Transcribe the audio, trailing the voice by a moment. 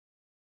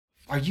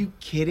Are you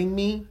kidding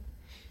me?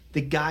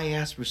 The guy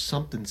asked for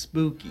something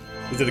spooky.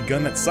 Is it a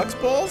gun that sucks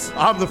balls?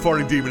 I'm the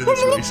farting demon in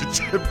this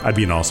relationship. I'd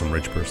be an awesome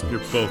rich person. You're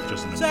both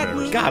just an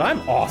embarrassment. God, I'm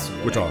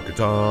awesome. We're talking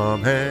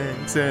Tom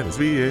Hanks and his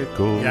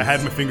vehicle. Yeah, I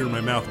had my finger in my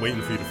mouth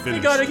waiting for you to finish.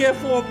 You gotta get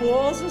 4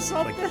 balls or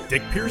something? Like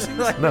dick piercings?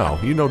 No,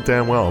 you know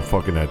damn well I'm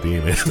fucking that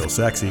demon. Still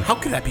sexy. How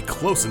could that be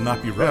close and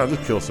not be Yeah, right? I'll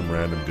just kill some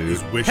random dude.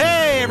 Just wishing-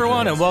 Hey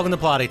everyone, and welcome to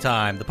Plotty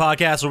Time, the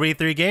podcast where we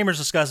three gamers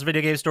discuss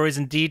video game stories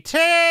in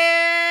detail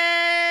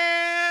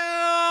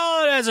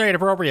as an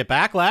appropriate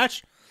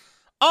backlash.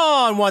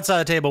 On one side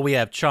of the table, we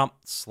have Chump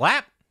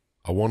Slap.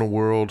 I want a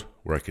world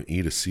where I can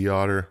eat a sea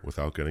otter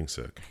without getting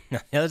sick.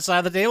 The other side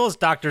of the table is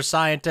Dr.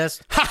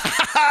 Scientist.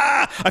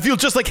 I feel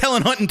just like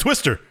Helen Hunt and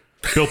Twister.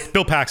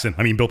 Bill Paxton.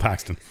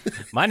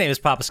 My name is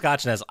Papa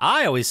Scotch, and as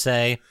I always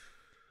say,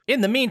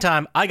 in the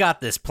meantime, I got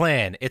this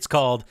plan. It's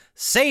called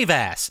Save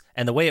Ass,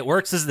 and the way it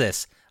works is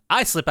this.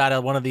 I slip out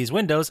of one of these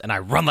windows, and I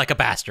run like a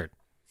bastard.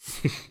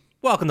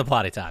 Welcome to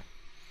Plotty Time.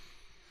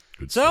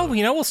 Good So, stuff.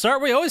 we'll start.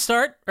 We always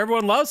start.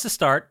 Everyone loves to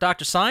start.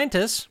 Dr.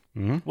 Scientist,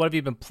 What have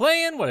you been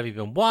playing? What have you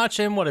been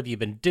watching? What have you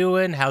been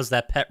doing? How's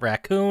that pet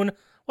raccoon?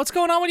 What's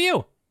going on with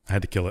you? I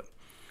had to kill it.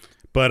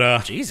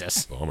 But,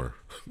 Jesus. Bummer.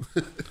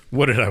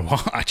 what did I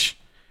watch?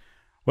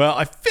 Well,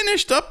 I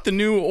finished up the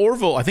new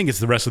Orville. I think it's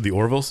the rest of the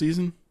Orville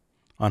season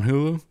on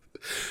Hulu.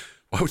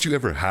 Why would you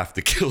ever have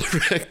to kill a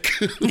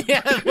raccoon?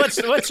 Yeah, what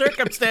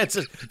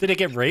circumstances? Did it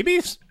get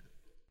rabies?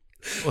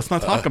 Let's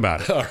not talk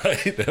about it. All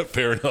right,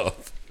 fair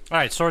enough. All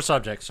right, sore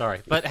subject,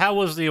 sorry. But how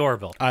was the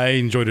Orville? I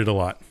enjoyed it a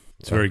lot.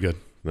 It's very good.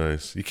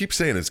 Nice. You keep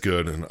saying it's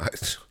good, and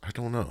I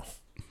don't know.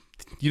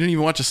 You didn't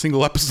even watch a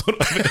single episode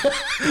of it.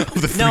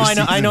 Of the three No, I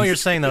know seasons. what you're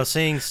saying, though.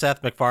 Seeing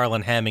Seth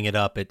MacFarlane hamming it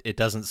up, it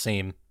doesn't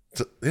seem...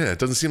 Yeah, it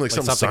doesn't seem like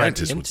something something I'd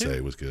scientists be would into?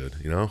 say was good,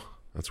 you know?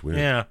 That's weird.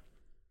 Yeah.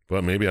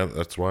 But maybe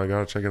that's why I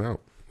gotta check it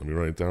out. Let me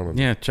write it down.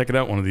 Yeah, check it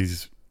out one of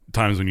these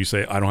times when you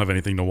say, I don't have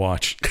anything to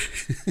watch.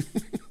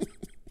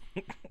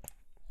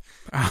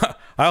 I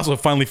also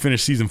finally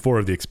finished season 4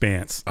 of The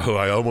Expanse. Oh,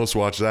 I almost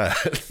watched that.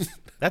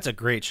 That's a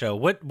great show.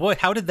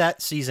 How did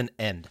that season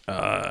end?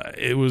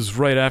 It was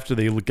right after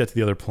they get to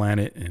the other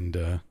planet,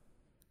 and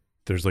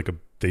there's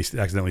they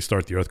accidentally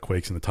start the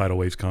earthquakes, and the tidal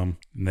waves come,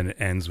 and then it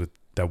ends with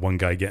that one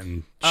guy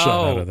getting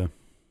shot out of them.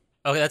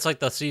 Okay, that's like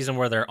the season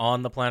where they're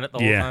on the planet the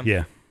whole time?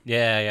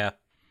 Yeah.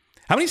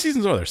 How many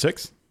seasons are there?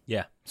 6?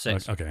 Yeah,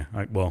 6. Okay.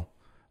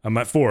 I'm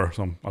at 4,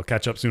 so I'll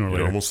catch up sooner or You're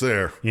later. almost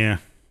there. Yeah.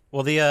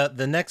 Well,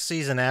 the next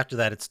season after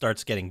that, it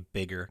starts getting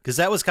bigger. Because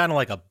that was kind of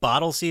like a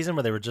bottle season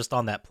where they were just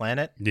on that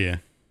planet. Yeah.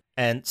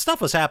 And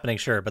stuff was happening,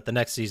 sure, but the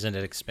next season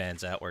it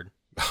expands outward.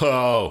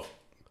 Oh,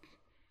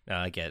 No,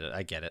 I get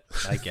it.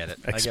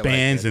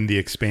 Expands and The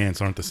Expanse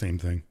aren't the same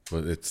thing.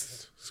 but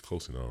it's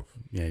close enough.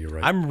 Yeah, you're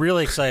right. I'm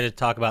really excited to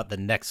talk about the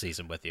next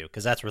season with you,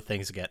 because that's where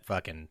things get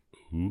fucking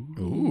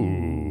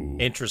Ooh.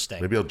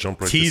 interesting. Maybe I'll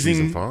jump right Teasing. to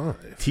season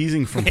 5.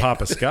 Teasing from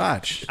Papa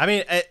Scotch. I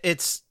mean,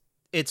 it's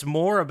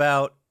more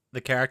about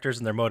the characters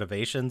and their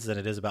motivations than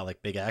it is about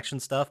like big action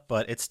stuff,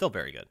 but it's still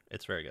very good.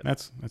 It's very good.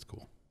 That's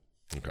cool.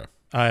 Okay.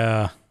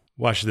 I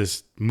watched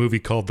this movie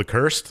called The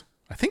Cursed.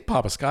 I think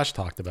Papa Scotch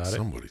talked about it.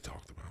 Somebody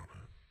talked about it.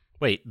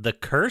 Wait, The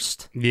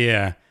Cursed?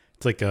 Yeah,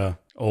 it's like a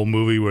old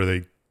movie where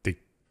the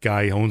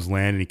guy owns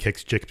land and he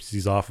kicks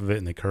gypsies off of it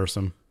and they curse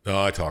him.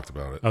 No, I talked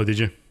about it. Oh, did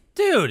you?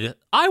 Dude,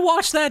 I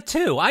watched that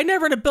too. I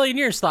never in a billion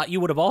years thought you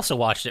would have also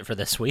watched it for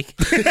this week.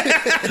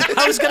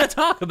 I was going to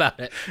talk about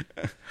it.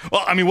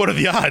 Well, I mean, what are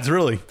the odds,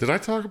 really? Did I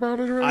talk about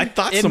it already? I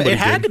thought It somebody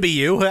had did. to be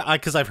you,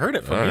 because I've heard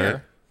it from All here.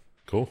 right.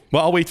 Cool.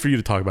 Well, I'll wait for you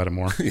to talk about it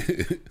more.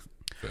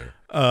 Fair.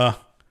 I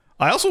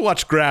also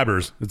watched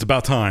Grabbers. It's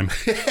about time.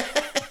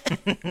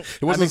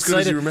 It wasn't as good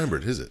as excited. you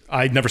remembered, is it?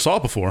 I never saw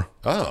it before,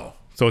 Oh,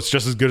 so it's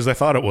just as good as I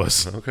thought it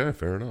was, okay.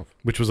 Fair enough.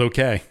 which was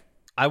okay.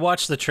 I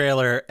watched the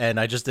trailer, and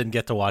I just didn't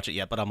get to watch it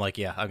yet, but I'm like,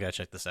 yeah, I've got to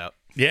check this out.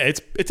 Yeah,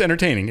 it's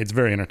entertaining. It's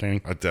very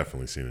entertaining I've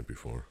definitely seen it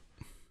before.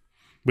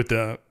 with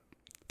the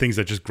things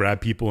that just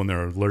grab people and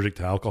they're allergic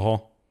to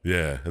alcohol.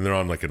 Yeah, and they're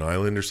on like an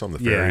island or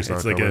something. The Yeah, ferry's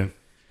it's not like coming.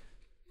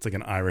 it's like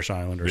an Irish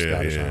island or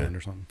Scottish island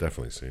or something.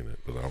 Definitely seen it,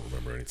 but I don't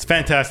remember anything. It's a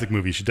fantastic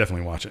movie. You should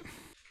definitely watch it,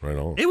 Right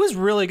on. It was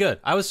really good.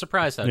 I was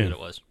surprised how Yeah. good it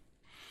was.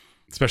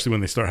 especially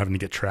when they start having to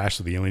get trashed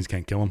so the aliens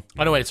can't kill them.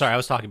 Oh, no, wait, sorry. I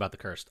was talking about The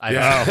Cursed.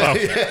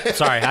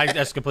 Sorry, I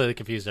just completely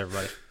confused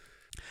everybody.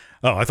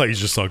 Oh, I thought you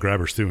just saw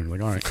Grabbers too, and you're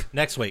like, all right.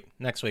 Next week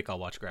I'll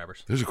watch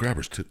Grabbers. There's a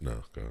Grabbers too.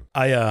 No, go ahead.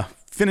 I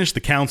finished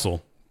The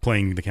Council,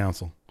 playing The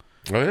Council,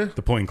 Oh yeah.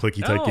 the point and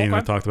clicky type Oh, game I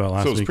okay. talked about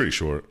last So it was week. pretty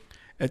short.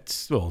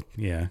 It's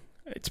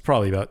it's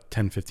probably about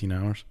 10-15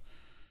 hours.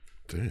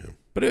 Damn.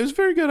 But it was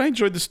very good. I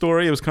enjoyed the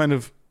story. It was kind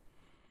of,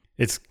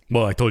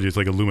 I told you it's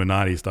like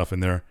Illuminati stuff,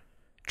 and they're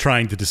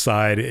trying to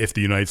decide if the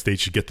United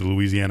States should get the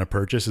Louisiana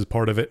Purchase as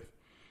part of it.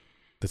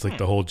 That's like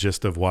the whole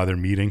gist of why they're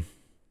meeting.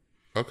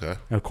 Okay.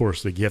 And of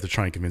course, like you have to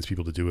try and convince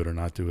people to do it or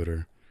not do it,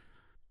 or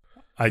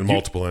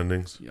Multiple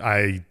endings.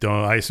 I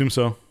don't. I assume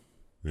so.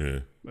 Yeah,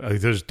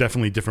 There's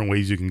definitely different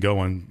ways you can go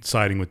on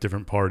siding with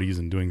different parties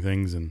and doing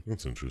things, and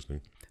that's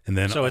interesting.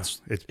 then So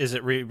is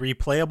it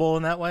replayable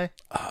in that way?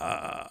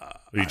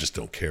 Or you just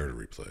don't care to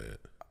replay it.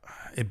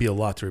 It'd be a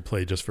lot to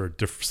replay just for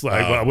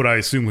what I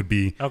assume would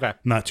be Okay.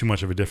 not too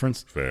much of a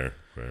difference. Fair.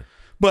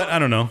 But I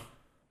don't know.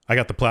 I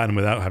got the platinum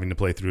without having to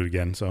play through it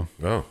again. So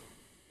Oh,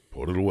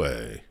 put it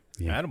away.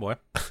 Yeah. Attaboy.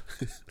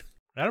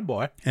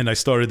 Attaboy. And I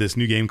started this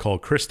new game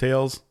called Chris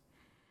Tales.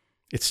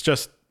 It's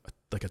just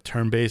like a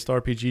turn-based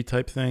RPG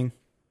type thing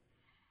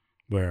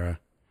where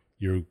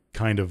you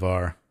kind of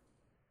are,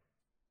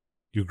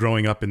 you're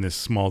growing up in this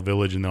small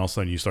village and then all of a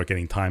sudden you start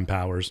getting time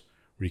powers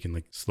where you can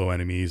like slow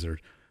enemies or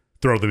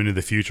throw them into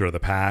the future or the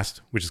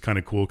past, which is kind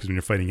of cool because when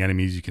you're fighting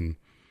enemies, you can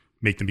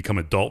make them become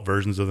adult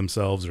versions of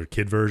themselves or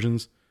kid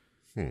versions.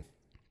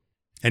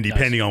 And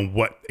depending on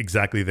what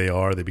exactly they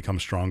are, they become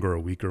stronger or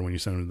weaker when you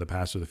send them to the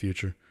past or the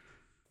future.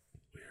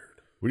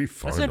 Where do you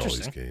find all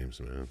these interesting. games,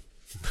 man?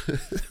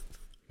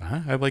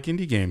 I like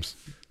indie games.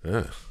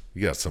 Yeah,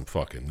 you got some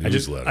fucking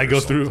newsletter. I go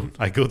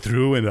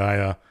through and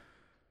I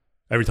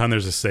every time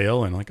there's a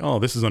sale and like, oh,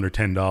 this is under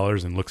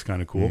 $10 and looks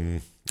kind of cool.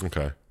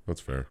 Okay,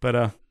 that's fair.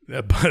 But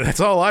that's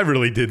all I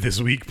really did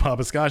this week,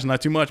 Papa Scotch.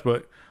 Not too much,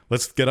 but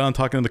let's get on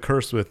talking to the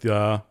Curse with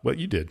what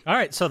you did. All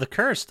right, so The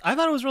Cursed, I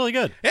thought it was really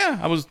good. Yeah,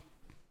 I was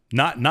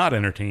not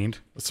entertained.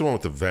 That's the one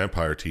with the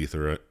vampire teeth,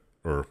 or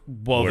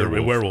Well,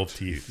 the werewolf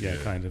teeth. Yeah,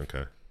 kind of.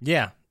 Okay.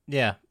 Yeah.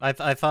 I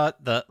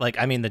thought the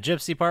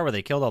gypsy part where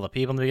they killed all the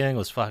people in the beginning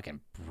was fucking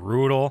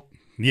brutal.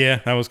 Yeah,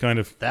 that was kind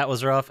of. That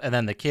was rough. And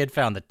then the kid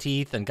found the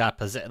teeth and got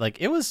possessed.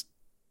 Like it was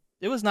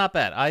not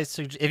bad.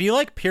 If you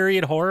like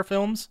period horror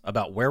films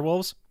about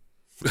werewolves,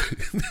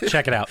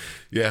 check it out.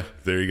 Yeah,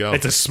 there you go.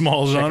 It's a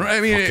small genre. I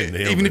mean, Fucking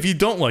nailed even it. if you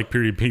don't like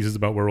period pieces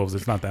about werewolves,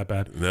 it's not that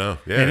bad. No,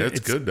 yeah, And it's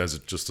good as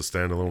just a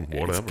standalone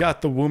whatever. It's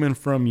got the woman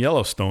from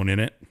Yellowstone in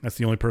it. That's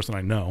the only person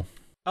I know.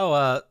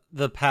 Oh,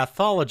 the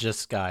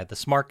pathologist guy, the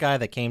smart guy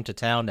that came to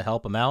town to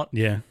help him out.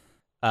 Yeah.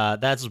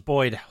 That's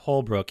Boyd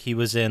Holbrook. He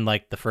was in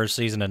like the first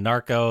season of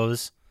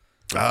Narcos.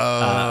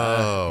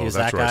 Oh, he was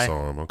that's that where I guy.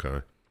 saw him.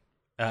 Okay.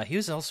 He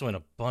was also in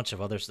a bunch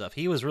of other stuff.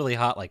 He was really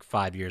hot like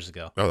 5 years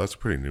ago. Oh, that's a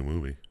pretty new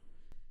movie.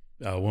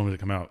 When did it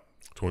come out?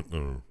 5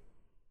 years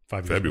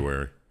Ago.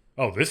 February.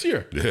 Oh, this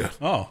year? Yeah.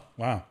 Oh,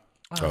 wow.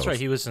 Oh, that's right.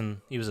 He was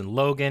in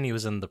Logan. He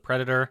was in The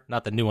Predator,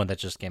 not the new one that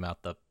just came out.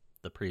 The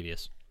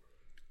previous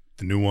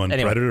The new one,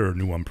 Anyway. Predator or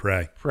new one,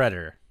 Prey?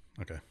 Predator.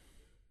 Okay.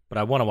 But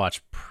I want to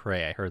watch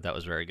Prey. I heard that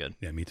was very good.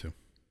 Yeah, me too.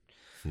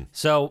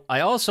 So I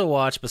also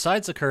watched,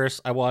 besides The Curse,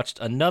 I watched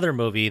another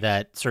movie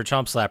that Sir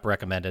Chumpslap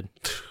recommended.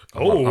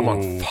 I'm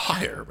on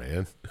fire,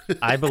 man.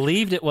 I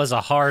believed it was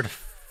a hard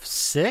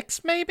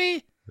 6,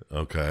 maybe.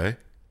 Okay.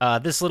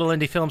 This little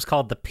indie film's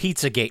called The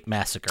Pizzagate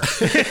Massacre.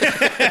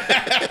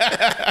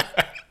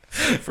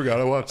 I forgot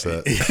I watched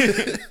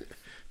that.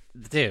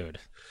 Dude.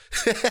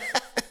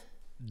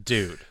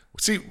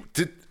 See,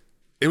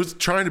 it was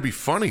trying to be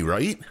funny,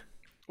 right?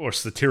 Or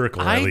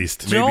satirical, I at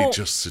least. don't- Maybe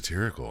just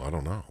satirical. I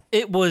don't know.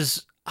 It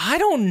was, I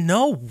don't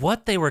know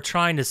what they were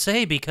trying to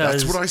say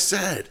because That's what I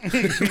said.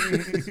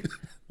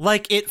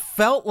 like it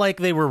felt like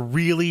they were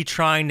really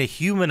trying to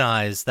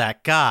humanize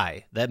that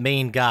guy, that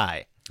main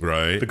guy.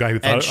 Right. The guy who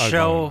And thought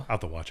show- I'll have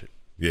to watch it.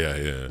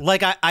 Yeah.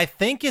 Like I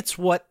think it's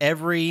what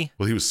every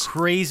Well, he was.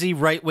 crazy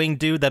right-wing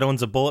dude that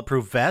owns a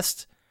bulletproof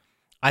vest,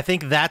 I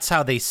think that's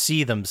how they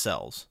see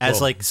themselves as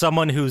Well- like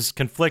someone who's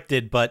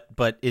conflicted but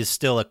is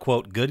still a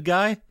quote good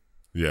guy.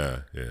 Yeah.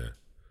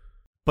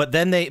 But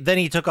then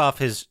he took off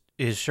his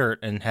shirt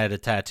and had a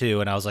tattoo,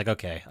 and I was like,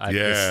 okay,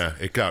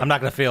 It got. I'm not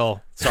gonna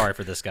feel sorry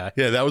for this guy.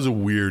 Yeah, that was a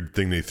weird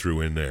thing they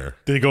threw in there.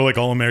 Did it go like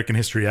All American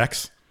History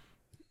X?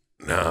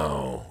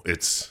 No,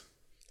 it's.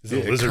 Is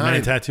it a lizard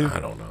man tattoo? I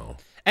don't know.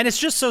 And it's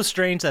just so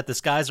strange that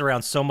this guy's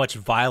around so much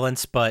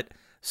violence, but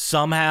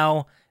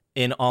somehow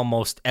in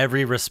almost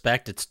every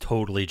respect, it's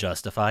totally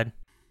justified.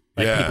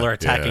 Like Yeah, people are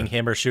attacking yeah.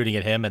 him or shooting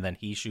at him, and then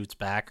he shoots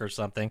back or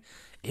something.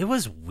 It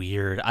was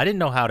weird. I didn't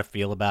know how to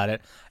feel about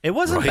it. It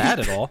wasn't Right? bad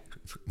at all.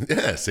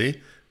 Yeah,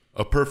 see?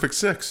 A perfect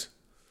 6.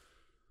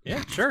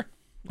 Yeah, sure.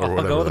 Or I'll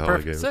whatever go with the a hell I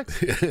perfect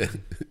gave 6.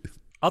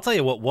 I'll tell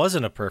you what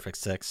wasn't a perfect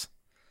 6.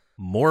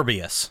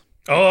 Morbius.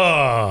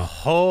 Oh,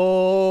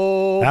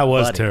 Oh, that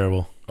was buddy.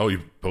 terrible. Oh,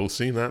 you've both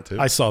seen that too?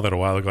 I saw that a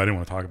while ago. I didn't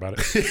want to talk about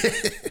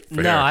it.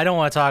 No, I don't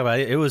want to talk about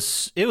it. It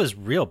was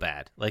real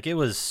bad. Like it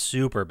was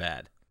super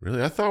bad.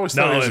 Really? I thought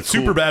No, he was a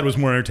Super Bad was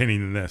more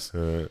entertaining than this.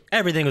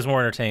 Everything was more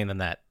entertaining than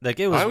that. Like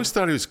it was. I always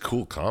thought he was a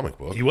cool comic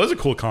book. He was a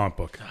cool comic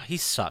book. He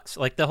sucks.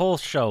 Like the whole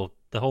show,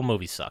 the whole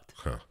movie sucked.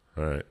 Huh.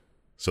 All right.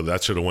 So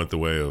that should have went the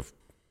way of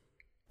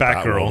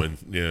Batgirl. Batwoman.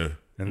 Yeah.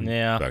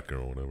 Yeah,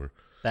 Batgirl, whatever.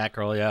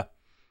 Batgirl. Yeah,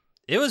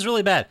 it was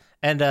really bad.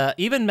 And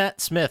even Matt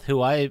Smith, who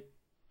I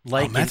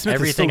like Matt in Smith is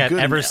everything so I've good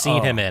in ever it.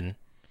 seen Oh. him in,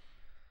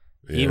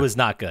 he Yeah. was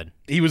not good.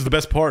 He was the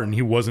best part, and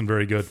he wasn't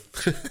very good.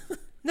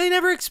 They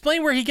never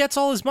explain where he gets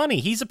all his money.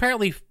 He's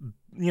apparently,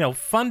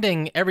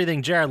 funding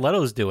everything Jared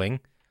Leto's doing,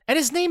 and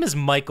his name is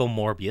Michael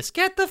Morbius.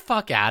 Get the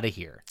fuck out of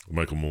here.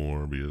 Michael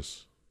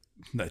Morbius.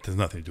 That has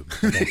nothing to do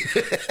with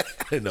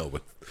it. I know,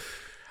 but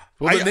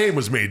the name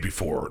was made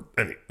before.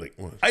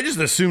 What? I just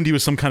assumed he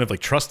was some kind of like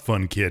trust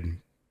fund kid,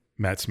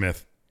 Matt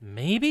Smith.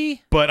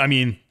 Maybe. But I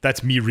mean,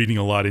 that's me reading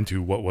a lot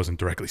into what wasn't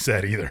directly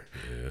said either.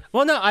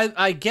 Well, no,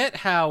 I get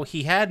how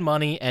he had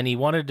money and he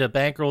wanted to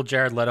bankroll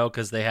Jared Leto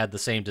because they had the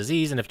same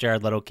disease, and if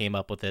Jared Leto came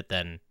up with it,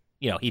 then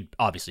he'd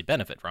obviously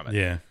benefit from it.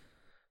 Yeah.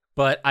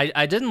 But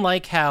I didn't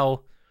like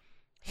how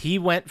he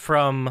went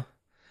from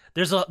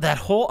that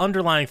whole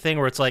underlying thing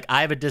where it's like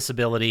I have a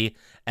disability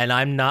and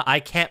I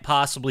can't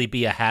possibly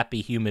be a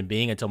happy human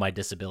being until my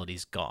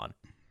disability's gone.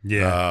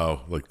 Yeah.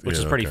 Oh, Which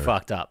is pretty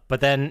fucked up. But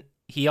then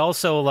he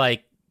also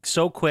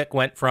so quick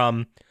went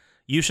from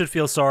you should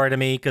feel sorry to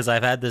me because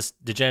I've had this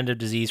degenerative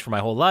disease for my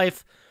whole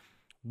life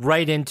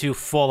right into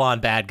full on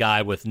bad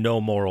guy with no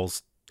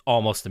morals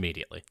almost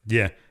immediately.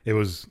 Yeah. It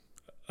was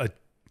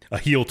a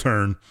heel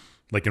turn,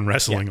 like in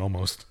wrestling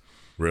almost.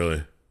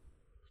 Really?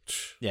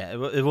 Yeah,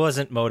 it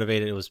wasn't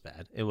motivated. It was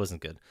bad. It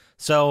wasn't good.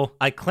 So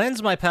I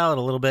cleansed my palate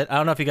a little bit. I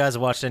don't know if you guys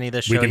have watched any of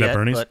this show Weekend at yet.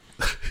 Bernie's?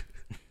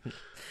 But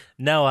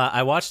no,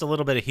 I watched a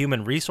little bit of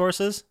Human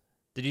Resources.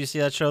 Did you see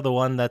that show? The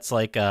one that's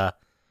like the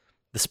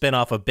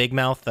spinoff of Big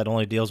Mouth that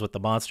only deals with the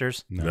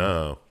monsters?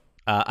 No.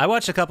 I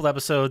watched a couple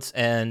episodes,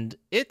 and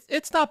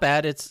it's not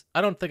bad.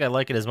 I don't think I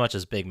like it as much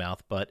as Big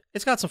Mouth, but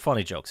it's got some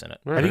funny jokes in it.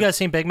 All Have you right. guys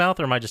seen Big Mouth,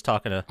 or am I just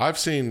talking to... I've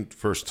seen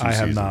first 2 I have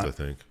seasons, not. I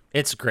think.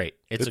 It's great.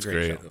 It's a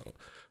great show.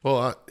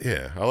 Well,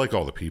 I like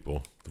all the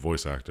people, the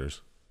voice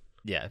actors.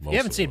 Yeah, if Most you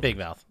haven't of seen them. Big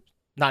Mouth,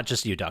 not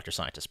just you, Dr.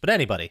 Scientist, but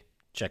anybody,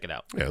 check it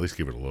out. Yeah, at least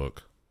give it a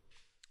look.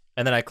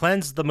 And then I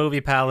cleansed the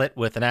movie palette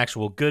with an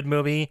actual good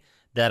movie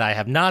that I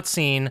have not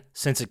seen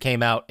since it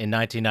came out in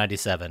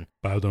 1997.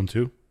 Biodome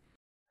 2?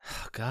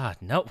 Oh, God,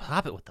 no.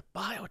 Hop it with the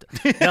bio.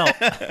 No.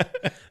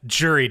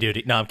 Jury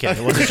Duty. No, I'm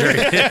kidding. It wasn't Jury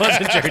Duty. It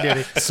wasn't Jury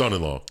Duty,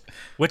 Son-in-law.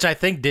 which I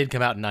think did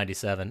come out in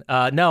 97.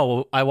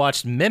 No, I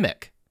watched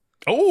Mimic.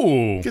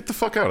 Oh! Get the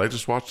fuck out. I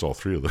just watched all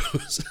 3 of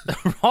those.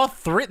 All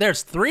 3?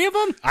 There's 3 of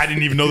them? I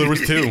didn't even know there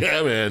was 2.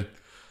 Yeah, man.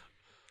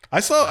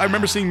 I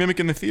remember seeing Mimic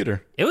in the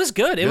theater. It was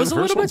good. It Yeah, was the a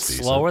first little bit one's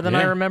decent. slower than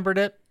I Yeah. remembered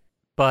it,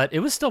 but it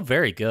was still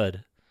very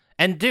good.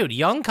 And, dude,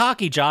 young,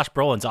 cocky Josh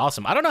Brolin's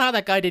awesome. I don't know how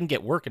that guy didn't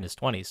get work in his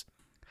 20s.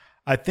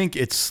 I think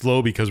it's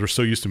slow because we're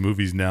so used to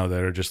movies now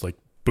that are just like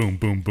boom,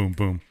 boom, boom,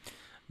 boom.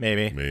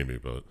 Maybe. Maybe,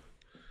 but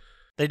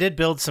They did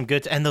build some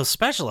good... And those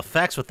special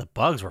effects with the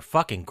bugs were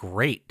fucking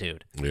great,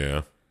 dude.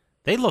 yeah.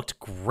 They looked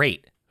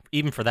great,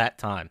 even for that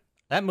time.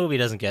 That movie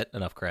doesn't get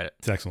enough credit.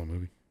 It's an excellent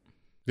movie.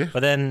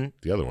 But then,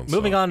 The other one's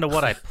moving on to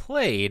what I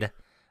played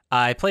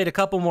a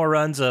couple more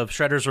runs of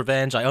Shredder's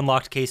Revenge. I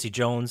unlocked Casey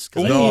Jones.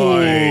 'Cause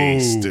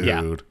Nice, dude.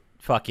 Yeah.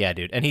 Fuck yeah,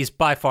 dude. And he's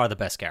by far the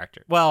best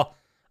character. Well,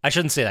 I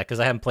shouldn't say that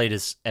because I haven't played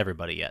as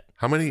everybody yet.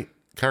 How many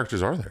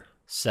characters are there?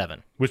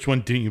 7. Which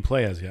one didn't you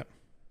play as yet?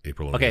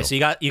 April Okay, O'Neil.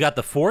 so you got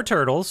the 4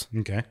 turtles,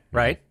 Okay.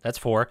 right? That's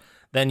 4.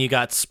 Then you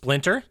got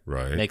Splinter.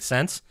 Right. Makes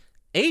sense.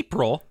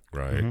 April.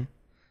 Right.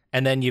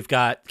 And then you've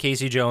got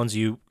Casey Jones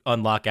you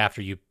unlock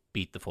after you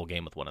beat the full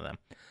game with one of them.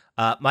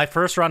 My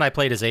first run I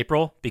played as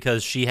April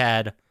because she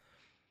had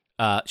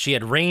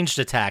ranged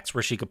attacks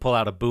where she could pull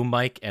out a boom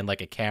mic and like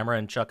a camera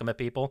and chuck them at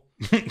people.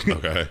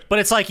 Okay. But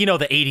it's like, the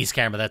 80s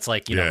camera that's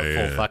like, the full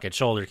yeah. fucking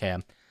shoulder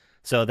cam.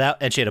 So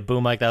and she had a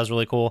boom mic that was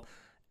really cool.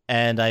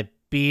 And I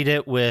beat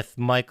it with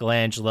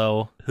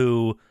Michelangelo,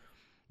 who,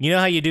 you know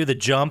how you do the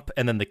jump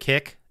and then the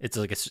kick? It's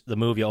like the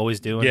move you always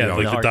do. In Yeah,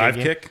 like the arcade dive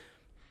game. kick.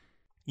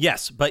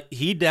 Yes, but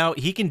he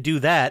can do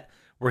that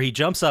where he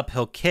jumps up,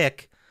 he'll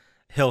kick,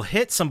 he'll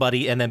hit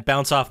somebody and then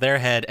bounce off their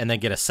head and then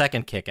get a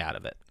second kick out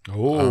of it.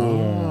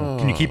 Oh.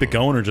 Can you keep it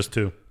going or just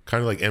 2?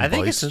 Kind of like M. I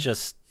think Bison. it's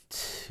just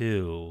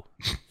 2.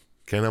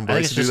 Can M.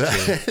 I think it's Bison do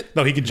just that?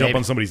 No, he can jump Maybe.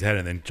 on somebody's head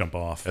and then jump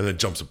off. And then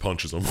jumps and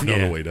punches them on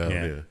Yeah, the way down.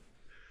 yeah. Yeah.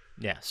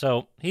 Yeah,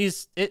 so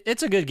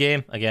it's a good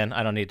game. Again,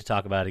 I don't need to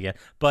talk about it again.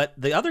 But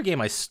the other game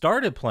I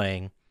started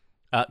playing,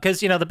 because,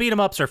 the beat 'em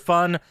ups are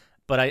fun,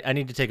 but I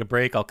need to take a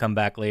break. I'll come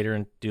back later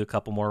and do a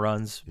couple more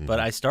runs.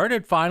 But I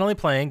started finally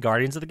playing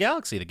Guardians of the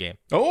Galaxy, the game.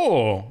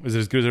 Oh, is it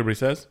as good as everybody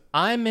says?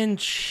 I'm in.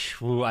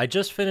 I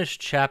just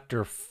finished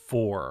chapter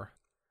 4.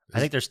 I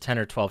think there's 10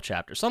 or 12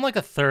 chapters, so I'm like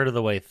a third of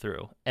the way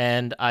through,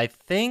 and I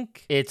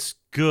think it's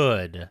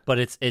good, but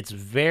it's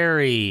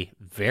very,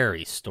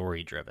 very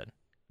story driven.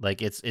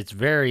 Like it's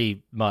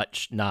very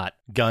much not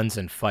guns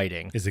and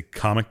fighting. Is it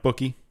comic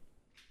booky?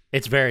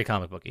 It's very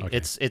comic booky. Okay.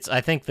 It's.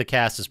 I think the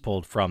cast is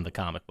pulled from the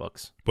comic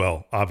books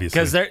Well, obviously.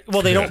 because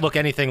they don't look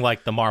anything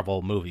like the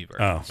Marvel movie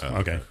version. Oh,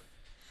 okay.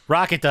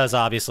 Rocket does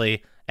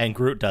obviously, and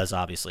Groot does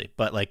obviously,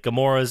 but like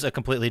Gamora's a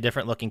completely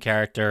different looking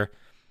character.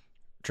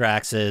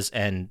 Drax is,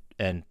 and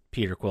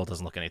Peter Quill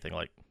doesn't look anything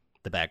like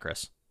the bad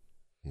Chris.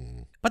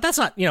 But that's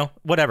not,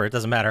 whatever. It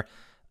doesn't matter.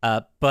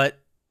 But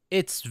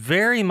it's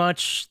very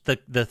much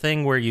the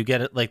thing where you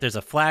get it. Like there's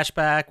a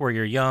flashback where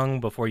you're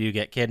young before you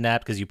get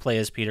kidnapped because you play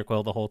as Peter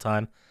Quill the whole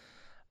time.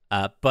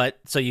 But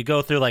so you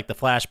go through like the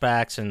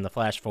flashbacks and the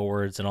flash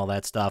forwards and all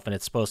that stuff, and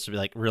it's supposed to be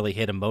like really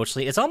hit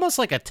emotionally. It's almost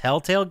like a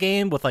Telltale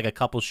game with like a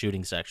couple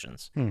shooting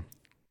sections.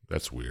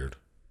 That's weird.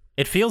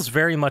 It feels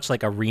very much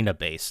like arena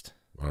based.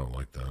 I don't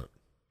like that.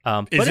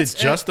 But Is it's it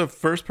just a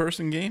first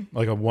person game?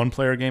 Like a one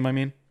player game, I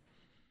mean?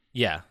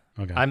 Yeah.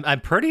 Okay.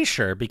 I'm pretty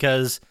sure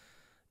because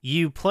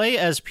you play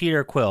as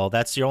Peter Quill.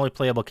 That's your only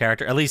playable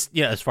character, at least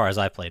as far as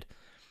I played.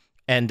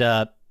 And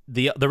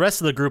the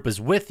rest of the group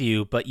is with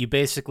you, but you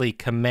basically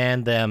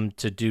command them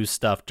to do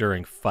stuff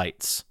during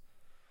fights.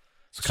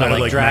 It's kind of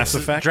like Mass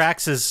Effect.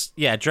 Drax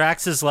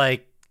is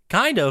like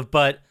kind of,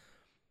 but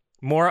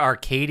more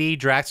arcadey.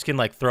 Drax can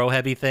like throw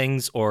heavy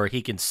things, or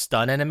he can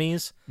stun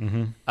enemies.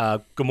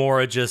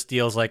 Gamora just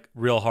deals like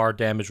real hard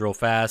damage real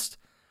fast,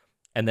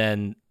 and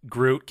then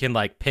Groot can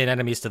like pin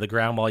enemies to the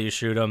ground while you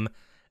shoot them,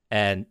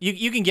 and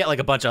you can get like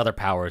a bunch of other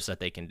powers that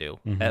they can do.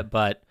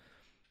 But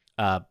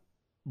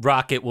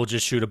Rocket will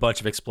just shoot a bunch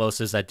of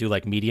explosives that do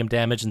like medium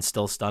damage and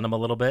still stun them a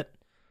little bit.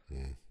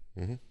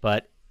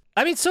 But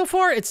I mean, so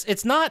far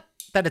it's not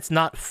that it's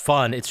not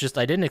fun. It's just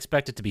I didn't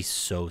expect it to be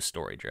so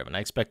story driven. I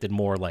expected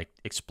more like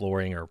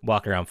exploring or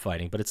walking around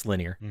fighting, but it's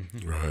linear.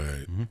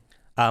 Right.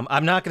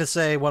 I'm not going to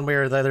say one way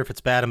or the other if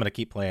it's bad. I'm going to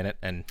keep playing it,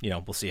 and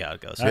we'll see how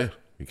it goes. Yeah,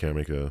 you can't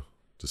make a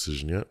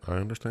decision yet. I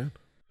understand.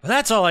 Well,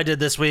 that's all I did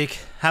this week.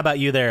 How about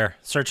you there,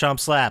 Sir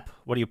Chump Slap?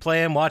 What are you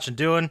playing, watching,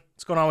 doing?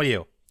 What's going on with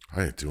you?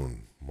 I ain't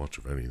doing much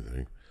of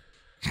anything.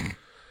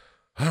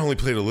 I only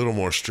played a little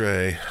more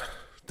Stray.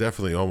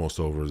 Definitely almost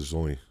over. There's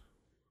only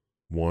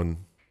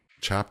one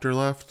chapter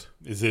left.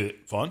 Is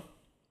it fun?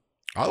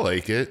 I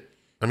like it.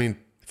 I mean,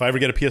 If I ever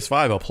get a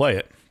PS5, I'll play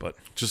it. But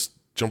just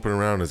jumping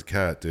around as a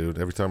cat, dude.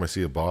 Every time I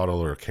see a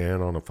bottle or a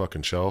can on a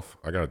fucking shelf,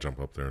 I gotta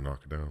jump up there and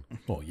knock it down.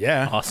 well,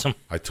 yeah. Awesome.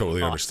 I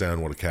totally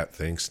understand what a cat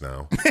thinks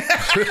now.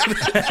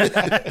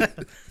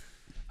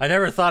 I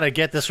never thought I'd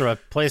get this from a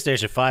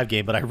PlayStation 5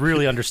 game, but I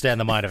really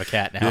understand the mind of a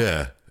cat now.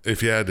 Yeah.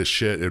 If you had to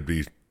shit, it'd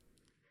be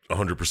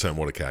 100%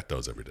 what a cat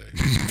does every day.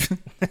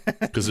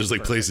 Because there's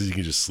like places you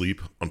can just sleep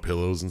on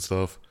pillows and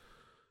stuff.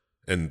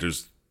 And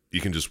you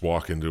can just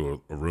walk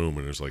into a room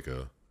and there's like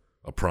a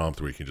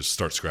prompt where you can just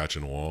start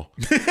scratching the wall.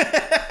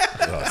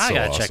 I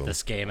gotta check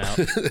this game out.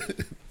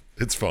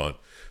 It's fun,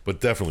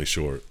 but definitely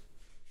short.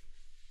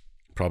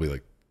 Probably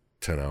like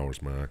 10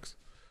 hours max.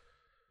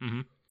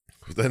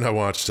 Then I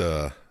watched,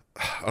 I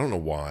don't know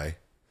why,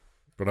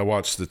 but I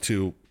watched the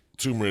two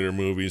Tomb Raider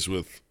movies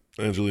with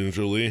Angelina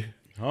Jolie.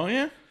 Oh,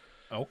 yeah?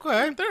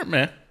 Okay. There,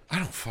 man. I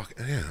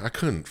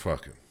couldn't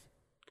fucking.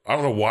 I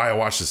don't know why I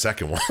watched the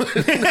second one.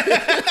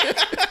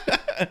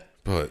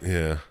 But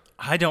yeah.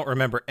 I don't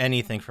remember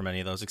anything from any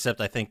of those, except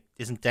I think,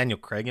 isn't Daniel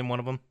Craig in one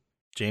of them?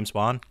 James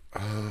Bond?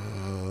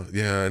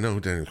 Yeah, I know who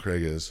Daniel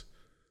Craig is.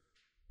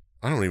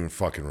 I don't even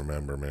fucking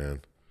remember,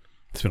 man.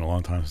 It's been a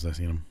long time since I've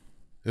seen him.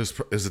 It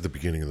was at the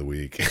beginning of the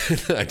week.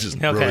 I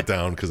just wrote it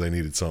down because I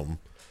needed something.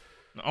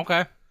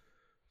 Okay.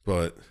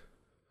 But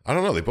I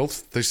don't know.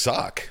 They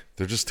suck.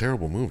 They're just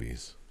terrible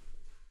movies.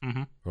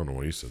 I don't know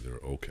why you said they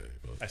were okay.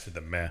 But. I said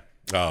the meh.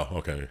 Oh,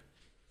 okay.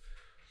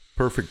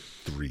 Perfect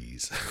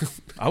threes.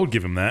 I would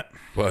give him that.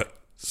 But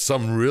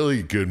some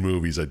really good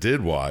movies I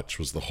did watch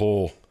was the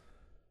whole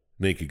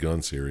Naked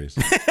Gun series.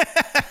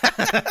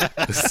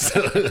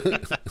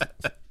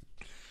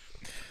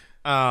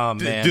 Oh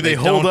man, do they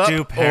hold don't up,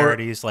 do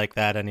parodies like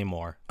that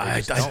anymore?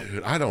 I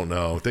don't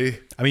know.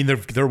 I mean,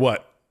 they're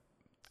what,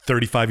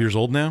 35 years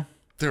old now?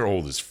 They're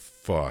old as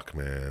fuck,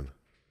 man.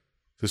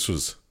 This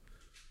was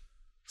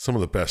some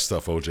of the best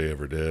stuff OJ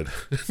ever did.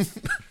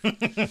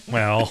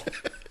 Well,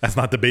 that's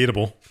not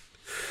debatable.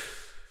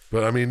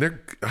 But I mean,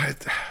 I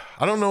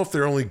don't know if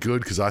they're only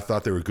good because I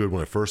thought they were good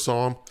when I first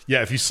saw them.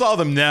 Yeah, if you saw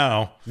them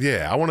now.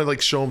 Yeah, I want to like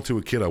show them to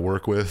a kid I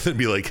work with and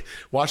be like,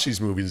 watch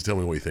these movies and tell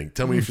me what you think.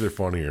 Tell me if they're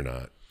funny or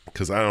not.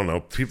 Because I don't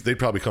know, they'd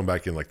probably come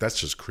back in like, that's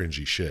just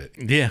cringy shit.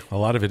 Yeah, a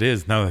lot of it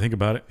is, now that I think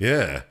about it.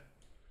 Yeah.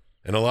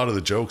 And a lot of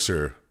the jokes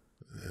they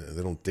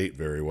don't date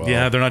very well.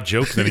 Yeah, they're not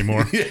jokes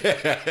anymore.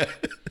 Yeah.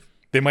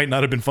 They might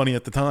not have been funny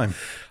at the time.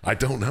 I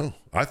don't know.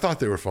 I thought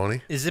they were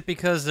funny. Is it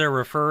because they're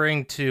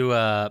referring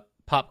to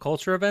pop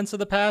culture events of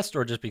the past,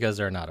 or just because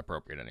they're not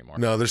appropriate anymore?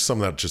 No, there's some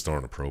that just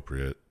aren't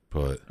appropriate,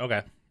 but...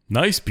 Okay.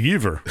 Nice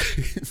beaver.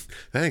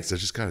 Thanks, I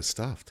just got it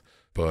stuffed.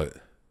 But,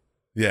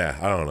 yeah,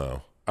 I don't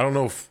know. I don't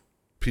know if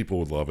people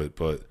would love it,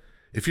 but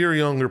if you're a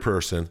younger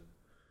person,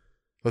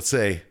 let's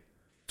say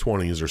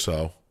 20s or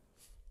so,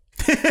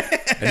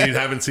 and you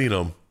haven't seen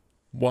them,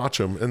 watch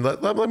them and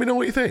let me know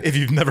what you think. If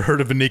you've never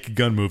heard of a Naked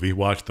Gun movie,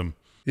 watch them.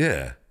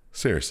 Yeah,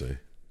 seriously.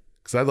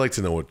 Because I'd like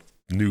to know what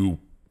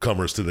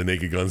newcomers to the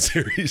Naked Gun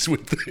series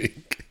would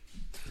think.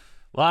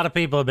 A lot of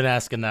people have been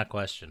asking that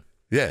question.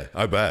 Yeah,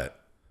 I bet.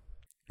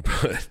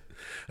 But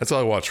that's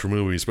all I watch for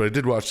movies. But I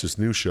did watch this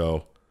new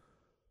show.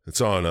 It's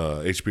on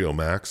HBO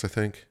Max, I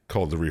think,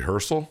 called The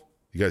Rehearsal.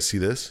 You guys see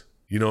this?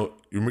 You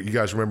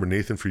guys remember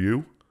Nathan For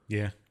You?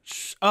 Yeah.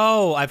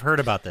 Oh, I've heard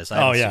about this.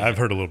 I've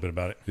heard a little bit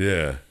about it.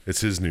 Yeah,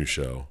 it's his new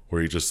show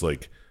where he just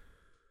like...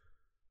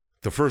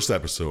 The first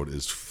episode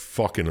is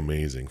fucking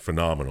amazing,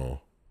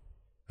 phenomenal.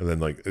 And then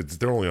like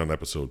they're only on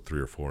episode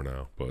 3 or 4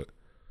 now, but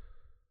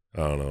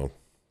I don't know.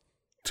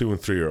 2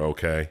 and 3 are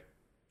okay.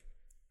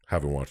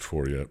 Haven't watched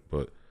 4 yet,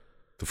 but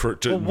the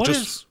first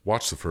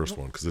watch the first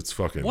one because it's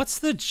fucking. What's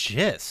the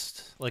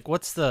gist? Like,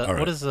 what is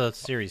the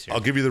series here?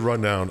 I'll give you the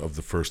rundown of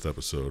the first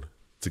episode.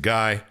 It's a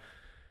guy,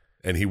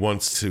 and he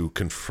wants to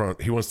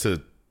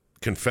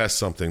confess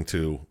something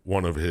to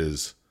one of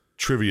his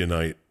trivia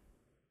night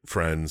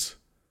friends.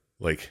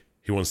 Like,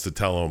 he wants to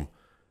tell him,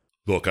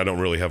 look, I don't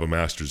really have a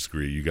master's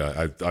degree.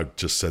 I've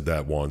just said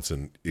that once,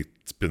 and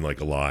it's been like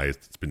a lie.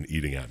 It's been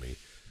eating at me.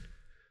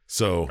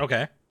 So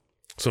Okay.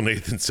 So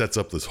Nathan sets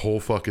up this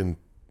whole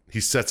he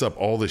sets up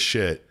all this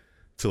shit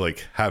to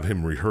like have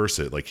him rehearse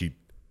it. Like, he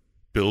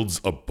builds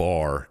a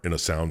bar in a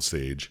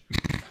soundstage,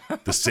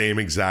 the same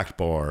exact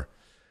bar,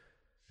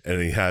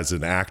 and he has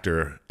an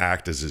actor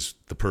act as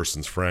the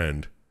person's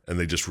friend, and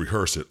they just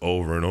rehearse it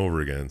over and over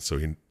again. So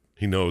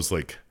he knows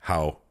like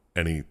how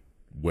any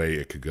way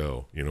it could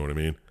go. You know what I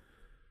mean?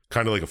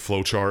 Kind of like a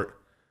flow chart.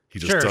 He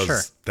just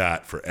does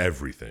that for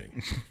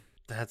everything.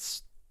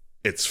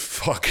 It's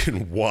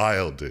fucking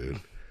wild, dude.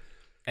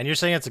 And you're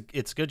saying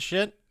it's good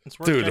shit? It's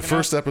worth Dude, the checking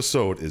first out?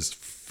 episode is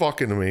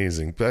fucking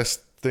amazing.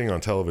 Best thing on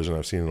television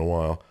I've seen in a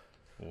while.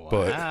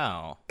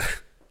 Wow.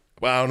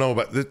 Well, I don't know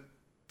about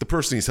the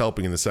person he's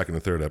helping in the second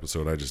and third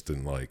episode. I just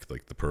didn't like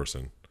the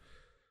person.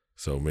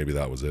 So maybe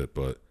that was it.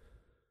 But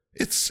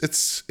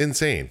it's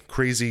insane,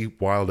 crazy,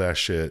 wild ass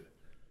shit.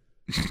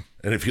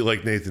 And if you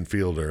like Nathan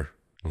Fielder,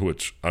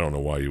 which I don't know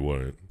why you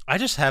wouldn't. I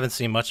just haven't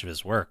seen much of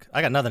his work.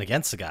 I got nothing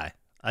against the guy.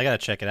 I gotta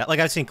check it out. Like,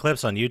 I've seen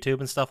clips on YouTube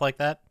and stuff like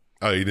that.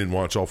 Oh, you didn't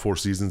watch all 4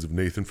 seasons of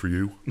Nathan For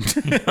You?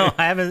 No,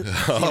 I haven't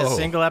seen a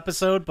single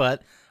episode,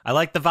 but I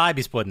like the vibe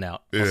he's putting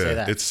out. I'll say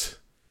that.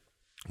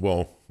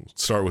 Well,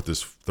 start with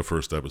the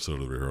first episode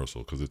of the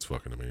rehearsal, because it's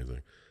fucking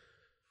amazing.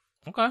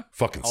 Okay.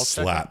 Fucking I'll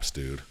check slaps,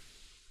 dude.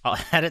 I'll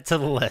add it to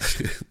the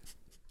list.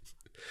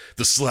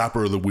 The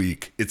slapper of the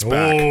week. It's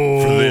back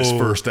for this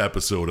first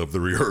episode of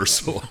the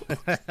rehearsal.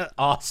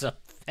 Awesome.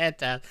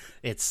 Fantastic.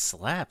 It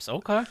slaps.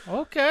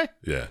 Okay.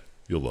 Yeah,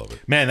 you'll love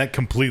it. Man, that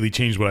completely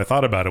changed what I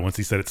thought about it once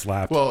he said it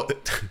slapped. Well,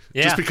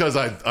 Yeah. just because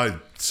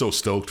I'm so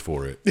stoked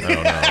for it. I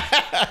don't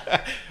know.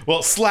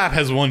 Well, slap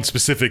has one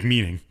specific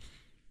meaning.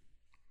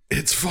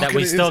 It's fucking.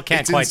 we still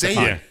can't it's quite insane.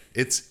 define. Yeah.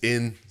 It's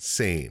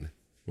insane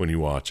when you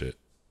watch it.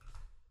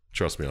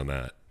 Trust me on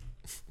that.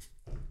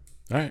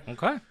 All right.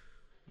 Okay.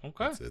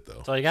 That's it, though.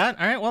 That's all you got?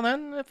 All right, well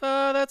then, if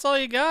that's all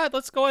you got,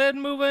 let's go ahead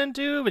and move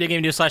into video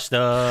game news /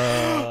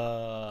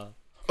 stuff.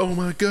 Oh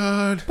my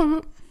god.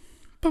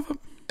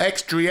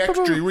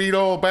 Extra, read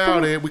all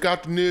about it. We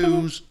got the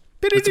news.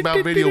 It's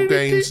about video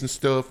games and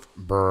stuff.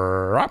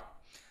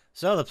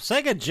 So the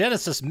Sega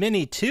Genesis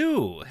Mini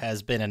 2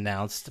 has been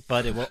announced,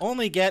 but it will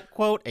only get,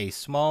 quote, a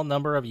small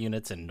number of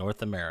units in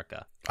North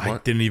America. I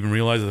didn't even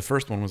realize the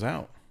first one was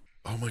out.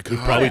 Oh my god.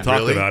 probably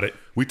talked about it.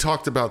 We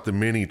talked about the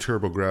Mini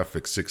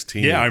TurboGrafx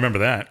 16 Yeah, I remember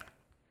that.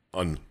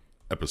 on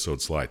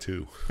episode Sly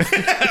 2.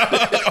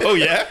 Oh,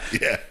 yeah?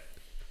 Yeah.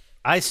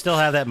 I still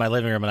have that in my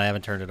living room, and I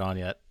haven't turned it on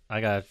yet. I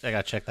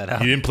gotta check that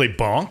out. You didn't play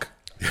Bonk?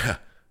 Yeah.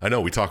 I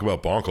know. We talk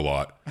about Bonk a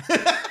lot.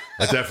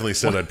 I definitely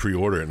said I'd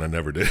pre-order it, and I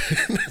never did.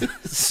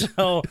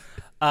 So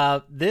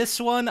this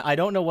one, I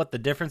don't know what the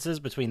difference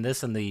is between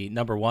this and the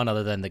number one,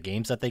 other than the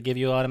games that they give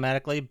you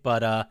automatically.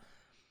 But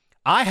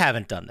I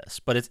haven't done this,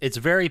 but it's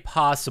very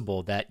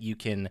possible that you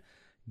can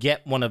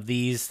get one of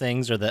these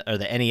things, or the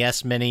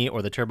NES Mini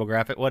or the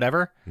TurboGrafx,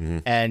 whatever,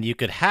 and you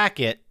could hack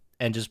it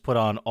and just put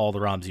on all the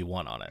ROMs you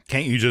want on it.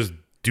 Can't you just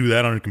do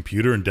that on a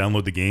computer and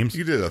download the games?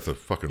 You did that with the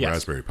fucking Yes.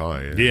 Raspberry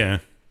Pi. Yeah.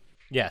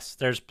 Yes,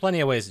 there's plenty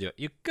of ways to do it.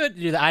 You could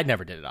do that. I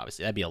never did it,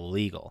 obviously. That'd be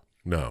illegal.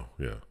 No,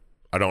 yeah.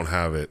 I don't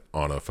have it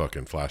on a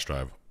fucking flash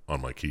drive on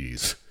my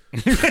keys.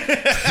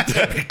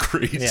 That'd be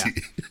crazy. Yeah.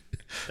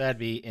 That'd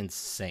be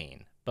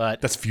insane. But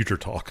That's future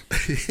talk.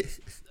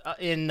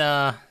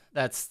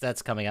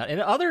 that's coming out. In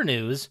other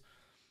news,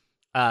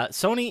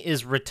 Sony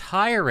is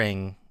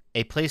retiring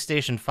a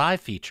PlayStation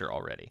 5 feature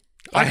already.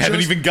 I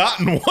haven't even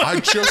gotten one. I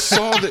just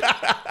saw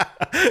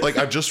that. Like,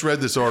 I just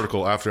read this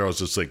article after I was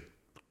just like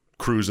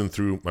cruising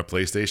through my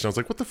PlayStation. I was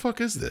like, what the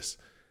fuck is this?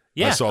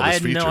 Yeah, I saw this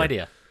had feature. no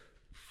idea.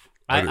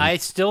 I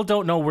still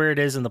don't know where it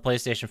is in the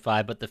PlayStation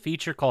 5, but the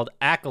feature called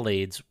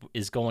Accolades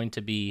is going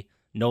to be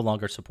no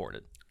longer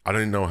supported. I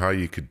didn't know how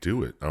you could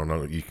do it. I don't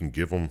know. You can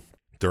give them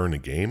during the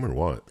game or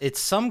what? It's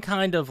some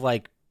kind of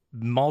like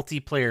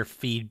multiplayer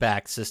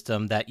feedback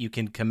system that you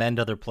can commend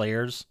other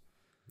players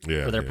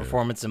Yeah, for their yeah.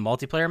 performance in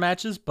multiplayer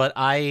matches. But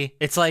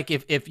it's like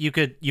if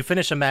you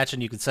finish a match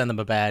and you could send them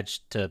a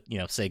badge to,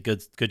 say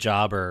good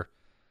job, or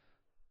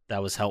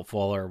that was helpful,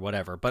 or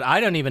whatever. But I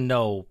don't even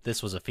know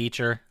this was a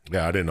feature.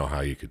 Yeah, I didn't know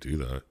how you could do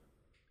that.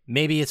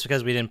 Maybe it's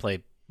because we didn't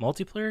play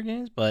multiplayer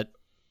games, but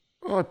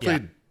Oh, I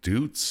played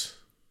Doots.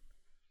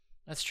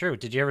 that's true.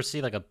 Did you ever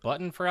see like a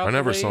button for Alpha I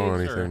never saw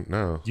Waves, or- anything.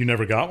 No. You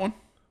never got one?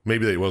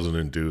 Maybe it wasn't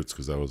in Doots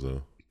because that was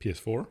a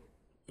PS4?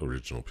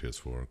 original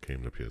PS4.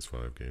 Came to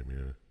PS5 game,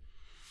 yeah.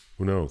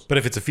 Who knows? But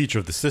if it's a feature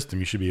of the system,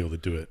 you should be able to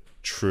do it.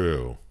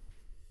 True.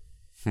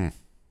 I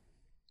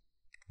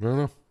don't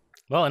know.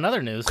 Well, in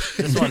other news,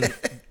 this one,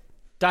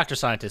 Dr.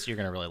 Scientist, you're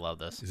going to really love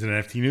this. Is it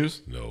NFT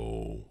news?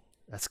 No.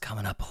 That's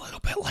coming up a little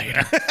bit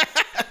later.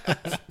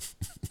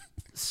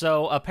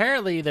 So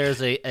apparently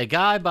there's a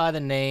guy by the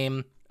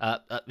name,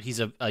 he's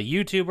a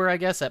YouTuber, I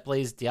guess, that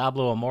plays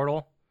Diablo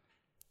Immortal.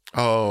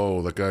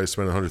 Oh, that guy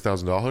spent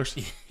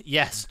 $100,000.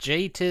 Yes,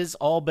 JTiz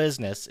All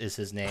Business is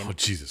his name. Oh,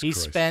 Jesus He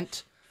Christ.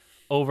 spent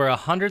over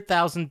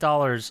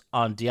 $100,000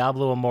 on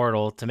Diablo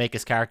Immortal to make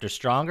his character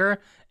stronger,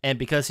 and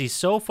because he's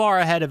so far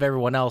ahead of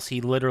everyone else,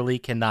 he literally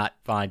cannot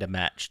find a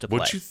match to play.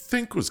 What you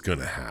think was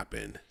gonna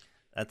happen?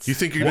 That's You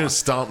think you're gonna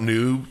stomp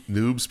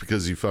noobs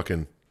because you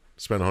fucking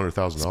spent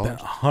 $100,000?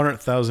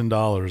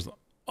 $100,000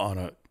 on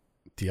a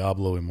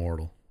Diablo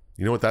Immortal.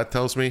 You know what that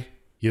tells me?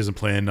 He doesn't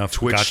play enough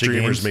Twitch gacha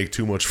streamers games. make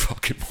too much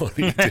fucking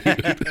money,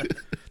 dude.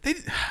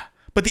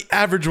 But the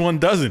average one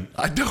doesn't.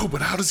 I know,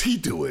 but how does he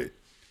do it?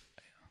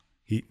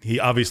 He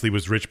obviously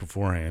was rich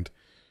beforehand.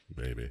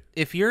 Maybe.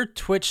 if you're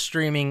Twitch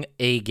streaming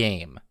a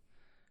game,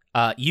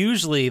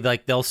 usually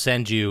like they'll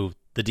send you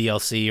the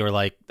DLC or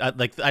like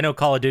I know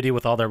Call of Duty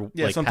with all their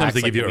Yeah, like, sometimes packs,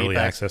 they like give you the early Wii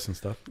packs. access and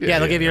stuff. Yeah,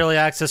 they'll give you early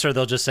access, or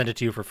they'll just send it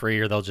to you for free,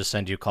 or they'll just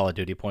send you Call of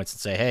Duty points and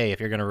say, hey, if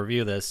you're going to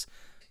review this,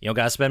 you don't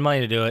got to spend money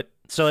to do it.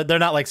 So they're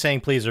not like saying,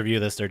 please review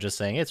this. They're just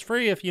saying it's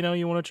free if you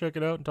want to check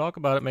it out and talk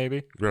about it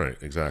maybe. Right,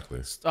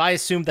 exactly. So I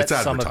assumed that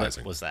It's some of it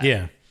advertising. was that.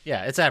 Yeah.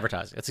 Yeah, it's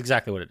advertising. That's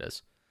exactly what it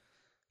is.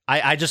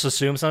 I just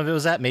assumed some of it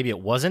was that. Maybe it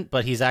wasn't,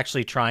 but he's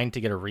actually trying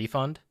to get a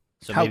refund.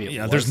 So maybe it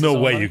was there's his no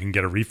own way money. you can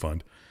get a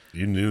refund.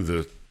 You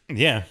knew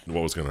Yeah. what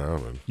was going to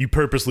happen. You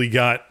purposely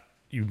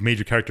you made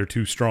your character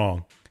too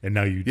strong, and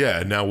now you.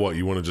 Yeah, and now what?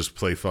 You want to just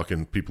play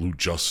fucking people who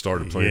just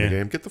started playing Yeah. the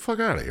game? Get the fuck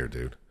out of here,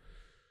 dude.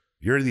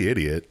 You're the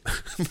idiot.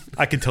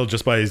 I could tell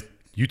just by his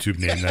YouTube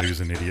name that he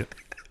was an idiot.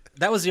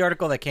 That was the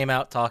article that came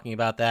out talking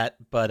about that,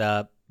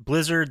 but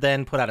Blizzard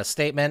then put out a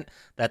statement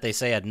that they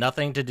say had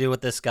nothing to do with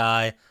this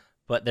guy,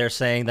 but they're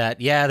saying that,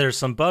 yeah, there's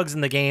some bugs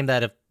in the game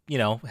that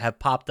have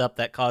popped up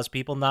that cause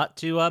people not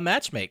to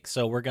matchmake,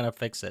 so we're going to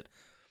fix it.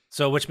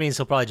 So, which means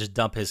he'll probably just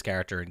dump his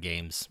character in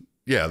games.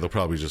 Yeah, they'll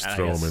probably just I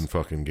throw guess. him in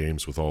fucking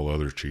games with all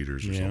other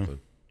cheaters or Yeah. something.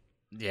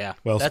 Yeah.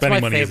 Well, that's spending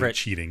my money favorite. isn't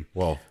cheating,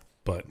 Well,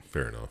 but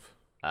fair enough.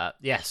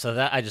 Yeah, so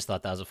that I just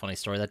thought that was a funny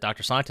story that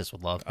Dr. Scientist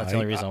would love. That's the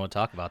only reason I want to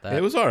talk about that.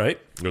 it was all right.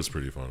 It was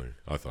pretty funny.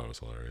 I thought it was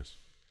hilarious.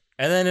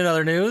 And then in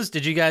other news,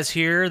 did you guys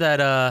hear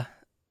that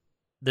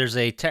there's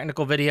a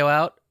technical video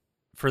out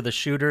for the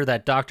shooter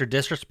that Dr.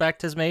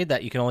 Disrespect has made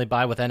that you can only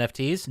buy with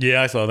NFTs?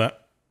 Yeah, I saw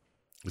that.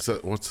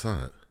 What's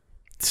that?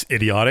 It's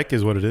idiotic,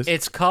 is what it is.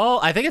 It's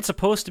called, I think it's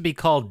supposed to be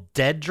called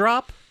Dead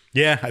Drop,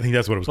 Yeah, I think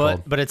that's what it was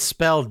called. but it's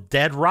spelled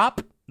Dead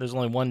Rop. There's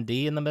only one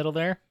D in the middle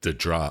there. Did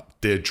drop.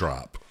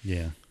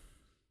 Yeah.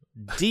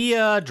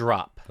 Dia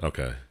Drop.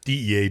 Okay.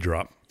 DEA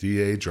drop.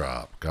 DA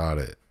drop. Got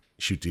it.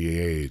 Shoot DA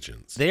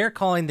agents. They're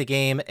calling the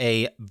game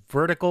a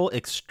vertical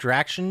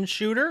extraction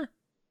shooter,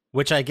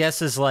 which I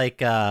guess is like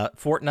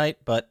Fortnite,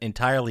 but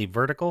entirely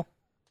vertical.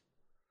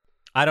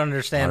 I don't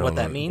understand I don't what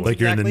that know. means. Like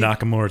you're in the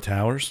exactly. Nakamura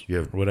Towers Yeah.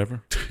 or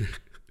whatever.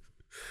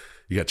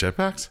 You got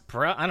jetpacks?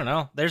 I don't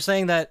know. They're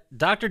saying that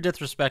Dr.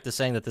 Disrespect is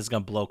saying that this is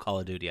going to blow Call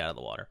of Duty out of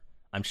the water.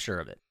 I'm sure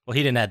of it. Well,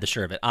 he didn't add the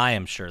sure of it. I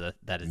am sure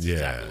that is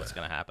exactly Yeah. what's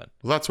going to happen.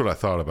 Well, that's what I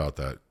thought about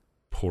that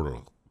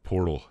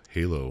Portal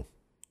Halo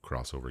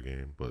crossover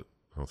game, but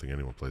I don't think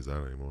anyone plays that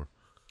anymore.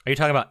 Are you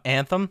talking about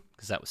Anthem?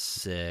 Because that was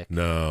sick.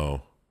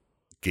 No.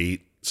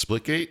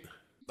 Splitgate?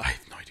 I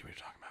have no idea what you're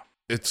talking about.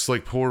 It's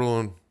like Portal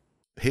and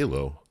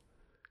Halo.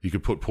 You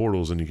could put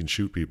portals and you can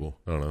shoot people.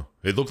 I don't know.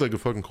 It looked like a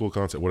fucking cool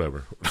concept.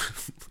 Whatever.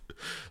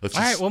 Let's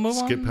All just right, we'll move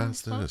skip on.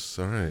 past this.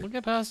 All right. We'll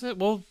get past it.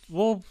 We'll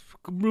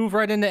move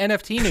right into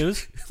NFT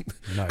news.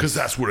 Because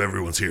that's what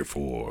everyone's here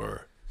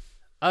for.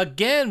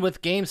 Again,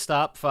 with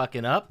GameStop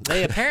fucking up,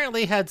 they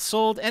apparently had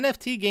sold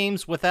NFT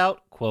games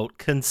without, quote,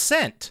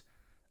 consent,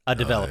 a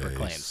developer Nice.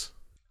 claims.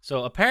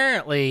 So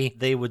apparently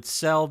they would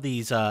sell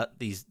these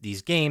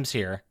games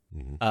here,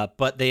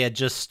 but they had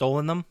just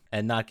stolen them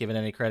and not given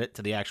any credit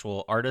to the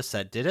actual artists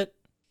that did it.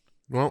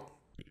 Well,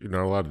 you're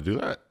not allowed to do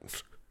that.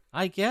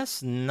 I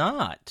guess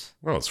not.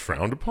 Well, it's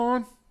frowned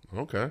upon?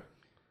 Okay.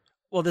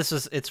 Well,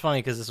 it's funny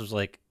because this was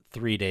like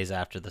 3 days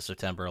after the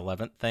September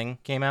 11th thing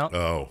came out.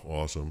 Oh,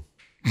 awesome.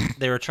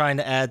 They were trying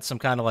to add some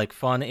kind of like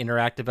fun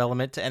interactive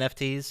element to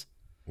NFTs.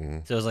 So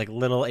it was like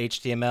little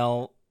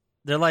HTML.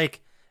 They're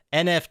like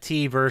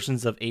NFT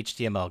versions of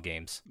HTML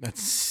games. That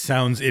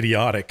sounds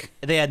idiotic.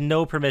 They had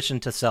no permission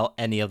to sell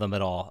any of them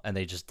at all, and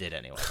they just did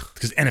anyway.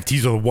 Because NFTs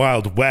are the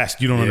Wild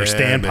West. You don't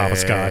understand, Papa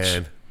Scotch.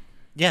 man.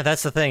 Yeah,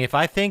 that's the thing. If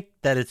I think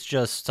that it's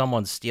just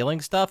someone stealing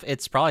stuff,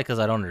 it's probably because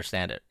I don't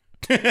understand it.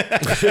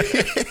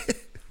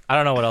 I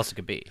don't know what else it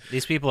could be.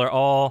 These people are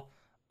all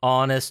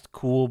honest,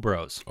 cool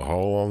bros.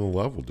 All on the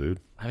level, dude.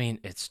 I mean,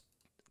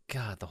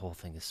 God, the whole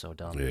thing is so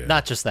dumb. Yeah.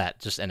 Not just that,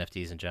 just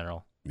NFTs in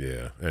general.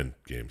 Yeah, and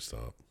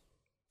GameStop.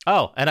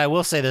 Oh, and I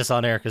will say this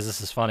on air because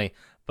this is funny,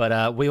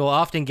 but we will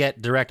often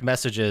get direct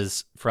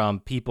messages from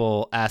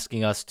people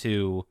asking us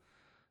to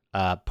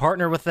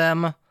partner with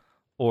them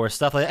or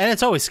stuff like that. And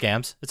it's always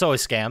scams.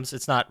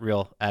 It's not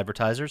real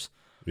advertisers.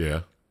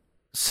 Yeah.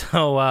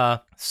 So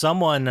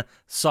someone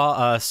saw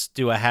us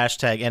do a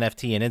hashtag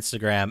NFT in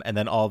Instagram and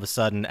then all of a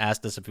sudden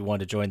asked us if we wanted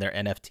to join their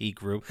NFT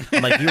group.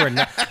 I'm like,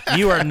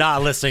 you are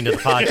not listening to the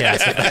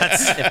podcast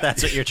if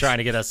that's what you're trying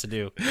to get us to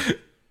do.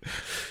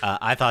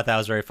 I thought that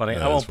was very funny.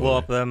 That I won't is blow funny.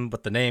 up them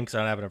with the name because I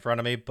don't have it in front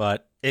of me,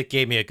 but it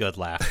gave me a good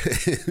laugh.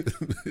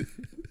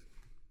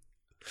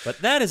 But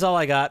that is all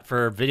I got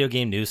for video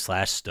game news /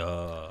 stuff. So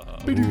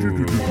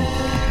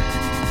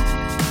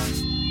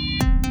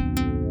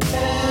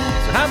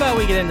how about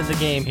we get into the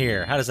game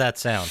here? How does that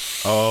sound?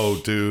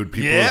 Oh, dude,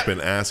 people Yeah. have been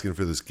asking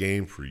for this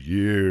game for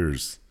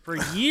years. For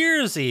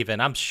years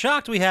even. I'm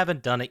shocked we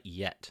haven't done it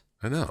yet.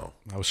 I know,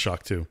 I was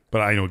shocked too,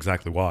 but I know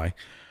exactly why.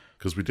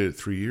 because we did it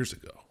 3 years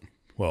ago.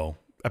 Well,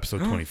 episode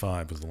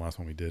 25 was the last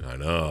one we did. I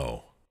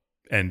know.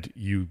 And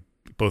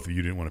both of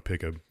you didn't want to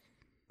pick a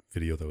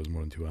video that was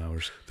more than 2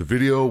 hours. The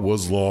video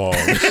was long.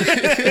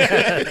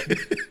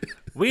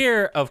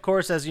 We're, of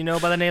course, as you know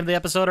by the name of the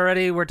episode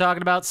already, we're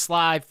talking about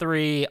Sly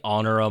 3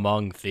 Honor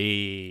Among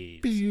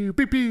Thieves. Pew,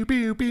 pew, pew,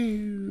 pew,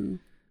 pew.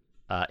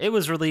 It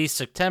was released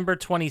September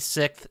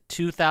 26th,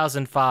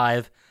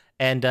 2005.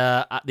 And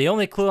the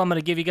only clue I'm going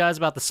to give you guys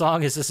about the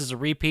song is this is a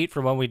repeat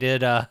from when we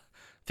did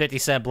 50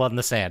 Cent Blood in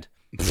the Sand.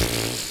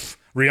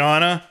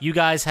 Rihanna? You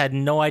guys had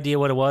no idea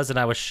what it was, and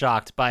I was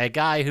shocked by a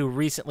guy who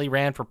recently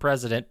ran for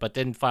president but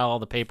didn't file all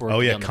the paperwork. Oh,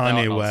 to be yeah, on the ballot in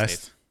Kanye all the West.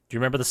 states. Do you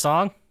remember the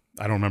song?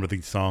 I don't remember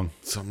the song.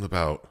 Something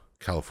about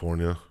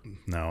California.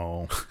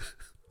 No.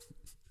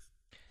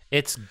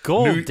 It's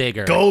Gold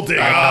Digger. Gold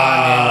Digger. by Kanye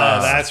Ah,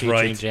 West, that's featuring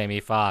right. Jamie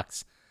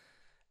Foxx.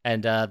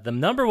 And the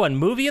number one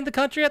movie in the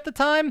country at the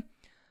time?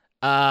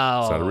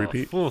 Oh, Is that a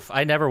repeat? Oof,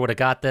 I never would have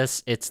got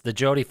this. It's the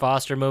Jodie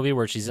Foster movie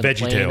where she's in a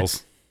plane.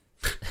 VeggieTales.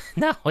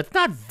 No, it's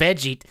not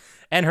Veggie.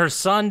 And her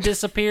son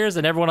disappears,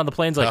 and everyone on the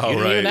plane's like, you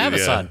didn't even have a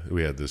yeah, son.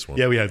 we had this one.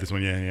 Yeah, we had this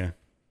one. Yeah. I don't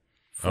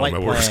Flight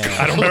remember what it's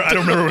plan. called. I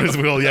don't remember what his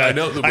will. Yeah, I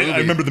know the I movie.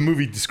 remember the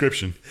movie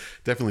description.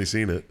 Definitely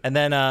seen it. And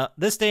then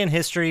this day in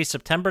history,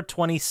 September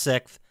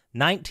 26th,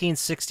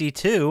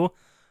 1962,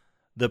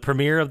 the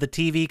premiere of the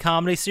TV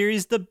comedy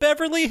series The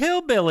Beverly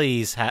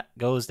Hillbillies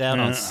goes down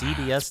on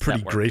CBS It's pretty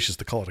Network. gracious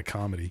to call it a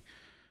comedy.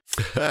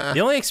 The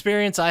only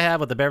experience I have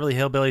with The Beverly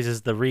Hillbillies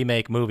is the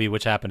remake movie,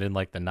 which happened in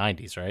like the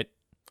 90s, right?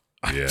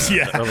 Yeah.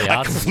 Yeah, early I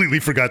aughts. completely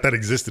forgot that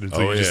existed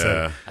until Oh, you just said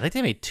yeah. it. I think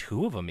they made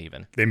 2 of them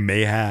even. They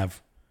may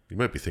have. You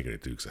might be thinking of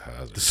Dukes of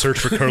Hazzard. Search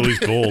for Curly's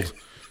Gold.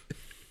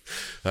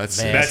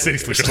 That's Man. That's City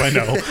Slickers, I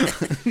know.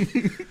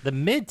 The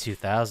mid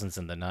 2000s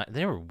and the 90s,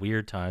 they were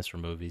weird times for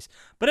movies.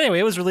 But anyway,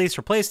 it was released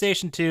for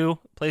PlayStation 2,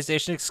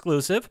 PlayStation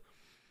exclusive,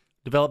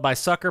 developed by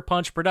Sucker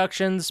Punch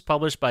Productions,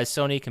 published by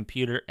Sony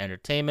Computer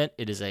Entertainment.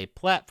 It is a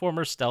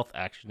platformer stealth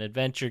action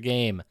adventure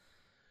game.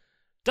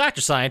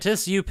 Dr.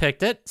 Scientist, you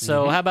picked it,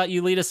 so how about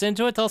you lead us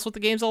into it? Tell us what the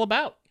game's all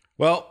about.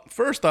 Well,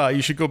 first,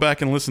 you should go back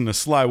and listen to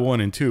Sly 1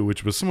 and 2,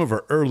 which was some of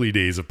our early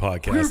days of We were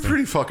podcasting.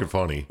 pretty fucking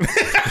funny.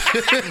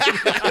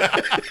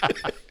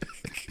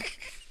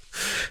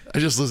 I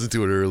just listened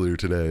to it earlier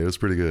today. It was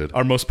pretty good.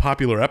 Our most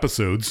popular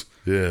episodes,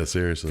 Yeah,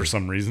 seriously. for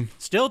some reason.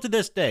 Still to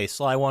this day,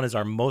 Sly 1 is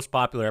our most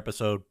popular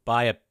episode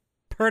by a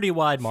pretty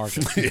wide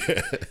margin.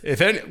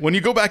 When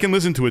you go back and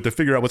listen to it to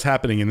figure out what's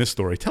happening in this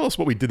story, tell us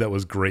what we did that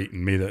was great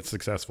and made that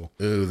successful.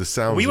 The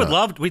sound. We'd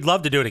love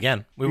to do it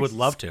again. We would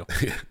love to.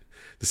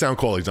 The sound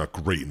quality's not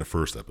great in the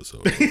first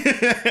episode.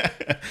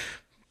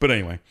 But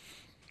anyway,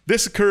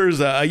 this occurs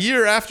a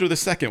year after the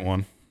second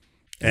one.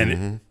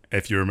 And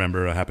if you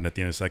remember, it happened at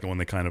the end of the second one.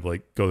 They kind of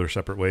like go their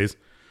separate ways.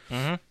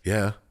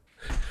 Yeah.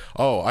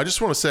 Oh, I just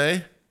want to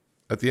say,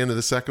 at the end of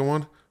the second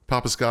one,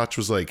 Papa Scotch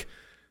was like,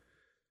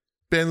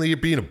 Bentley, you're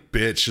being a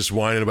bitch, just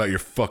whining about your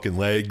fucking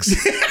legs.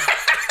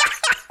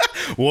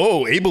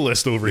 Whoa,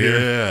 ableist over here.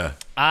 Yeah.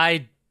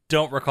 I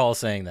don't recall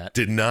saying that.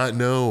 Did not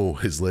know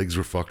his legs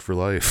were fucked for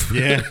life.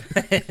 Yeah.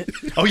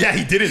 Oh, yeah,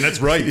 he didn't. That's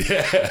right.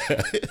 Yeah.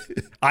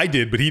 I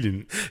did, but he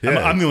didn't. Yeah.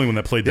 I'm the only one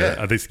that played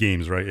Yeah. these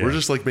games, right? Yeah. We're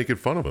just like making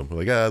fun of him. We're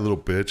like, little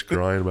bitch,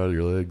 crying about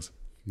your legs.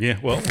 Yeah,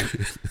 well,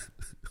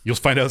 you'll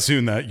find out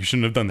soon that you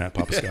shouldn't have done that,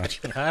 Papa Scotch.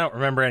 I don't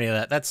remember any of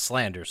that. That's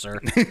slander, sir.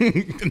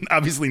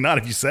 Obviously not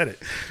if you said it.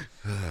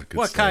 Good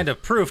What stuff. kind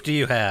of proof do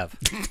you have?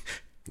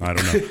 I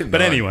don't know. But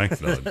None. anyway,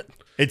 None.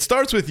 it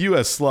starts with you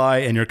as Sly,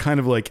 and you're kind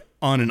of like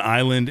on an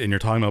island, and you're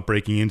talking about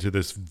breaking into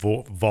this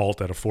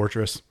vault at a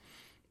fortress.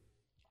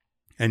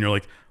 And you're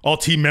like, all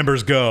team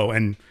members go.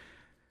 And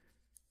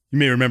you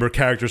may remember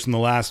characters from the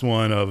last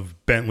one of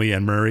Bentley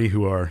and Murray,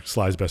 who are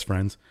Sly's best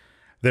friends.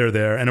 They're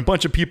there. And a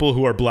bunch of people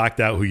who are blacked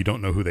out who you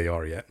don't know who they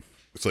are yet.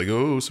 It's like,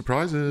 oh,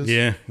 surprises.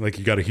 Yeah, like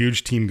you got a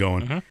huge team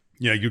going.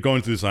 Yeah, you're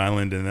going to this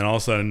island, and then all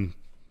of a sudden,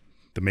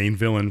 the main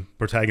villain,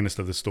 protagonist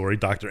of the story,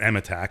 Dr. M,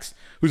 attacks,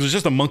 who's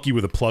just a monkey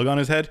with a plug on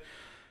his head.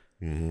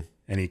 And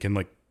he can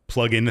like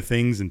plug into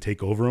things and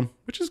take over them,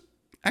 which is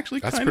actually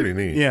That's kind of pretty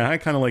neat. Yeah, I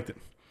kind of liked it.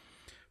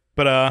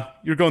 But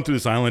you're going through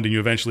this island, and you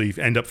eventually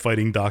end up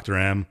fighting Dr.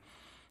 M,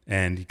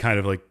 and he kind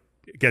of like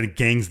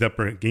gains the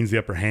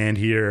upper hand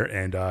here,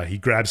 and he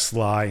grabs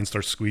Sly and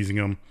starts squeezing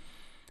him.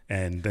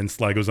 And then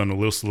Sly goes on a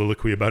little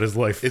soliloquy about his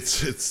life.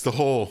 It's the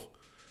whole,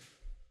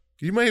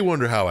 you may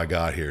wonder how I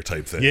got here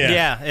type thing. Yeah.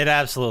 Yeah, it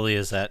absolutely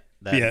is that.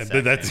 Yeah, exact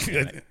but that's,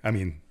 same thing. I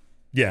mean,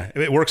 yeah,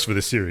 it works for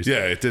this series.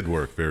 Yeah, it did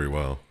work very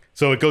well.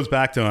 So it goes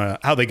back to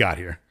how they got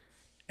here.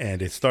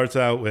 And it starts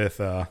out with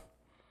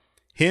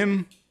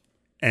him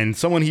and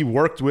someone he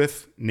worked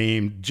with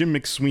named Jim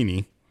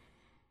McSweeney.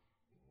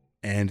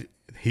 And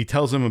he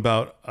tells him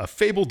about a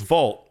fabled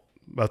vault,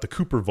 about the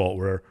Cooper Vault,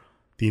 where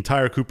the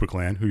entire Cooper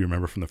clan, who you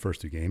remember from the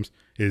first 2 games,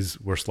 is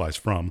where Sly's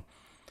from,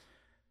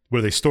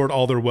 where they stored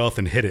all their wealth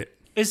and hid it.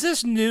 Is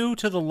this new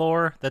to the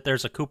lore that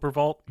there's a Cooper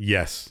Vault?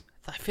 Yes.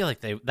 I feel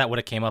like that would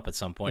have came up at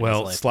some point.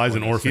 Well, in his life. Sly's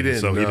an orphan, He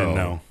didn't so he didn't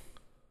know. know.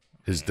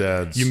 His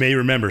dad's You may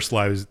remember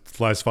Sly's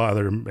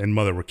father and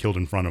mother were killed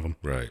in front of him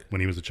right.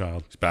 when he was a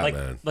child. He's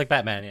Batman. Like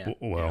Batman, yeah.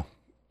 Well,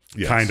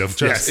 Yes. kind of.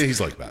 Just- Yes.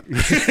 He's like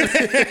Batman.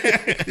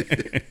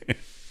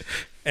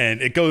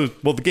 And it goes,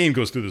 well, the game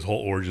goes through this whole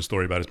origin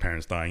story about his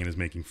parents dying and his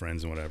making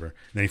friends and whatever. And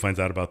then he finds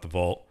out about the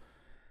vault.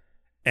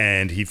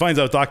 And he finds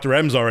out Dr.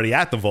 M's already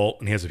at the vault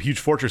and he has a huge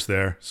fortress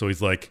there. So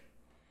he's like,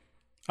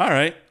 all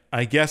right,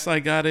 I guess I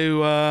got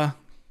to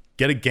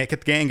get the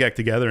gang back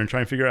together and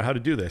try and figure out how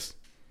to do this.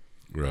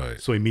 Right.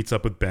 So he meets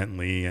up with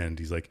Bentley and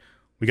he's like,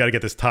 we got to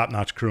get this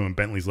top-notch crew. And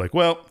Bentley's like,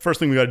 well, first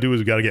thing we got to do is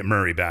we got to get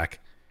Murray back.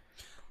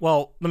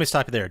 Well, let me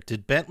stop you there.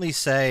 Did Bentley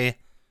say,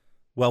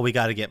 well, we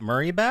got to get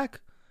Murray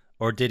back?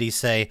 Or did he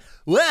say,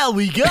 well,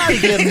 we got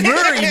to get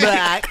Murray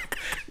back?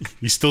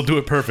 You still do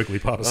it perfectly,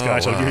 Papa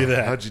Scotch. I'll give you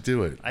that. How'd you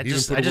do it? I He even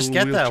just- put I a just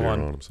little get that wheelchair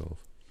one. on himself.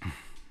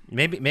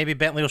 Maybe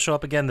Bentley will show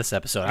up again this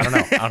episode. I don't know.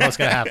 I don't know what's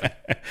going to happen.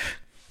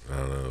 I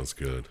don't know. It's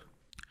good.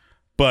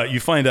 But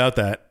you find out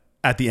that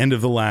at the end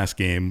of the last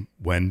game,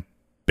 when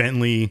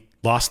Bentley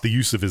lost the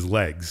use of his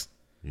legs,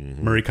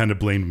 Murray kind of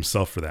blamed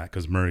himself for that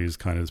because Murray is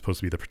kind of supposed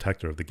to be the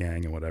protector of the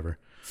gang and whatever.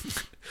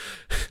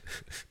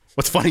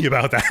 What's funny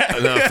about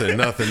that?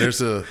 Nothing.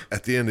 There's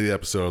at the end of the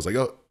episode, I was like,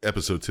 oh,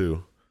 episode 2. I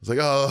was like,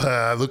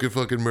 oh, look at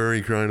fucking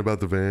Murray crying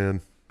about the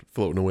van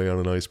floating away on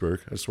an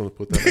iceberg. I just want to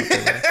put that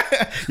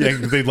out there. Yeah,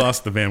 they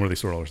lost the van where they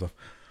stored all their stuff.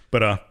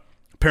 But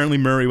apparently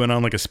Murray went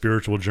on like a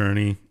spiritual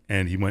journey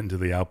and he went into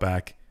the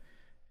outback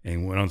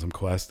and went on some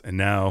quest. And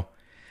now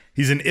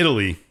he's in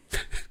Italy,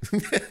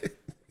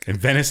 in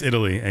Venice,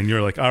 Italy. And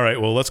you're like, all right,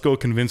 well, let's go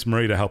convince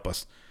Murray to help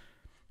us.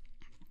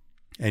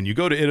 And you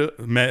go to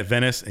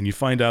Venice and you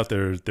find out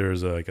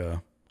there's like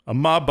a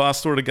mob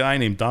boss sort of guy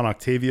named Don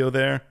Octavio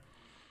there.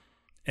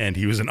 And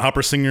he was an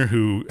opera singer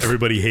who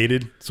everybody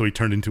hated. So he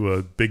turned into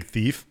a big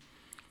thief.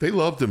 They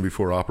loved him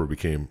before opera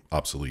became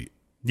obsolete.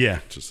 Yeah.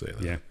 Just say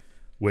that. Yeah.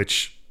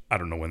 Which I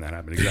don't know when that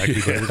happened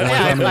exactly. But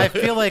Yeah, I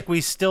feel like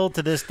we still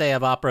to this day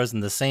have operas,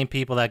 and the same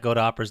people that go to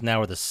operas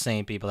now are the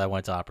same people that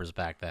went to operas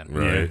back then.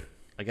 Right.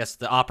 I guess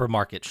the opera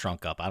market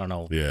shrunk up. I don't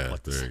know. Yeah.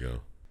 what to There say. you go.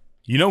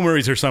 You know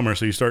Murray's here somewhere,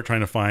 so you start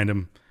trying to find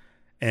him,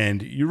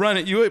 and you run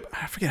it.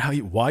 I forget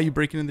why you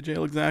break into the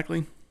jail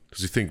exactly.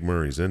 Because you think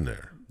Murray's in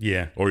there.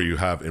 Yeah, Or you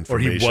have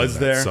information was that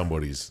there.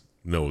 somebody's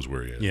knows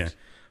where he is. yeah.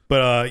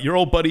 But your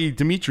old buddy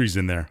Dimitri's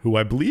in there, who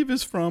I believe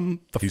is from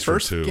the He's from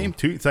first two. game,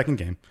 second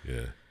game.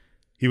 Yeah.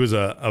 He was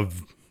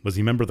was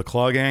he a member of the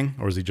Claw Gang,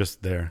 or was he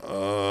just there?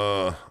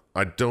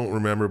 I don't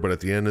remember, but at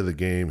the end of the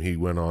game, he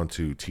went on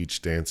to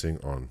teach dancing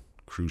on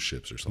cruise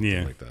ships or something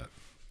Yeah. like that.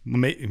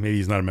 Maybe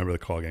he's not a member of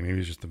the Claw Gang. Maybe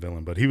he's just a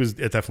villain, but he was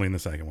definitely in the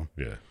second one.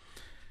 Yeah.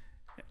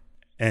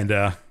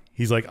 And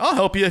he's like, "I'll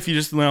help you if you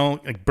just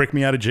like break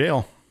me out of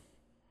jail."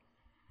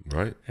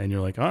 Right? And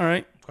you're like, all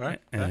right. Okay.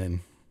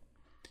 And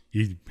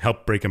you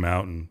help break him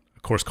out. And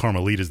of course,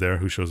 Carmelita's there,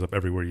 who shows up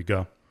everywhere you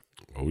go.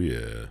 Oh,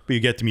 yeah. But you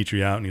get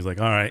Dimitri out, and he's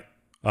like, all right,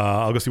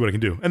 I'll go see what I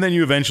can do. And then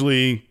you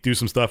eventually do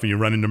some stuff, and you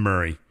run into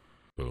Murray.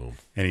 Boom.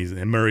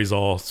 And Murray's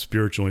all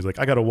spiritual. He's like,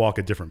 I got to walk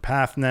a different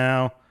path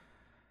now.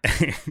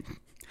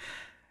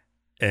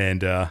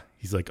 And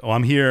he's like, oh,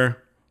 I'm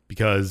here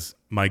because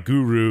my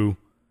guru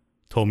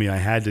told me I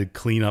had to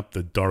clean up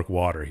the dark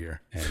water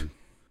here. And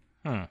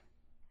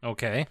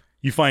Okay.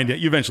 you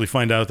eventually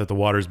find out that the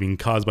water is being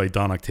caused by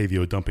Don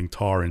Octavio dumping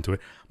tar into it.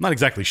 I'm not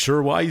exactly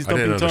sure why he's I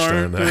dumping didn't tar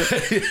understand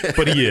into that. it,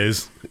 but he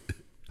is.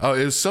 Oh,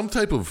 it was some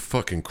type of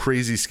fucking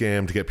crazy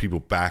scam to get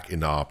people back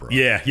into opera.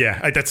 Yeah.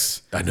 I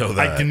know I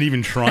that. didn't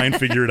even try and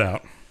figure it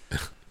out.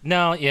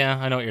 No, yeah,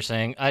 I know what you're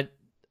saying. I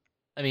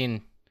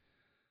mean,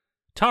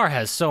 tar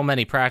has so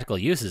many practical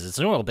uses. It's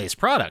an oil-based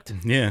product.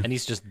 Yeah, And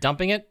he's just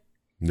dumping it?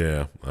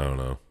 Yeah. I don't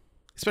know.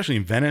 especially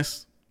in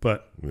Venice.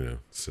 But Yeah.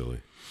 Silly.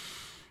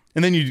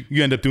 and then you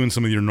end up doing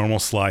some of your normal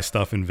Sly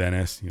stuff in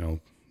Venice.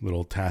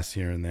 Little tasks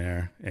here and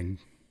there, and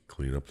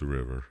Clean up the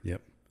river.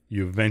 yep,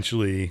 you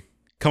eventually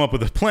come up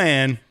with a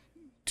plan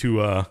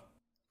to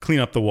clean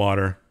up the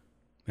water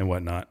and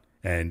whatnot,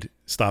 and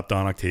stop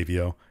Don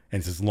Octavio. And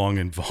it's this long,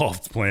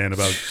 involved plan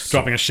about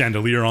dropping a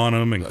chandelier on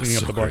him and cleaning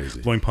so up the bar,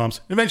 crazy. blowing pumps.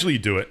 Eventually, you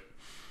do it,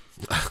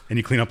 and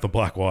you clean up the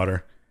black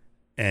water.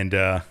 And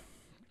There's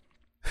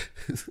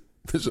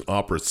an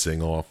opera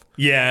sing-off.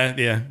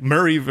 yeah,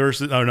 Murray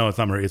versus. Oh no, it's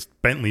not Murray. It's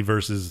Bentley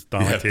versus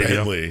Don Yeah, Octavio.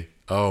 Bentley.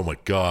 Oh, my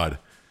God.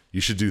 You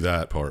should do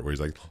that part where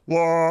he's like,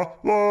 la,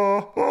 la,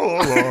 la,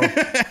 la.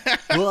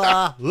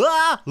 Wah, wah,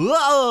 wah,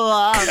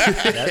 wah.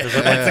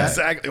 That's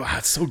exactly. Wow,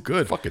 it's so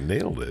good. Fucking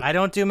nailed it. I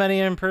don't do many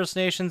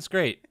impersonations.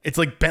 Great. It's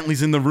like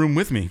Bentley's in the room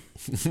with me.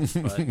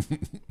 But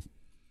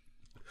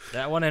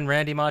that one and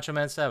Randy Macho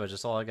Man Savage.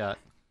 That's all I got.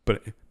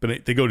 But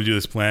they go to do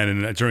this plan,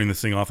 and during the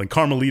sing off, and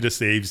Carmelita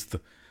saves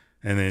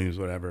And then he's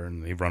whatever,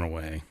 and they run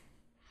away.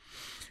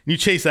 And you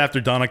chase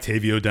after Don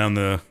Octavio down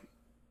the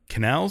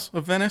canals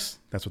of Venice.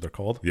 That's what they're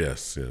called.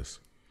 Yes.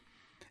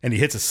 And he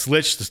hits a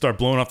switch to start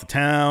blowing off the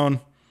town.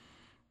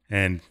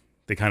 And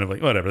they kind of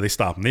like, whatever, they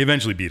stop him. They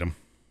eventually beat him.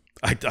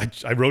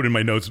 I wrote in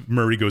my notes,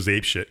 Murray goes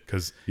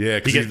apeshit. Yeah,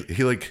 because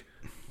he like,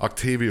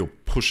 Octavio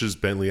pushes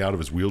Bentley out of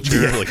his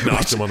wheelchair, like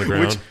knocks him on the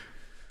ground. Which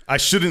I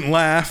shouldn't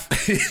laugh,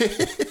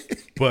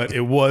 but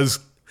it was.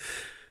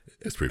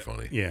 It's pretty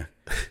funny. Yeah.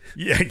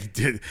 Yeah, he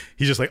did.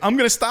 He's just like, I'm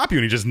going to stop you.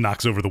 And he just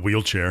knocks over the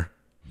wheelchair.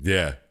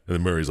 Yeah. And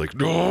then Murray's like,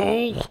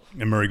 no.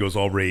 And Murray goes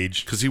all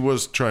rage. Because he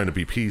was trying to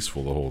be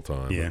peaceful the whole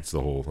time. Yeah. That's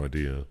the whole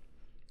idea.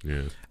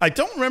 Yeah. I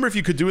don't remember if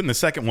you could do it in the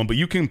second one, but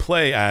you can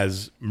play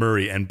as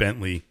Murray and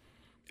Bentley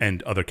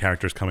and other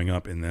characters coming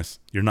up in this.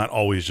 You're not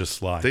always just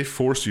Sly. They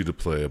force you to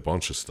play a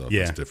bunch of stuff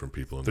Yeah. as different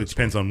people in So it this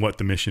depends on what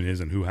the mission is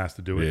and who has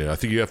to do one. it. Yeah, I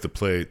think you have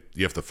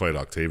to fight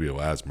Octavio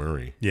as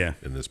Murray. Yeah.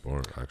 In this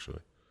part, actually.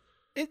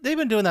 They've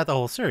been doing that the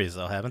whole series,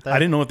 though, haven't they? I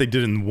didn't know what they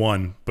did in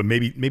one, but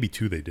maybe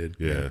two they did.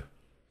 Yeah.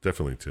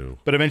 Definitely too.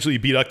 But eventually you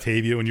beat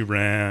Octavio and you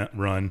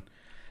run,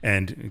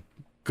 and it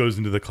goes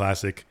into the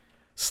classic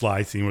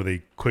Sly scene where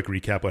they quick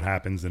recap what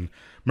happens. And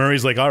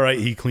Murray's like, all right,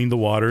 he cleaned the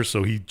water,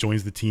 so he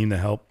joins the team to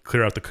help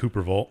clear out the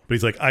Cooper Vault. But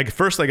he's like,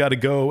 first I got to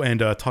go and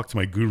talk to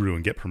my guru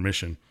and get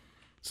permission.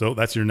 So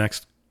that's your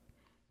next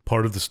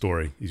part of the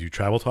story, is you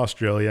travel to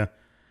Australia,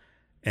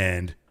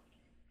 and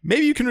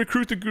maybe you can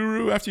recruit the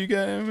guru after you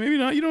get, maybe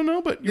not, you don't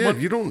know. But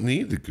You don't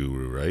need the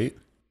guru, right?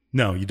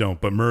 No, you don't.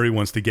 But Murray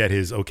wants to get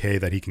his okay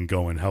that he can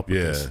go and help with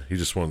this. Yeah. He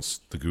just wants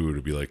the guru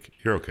to be like,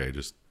 you're okay,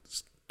 just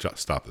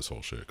stop this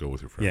whole shit. Go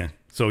with your friend. Yeah.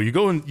 So you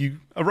go and you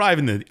arrive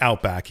in the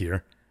outback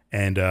here,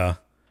 and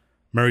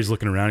Murray's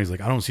looking around. He's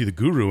like, I don't see the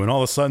guru. And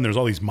all of a sudden, there's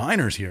all these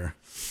miners here.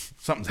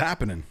 Something's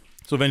happening.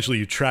 So eventually,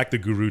 you track the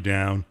guru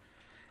down,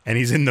 and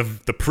he's in the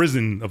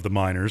prison of the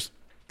miners.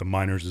 The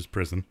miners'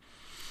 prison.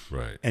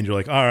 Right. And you're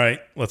like, all right,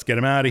 let's get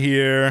him out of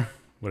here.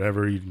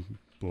 Whatever.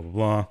 Blah, blah,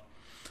 blah.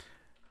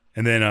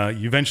 And then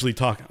you eventually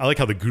talk. I like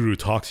how the guru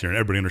talks here, and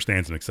everybody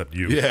understands him except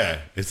you. Yeah.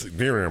 It's like,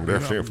 I'm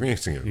definitely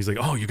facing him. He's like,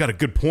 oh, you got a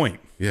good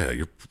point. Yeah,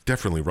 you're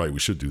definitely right. We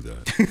should do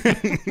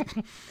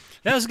that.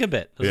 That was a good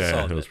bit. That was a Yeah,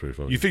 solid that was bit. pretty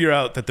funny. You figure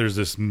out that there's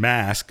this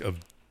mask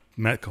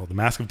called the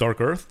Mask of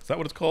Dark Earth. Is that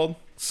what it's called?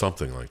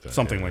 Something like that.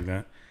 Something yeah. like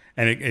that.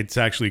 And it's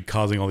actually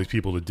causing all these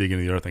people to dig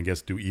into the earth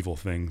and do evil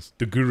things.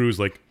 The guru's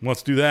like,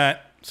 let's do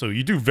that. So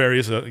you do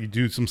you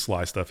do some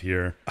Sly stuff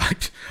here. I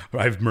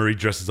have Murray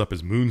dresses up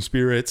as moon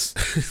spirits.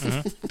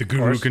 The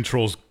guru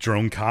controls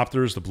drone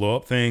copters to blow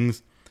up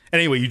things.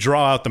 Anyway, you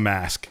draw out the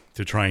mask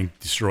to try and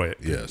destroy it.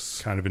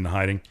 Yes. Kind of in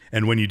hiding.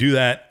 And when you do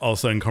that, all of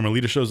a sudden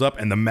Carmelita shows up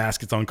and the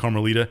mask gets on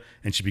Carmelita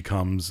and she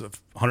becomes a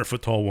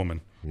 100-foot tall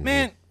woman.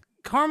 Man,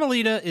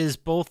 Carmelita is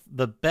both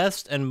the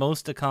best and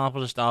most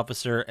accomplished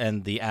officer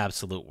and the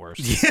absolute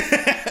worst.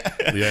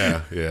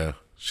 Yeah.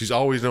 She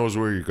always knows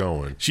where you're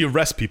going. She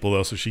arrests people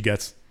though, so she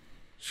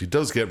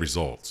does get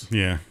results.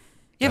 Yeah.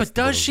 Yeah, but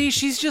does she?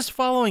 She's just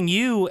following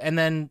you, and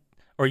then,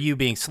 or you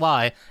being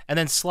Sly, and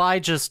then Sly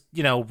just,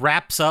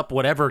 wraps up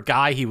whatever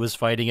guy he was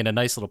fighting in a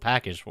nice little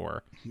package for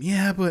her.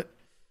 Yeah, but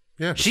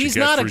Yeah, but She's she gets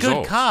not a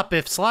results. good cop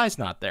if Sly's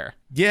not there.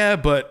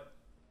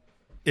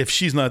 if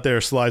she's not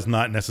there, Sly's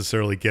not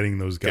necessarily getting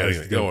those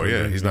guys.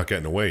 He's not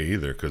getting away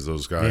either because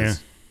those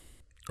guys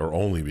are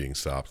only being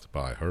stopped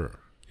by her.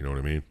 You know what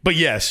I mean? But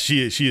yes,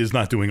 she is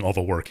not doing all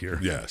the work here.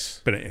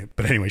 Yes. But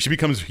anyway, she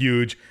becomes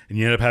huge, and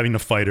you end up having to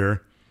fight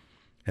her.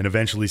 And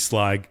eventually,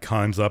 Sly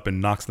climbs up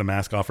and knocks the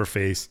mask off her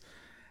face.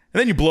 And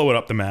then you blow it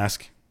up, the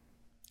mask.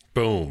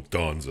 Boom,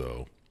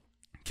 Donzo.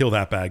 Kill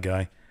that bad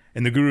guy.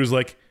 And the guru's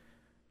like,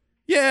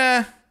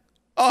 yeah,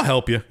 I'll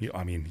help you.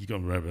 I mean, you go,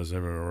 and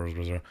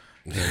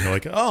you're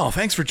like, oh,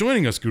 thanks for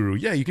joining us, Guru.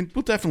 Yeah,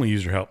 we'll definitely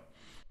use your help.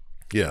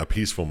 Yeah, a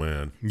peaceful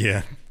man.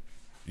 Yeah.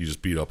 You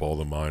just beat up all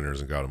the miners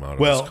and got them out of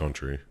Well, this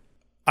country.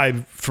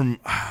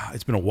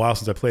 It's been a while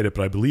since I played it,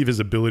 but I believe his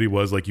ability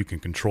was like you can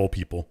control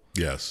people.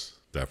 Yes,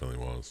 definitely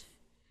was.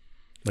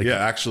 Like,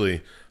 Yeah,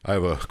 actually, I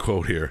have a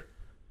quote here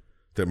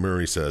that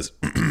Murray says.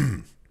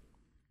 I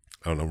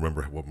don't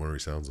remember what Murray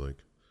sounds like.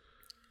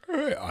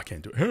 hey, I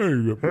can't do it.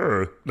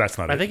 Hey, that's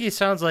not I it. think he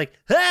sounds like,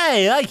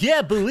 hey, I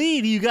can't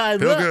believe you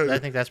guys. Okay. I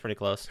think that's pretty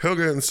close. He'll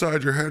get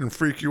inside your head and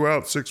freak you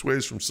out 6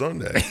 ways from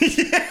Sunday.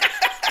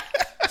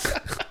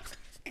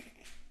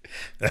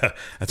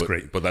 That's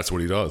great. But that's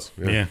what he does.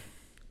 Yeah.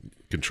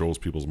 Controls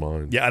people's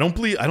minds. Yeah, I don't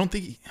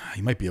think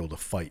he might be able to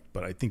fight,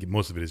 but I think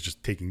most of it is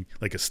just taking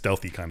like a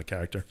stealthy kind of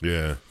character.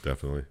 Yeah,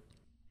 definitely.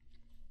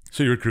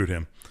 So you recruit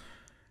him.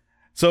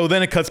 So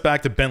then it cuts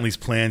back to Bentley's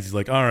plans. He's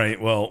like, all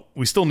right, well,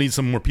 we still need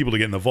some more people to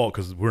get in the vault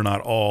because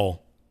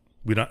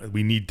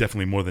we need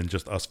definitely more than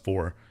just us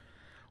four.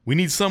 We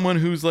need someone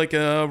who's like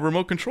a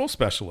remote control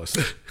specialist.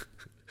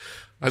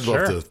 I'd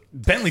love to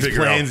Bentley's figure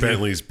plans, out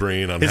Bentley's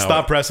brain on his how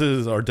thought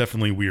presses are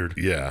definitely weird.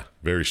 Yeah,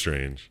 very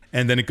strange.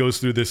 And then it goes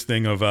through this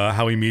thing of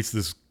how he meets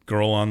this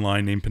girl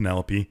online named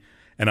Penelope.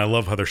 And I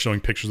love how they're showing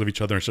pictures of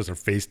each other. And it's just her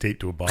face taped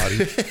to a body.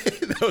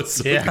 That was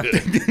so Yeah.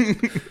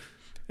 good.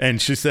 And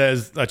she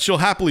says that she'll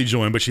happily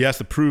join, but she has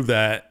to prove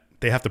that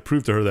they have to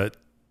prove to her that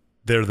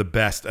they're the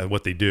best at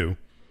what they do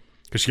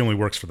because she only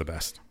works for the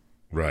best.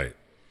 Right.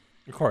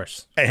 Of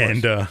course.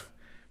 And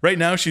right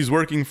now she's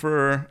working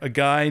for a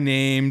guy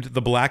named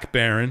the Black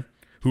Baron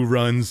who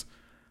runs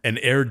an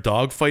air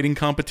dog fighting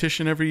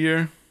competition every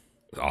year.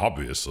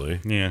 Obviously.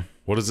 Yeah.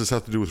 What does this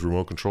have to do with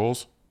remote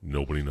controls?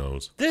 Nobody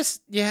knows. This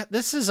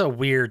is a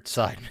weird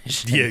side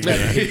mission. Yeah.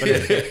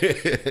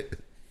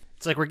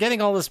 It's like we're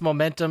getting all this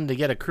momentum to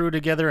get a crew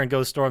together and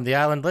go storm the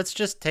island. Let's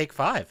just take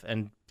 5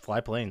 and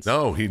fly planes.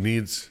 No, he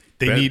needs...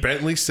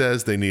 Bentley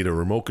says they need a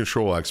remote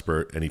control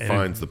expert, and he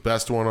finds the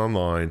best one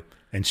online.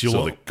 And she'll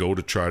so they go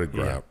to try to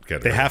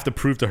get They her. have to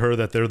prove to her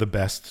that they're the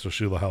best, so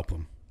she'll help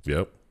them.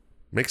 Yep.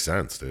 Makes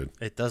sense, dude.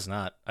 It does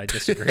not. I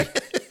disagree.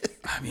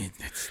 I mean,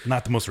 it's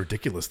not the most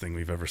ridiculous thing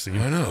we've ever seen.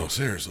 I know,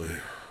 seriously.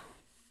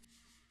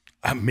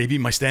 Maybe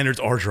my standards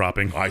are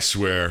dropping. I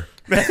swear.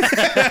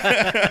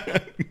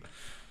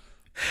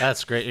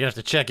 That's great. You have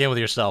to check in with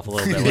yourself a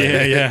little bit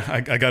later. Yeah.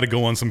 I got to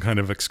go on some kind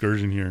of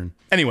excursion here.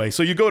 Anyway,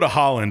 so you go to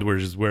Holland,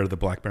 which is where the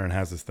Black Baron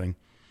has this thing.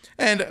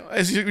 And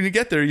when you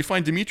get there, you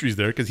find Dimitri's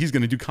there because he's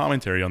going to do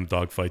commentary on the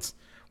dogfights,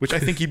 which I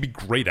think he'd be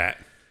great at.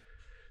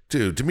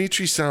 Dude,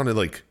 Dimitri sounded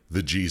like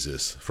the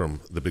Jesus from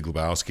The Big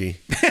Lebowski.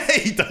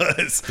 He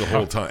does. The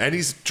whole time. And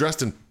he's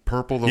dressed in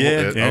purple the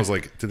whole time. I was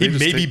like, did they he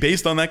just may be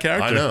based on that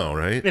character. I know,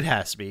 right? It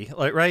has to be.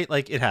 Right?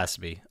 Like, it has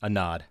to be a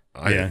nod.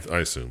 I Yeah.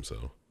 assume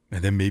so.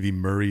 And then maybe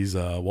Murray's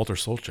Walter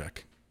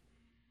Solchek.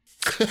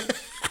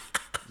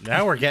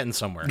 Now we're getting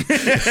somewhere.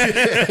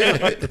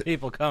 What do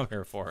people come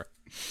here for?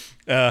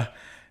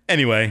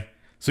 Anyway,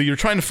 so you're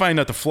trying to find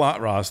out the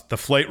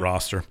flight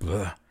roster,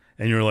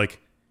 and you're like,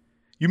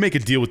 you make a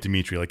deal with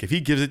Dimitri. Like, if he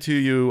gives it to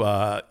you,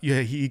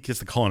 he gets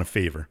to call in a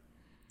favor.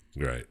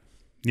 Right.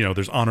 You know,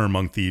 there's honor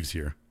among thieves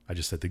here. I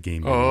just said the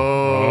game.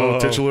 Oh,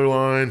 titular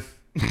line.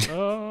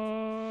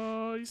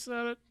 Oh, you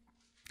said it.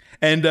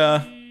 And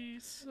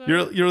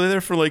you're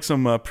there for like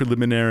some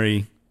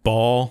preliminary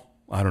ball.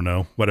 I don't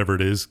know, whatever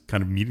it is,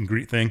 kind of meet and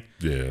greet thing.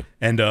 Yeah.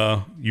 And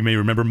you may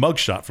remember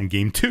Mugshot from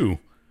Game 2,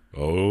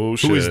 Oh,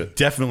 shit. who is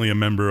definitely a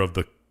member of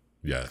the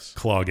Yes.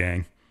 Claw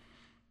Gang.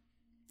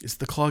 Is it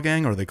the Claw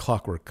Gang or are they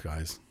Clockwork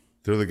guys?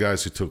 They're the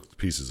guys who took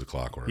pieces of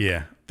Clockwork.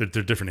 Yeah, they're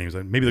different names.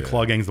 Maybe the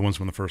Claw Gang's the ones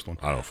from the first one.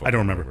 I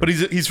don't remember. But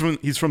he's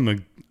from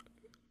the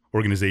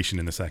organization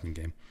in the second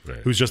game, Right.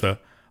 who's just a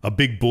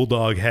big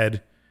bulldog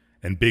head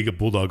and big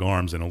bulldog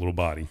arms and a little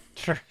body.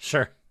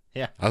 Sure.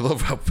 Yeah. I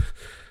love how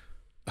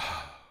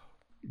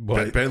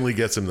But Bentley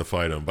gets him to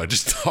fight him by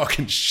just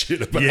talking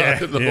shit about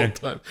him the whole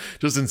time.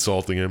 Just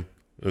insulting him.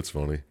 That's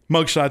funny.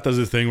 Mugshot does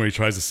this thing where he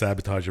tries to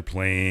sabotage your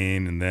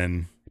plane, and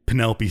then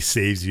Penelope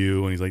saves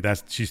you, and he's like,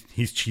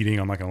 he's cheating.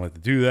 I'm not going to let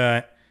them do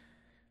that.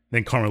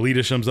 Then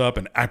Carmelita comes up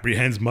and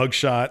apprehends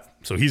Mugshot,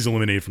 so he's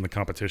eliminated from the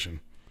competition,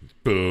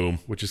 Boom.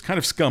 which is kind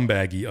of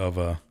scumbaggy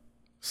of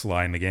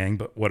Sly and the gang,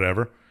 but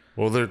whatever.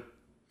 Well, the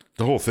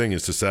whole thing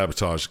is to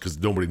sabotage because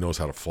nobody knows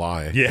how to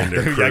fly. Yeah, in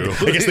their crew.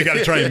 I guess they got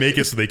to try and make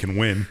it so they can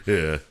win.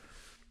 Yeah.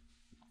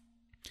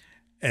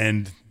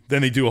 And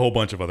then they do a whole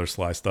bunch of other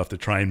Sly stuff to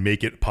try and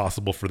make it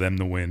possible for them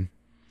to win.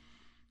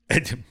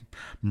 And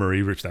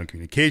Murray rips down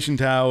communication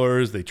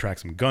towers. They track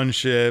some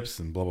gunships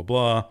and blah, blah,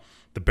 blah.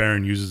 The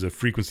Baron uses a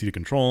frequency to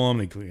control them.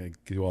 They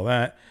do all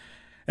that.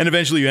 And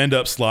eventually you end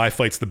up, Sly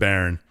fights the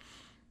Baron.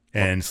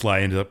 And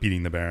Sly ends up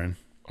beating the Baron.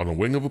 On the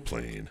wing of a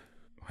plane.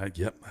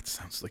 Yep, that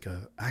sounds like an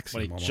When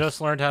accident he almost.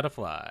 just learned how to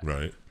fly.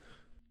 Right.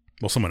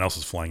 Well, someone else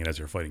is flying it as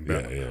you're fighting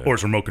back. Yeah. Or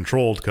it's remote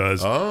controlled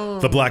because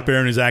the Black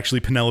Baron is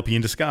actually Penelope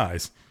in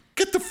disguise.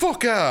 Get the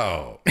fuck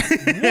out.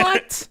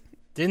 What?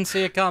 Didn't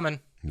see it coming.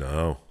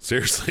 No.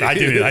 Seriously. I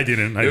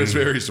didn't. It was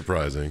very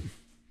surprising.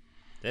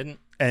 Didn't.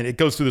 And it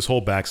goes through this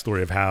whole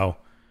backstory of how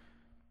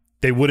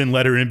they wouldn't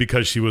let her in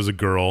because she was a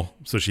girl,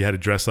 so she had to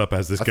dress up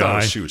as this I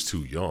guy. thought she was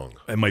too young.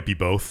 It might be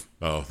both.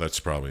 Oh, that's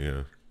probably,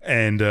 yeah.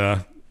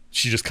 And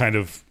she just kind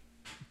of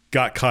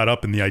got caught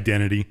up in the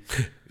identity.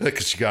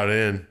 Because she got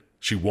in,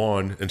 she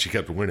won, and she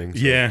kept winning. So.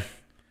 Yeah.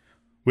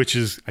 Which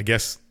is, I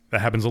guess, that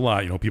happens a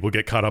lot. You know, people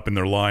get caught up in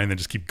their lie and then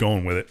just keep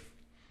going with it.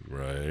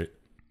 Right.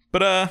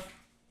 But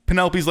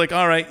Penelope's like,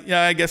 all right,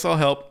 yeah, I guess I'll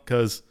help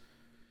because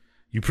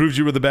you proved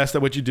you were the best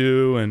at what you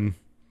do and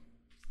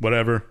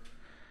whatever.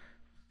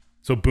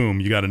 So boom,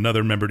 you got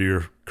another member to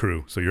your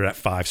crew. So you're at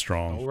 5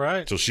 strong. All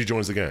right. So she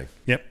joins the gang.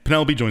 Yep,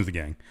 Penelope joins the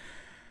gang.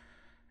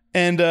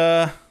 And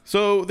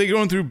so they're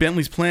going through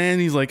Bentley's plan.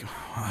 He's like,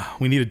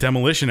 we need a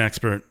demolition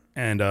expert.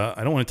 And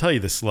I don't want to tell you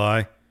this,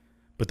 Sly,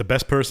 but the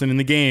best person in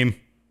the game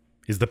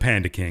is the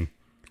Panda King.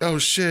 Oh,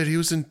 shit. He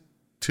was in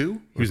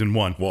 2? He was in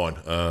 1.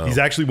 1. He's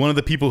actually one of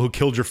the people who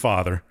killed your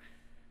father.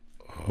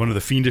 One of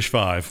the Fiendish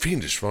Five.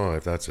 Fiendish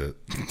 5, that's it.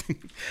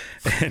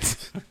 And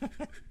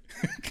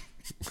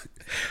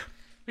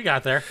We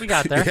got there.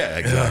 Yeah,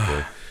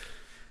 exactly.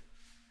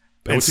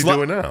 And What's he Sly-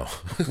 doing now?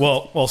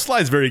 well,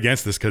 Sly's very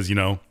against this because, you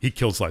know, he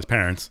killed Sly's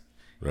parents.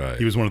 Right.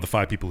 He was one of the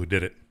 5 people who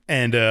did it.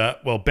 And,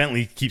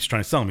 Bentley keeps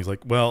trying to sell him. He's like,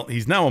 well,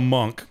 he's now a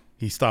monk.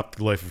 He stopped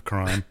the life of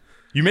crime.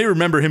 You may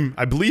remember him.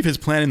 I believe his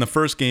plan in the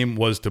first game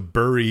was to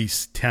bury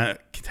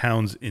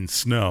towns in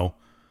snow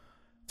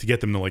to get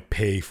them to like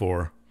pay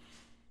for,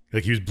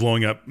 like he was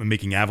blowing up and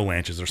making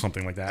avalanches or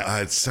something like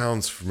that. It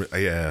sounds,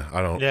 yeah,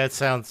 I don't. Yeah,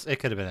 it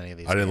could have been any of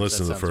these. I didn't games.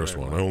 listen to That the sounds first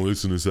very one. I only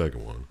listened to the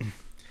second one.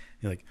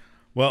 You're like,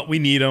 well, we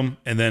need them.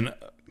 And then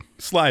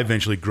Sly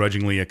eventually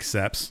grudgingly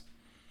accepts.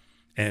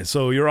 And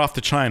so you're off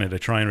to China to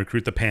try and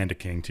recruit the Panda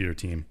King to your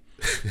team.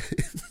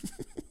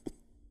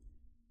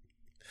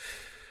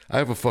 I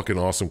have a fucking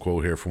awesome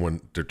quote here from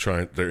when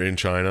they're in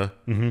China,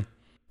 and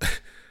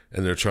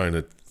they're trying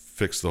to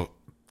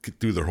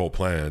do their whole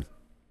plan,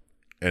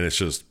 and it's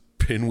just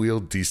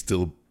pinwheel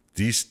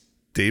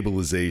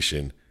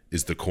destabilization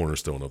is the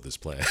cornerstone of this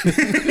plan.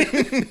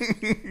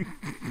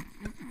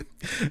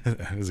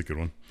 That is a good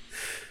one.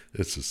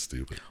 It's just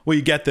stupid. Well,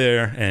 you get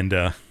there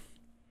and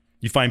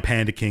you find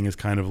Panda King is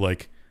kind of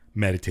like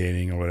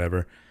meditating or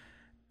whatever,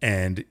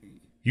 and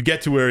you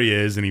get to where he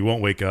is and he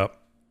won't wake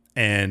up,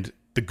 and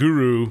the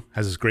guru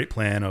has this great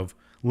plan of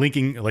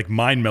linking, like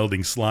mind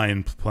melding Sly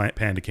and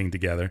Panda King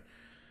together.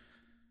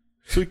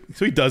 So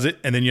he does it,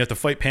 and then you have to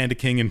fight Panda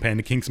King in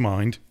Panda King's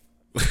mind.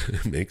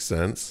 It makes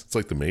sense. It's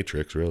like the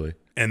Matrix, really.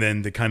 And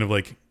then they kind of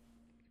like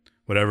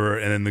whatever,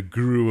 and then the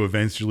guru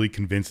eventually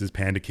convinces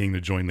Panda King to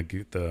join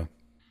the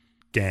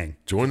gang.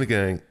 Join the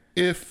gang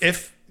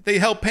If they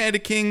help Panda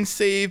King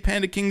save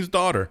Panda King's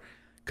daughter,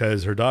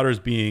 because her daughter was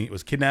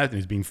kidnapped and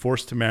is being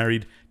forced to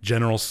marry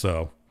General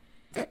So.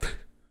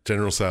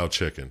 General Tso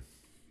chicken.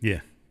 Yeah,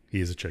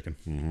 he is a chicken.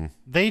 Mm-hmm.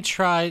 They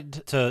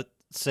tried to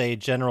say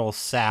General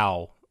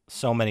Tso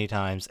so many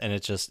times, and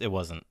it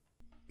wasn't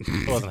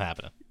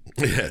happening.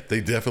 Yeah,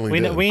 they definitely We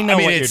did. know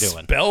what you're it's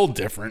doing. spelled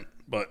different,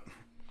 but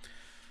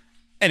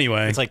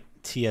anyway. It's like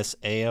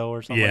TSAO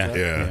or something like that.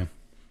 Yeah.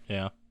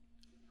 Yeah.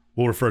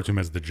 We'll refer to him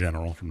as the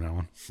General from now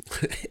on.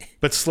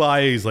 But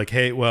Sly is like,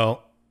 hey,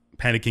 well,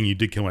 Panda King, you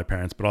did kill my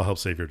parents, but I'll help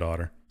save your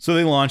daughter. So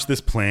they launch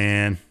this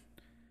plan,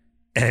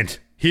 and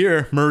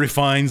here Murray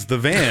finds the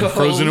van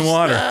frozen in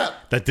water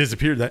that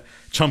disappeared, that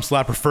Chump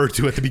Slap referred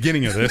to at the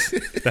beginning of this,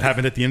 that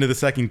happened at the end of the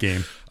second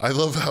game. I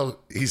love how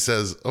he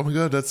says, "Oh my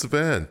god, that's the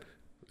van."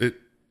 I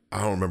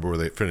don't remember where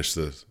they finished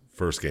the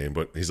first game,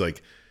 but he's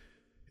like,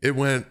 "It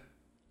went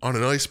on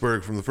an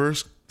iceberg from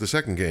the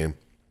second game,"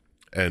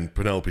 and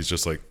Penelope's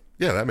just like,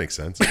 "Yeah, that makes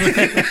sense."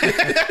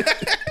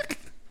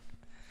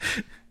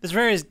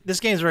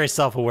 This game's very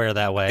self-aware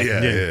that way.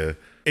 Yeah.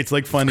 It's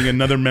like finding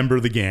another member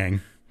of the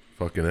gang.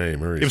 Fucking A,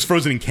 Murray. It was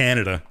frozen in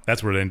Canada.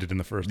 That's where it ended in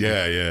the first one.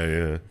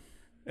 Yeah.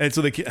 And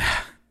so they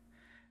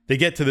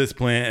get to this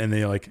plant and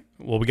they're like,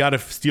 well, we got to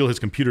steal his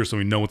computer so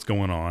we know what's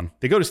going on.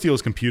 They go to steal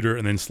his computer,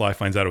 and then Sly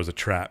finds out it was a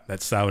trap, that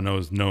Tso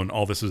known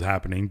all this was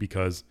happening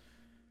because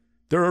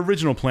their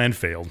original plan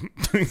failed.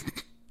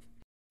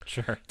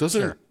 Sure.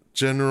 Doesn't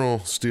General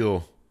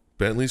steal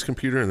Bentley's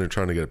computer and they're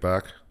trying to get it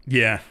back?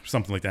 Yeah,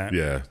 something like that.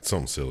 Yeah,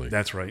 something silly.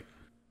 That's right.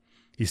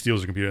 He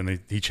steals the computer and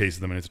he chases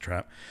them, and it's a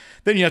trap.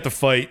 Then you have to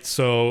fight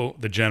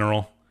the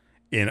General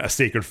in a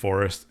sacred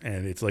forest,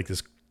 and it's like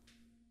this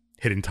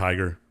hidden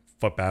tiger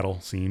foot battle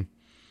scene.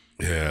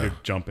 Yeah, They're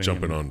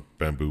jumping on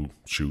bamboo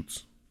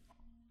shoots.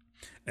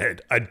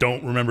 And I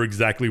don't remember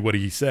exactly what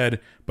he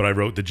said, but I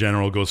wrote the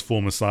General goes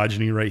full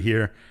misogyny right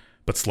here,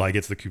 but Sly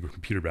gets the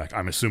computer back.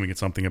 I'm assuming it's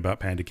something about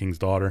Panda King's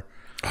daughter.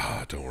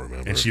 I don't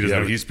remember. And she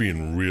doesn't. He's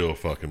being real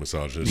fucking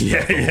misogynist.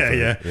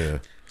 Yeah.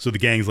 So the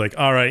gang's like,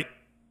 all right,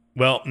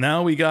 well,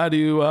 now we got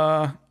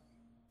to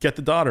get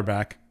the daughter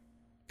back,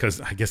 because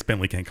I guess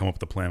Bentley can't come up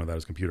with a plan without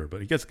his computer,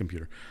 but he gets the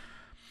computer.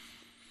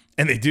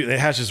 And they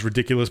hatch this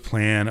ridiculous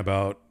plan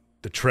about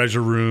the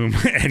treasure room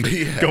and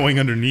going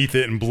underneath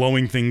it and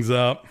blowing things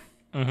up.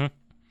 Mm-hmm.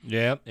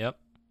 Yep.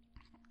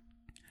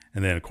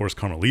 And then, of course,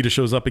 Carmelita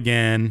shows up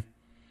again.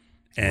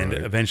 And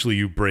eventually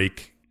you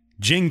break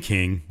Jing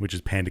King, which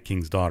is Panda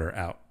King's daughter,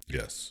 out.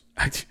 Yes.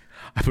 I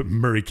put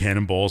Murray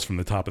cannonballs from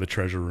the top of the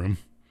treasure room.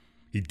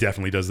 He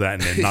definitely does that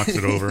and then knocks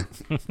it over.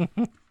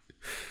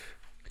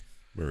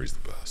 Murray's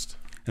the best.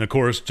 And, of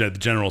course, the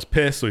General's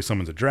pissed, so he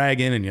summons a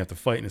dragon, and you have to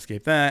fight and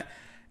escape that.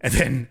 And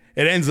then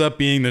it ends up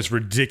being this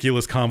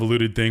ridiculous,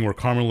 convoluted thing where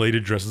Carmelita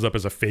dresses up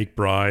as a fake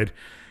bride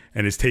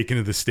and is taken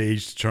to the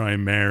stage to try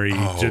and marry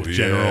the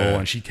General,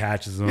 and she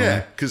catches him.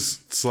 Yeah,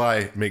 because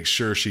Sly makes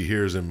sure she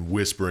hears him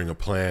whispering a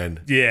plan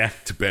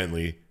to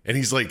Bentley. And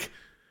he's like,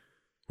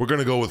 we're going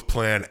to go with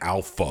plan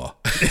Alpha.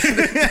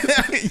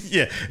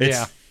 Yeah.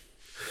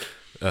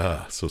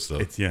 So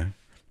stuff.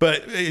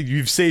 But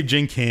you've saved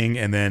Jing King,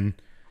 and then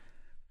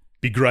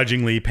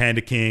begrudgingly,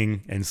 Panda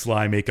King and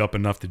Sly make up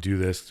enough to do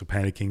this. So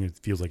Panda King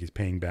feels like he's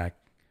paying back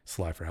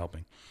Sly for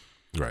helping.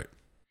 Right.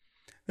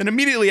 Then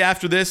immediately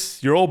after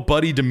this, your old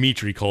buddy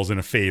Dimitri calls in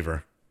a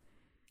favor.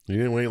 You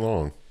didn't wait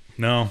long.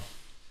 No.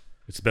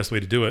 It's the best way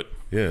to do it.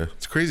 Yeah.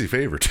 It's a crazy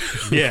favor,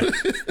 too. Yeah.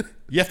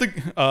 You have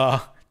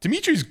to...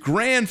 Dimitri's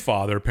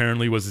grandfather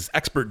apparently was this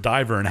expert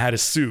diver and had a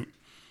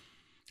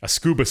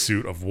scuba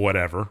suit of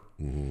whatever.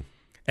 Mm-hmm.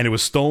 And it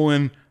was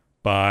stolen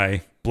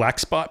by Black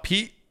Spot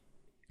Pete.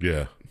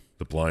 Yeah.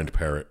 The blind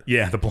parrot.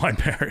 Yeah, the blind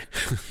parrot.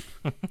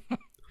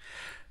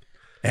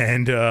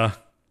 And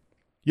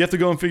you have to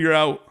go and figure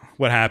out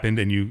what happened,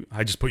 and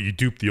I just put you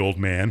duped the old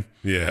man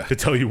Yeah. to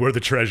tell you where the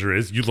treasure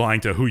is. You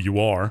lying to who you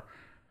are.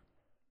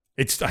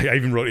 I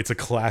even wrote, it's a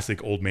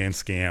classic old man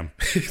scam.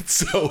 It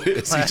so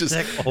is.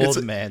 Classic It's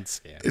old man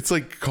scam. It's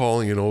like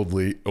calling an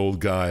old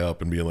guy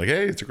up and being like,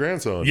 "Hey, it's your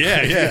grandson."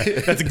 Yeah.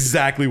 That's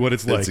exactly what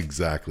it's like. That's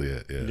exactly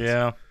it. Yeah.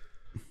 Yeah.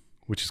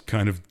 Which is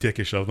kind of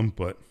dickish of them,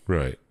 but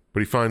Right. But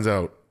he finds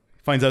out.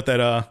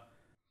 that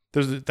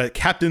there's that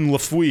Captain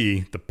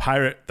Lafouille, the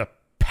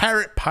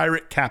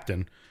pirate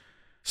captain,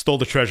 stole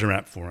the treasure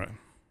map for him.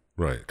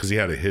 Right. Because he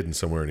had it hidden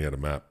somewhere and he had a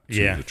map to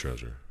Yeah. the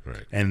treasure.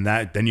 Right. And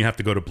then you have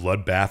to go to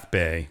Bloodbath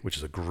Bay, which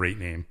is a great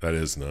name. That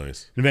is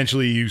nice. And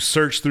eventually you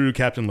search through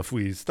Captain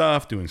Lafouille's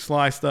stuff, doing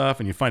Sly stuff,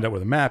 and you find out where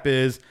the map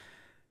is.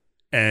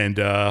 And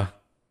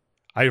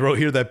I wrote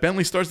here that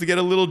Bentley starts to get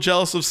a little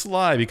jealous of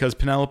Sly because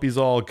Penelope's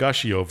all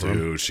gushy over him.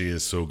 Dude, she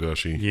is so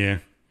gushy. Yeah.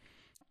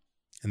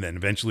 And then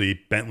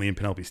eventually Bentley and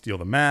Penelope steal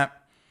the map.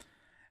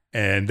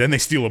 And then they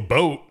steal a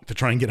boat to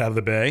try and get out of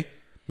the bay.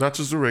 Not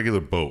just a regular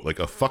boat, like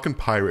a fucking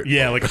pirate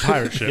Yeah, boat. like a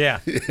pirate ship. Yeah.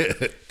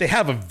 They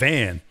have a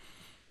van.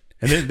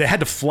 And then they had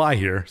to fly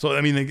here. So,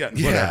 I mean, they got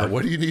Yeah, whatever.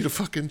 what do you need a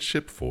fucking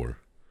ship for?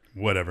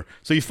 Whatever.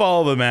 So you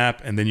follow the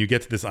map, and then you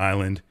get to this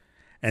island,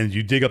 and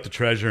you dig up the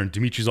treasure, and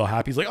Dimitri's all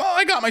happy. He's like, oh,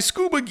 I got my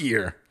scuba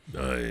gear.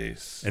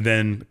 Nice. And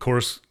then, of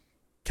course,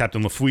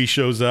 Captain Lafouille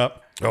shows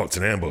up. Oh, it's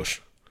an ambush.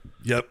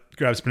 Yep.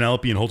 Grabs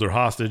Penelope and holds her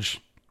hostage.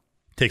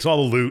 Takes all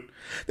the loot.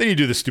 Then you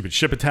do this stupid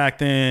ship attack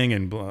thing,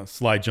 and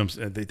Sly jumps.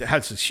 They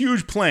had this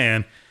huge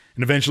plan,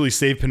 and eventually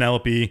save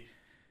Penelope,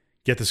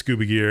 get the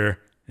scuba gear,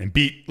 and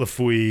beat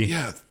Lafouille.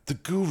 Yeah, the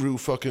guru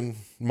fucking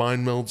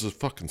mind melds a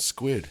fucking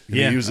squid. And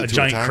Yeah, he uses a it to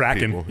giant attack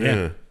kraken. people.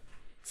 Yeah.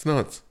 It's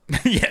nuts.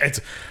 Yeah, it's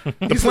the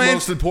He's plan. the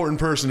most important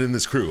person in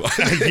this crew.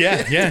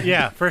 Yeah.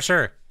 Yeah, for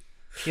sure.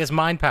 He has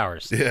mind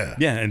powers. Yeah.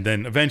 Yeah, and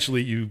then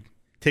eventually you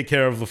take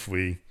care of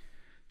Lafouille.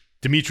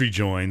 Dimitri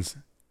joins,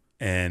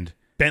 and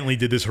Bentley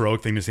did this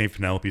heroic thing to save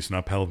Penelope, so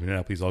now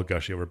Penelope's all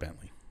gushy over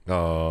Bentley.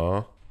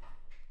 Aw.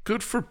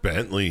 Good for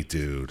Bentley,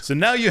 dude. So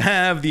now you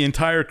have the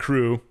entire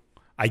crew.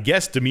 I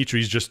guess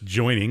Dimitri's just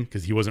joining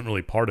because he wasn't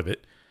really part of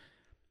it.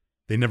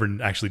 They never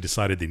actually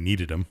decided they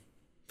needed him.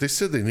 They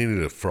said they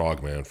needed a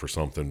frogman for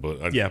something,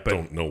 but I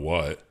don't know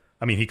what.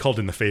 I mean, he called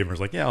in the favor and was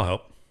like, yeah, I'll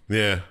help.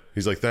 Yeah.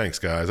 He's like, thanks,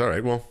 guys. All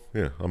right, well,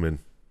 yeah, I'm in.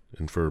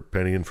 In for a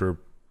penny, in for a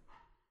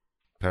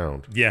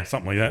pound. Yeah,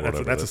 something like that.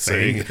 Whatever That's a that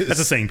saying. saying is. That's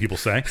a saying people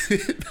say. I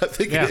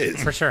think Yeah, it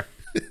is. for sure.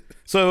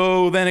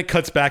 So then it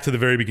cuts back to the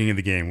very beginning of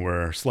the game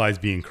where Sly's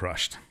being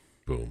crushed.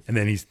 Boom. And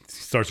then he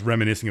starts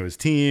reminiscing of his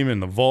team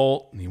and the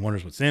vault, and he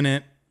wonders what's in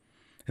it.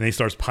 And then he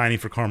starts pining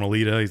for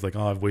Carmelita. He's like,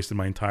 oh, I've wasted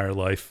my entire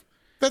life.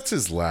 That's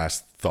his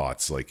last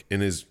thoughts. Like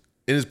in his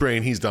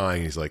brain, he's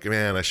dying. He's like,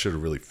 man, I should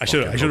have really. I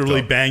should have hooked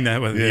really up. banged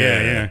that with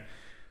Yeah.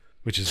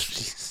 Which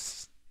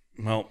is,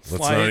 well, Let's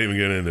not even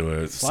get into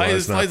it.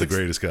 Sly's not the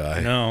greatest guy.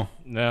 No.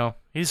 No,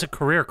 he's a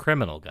career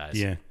criminal, guys.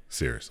 Yeah.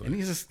 Seriously. And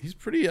he's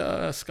pretty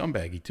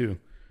scumbaggy, too.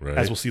 Right.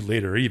 As we'll see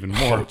later, even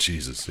more. Oh,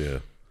 Jesus, yeah.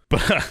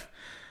 But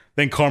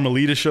then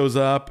Carmelita shows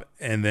up,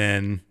 and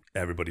then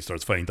everybody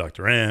starts fighting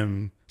Dr.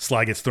 M.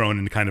 Sly gets thrown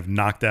and kind of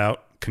knocked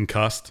out,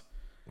 concussed.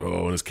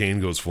 Oh, and his cane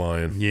goes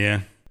flying.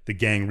 Yeah. The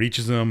gang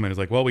reaches him and is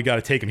like, well, we got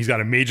to take him. He's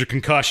got a major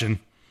concussion.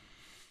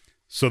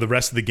 So the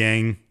rest of the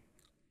gang,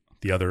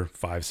 the other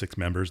 5-6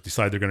 members,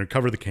 decide they're going to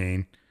recover the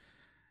cane.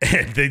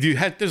 And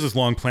there's this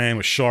long plan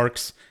with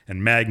sharks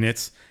and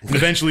magnets. And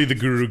eventually the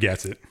guru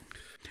gets it.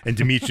 And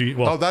Dimitri,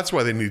 Oh, that's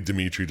why they need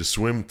Dimitri to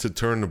swim to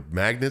turn the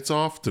magnets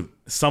off to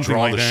Something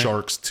draw like the that.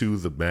 sharks to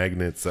the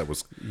magnets that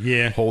was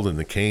yeah. holding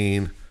the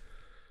cane.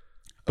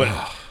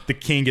 But the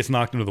cane gets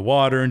knocked into the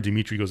water and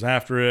Dimitri goes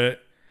after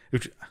it.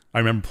 Which I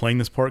remember playing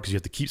this part because you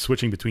have to keep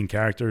switching between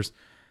characters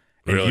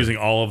and Really? using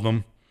all of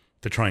them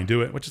to try and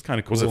do it, which is kind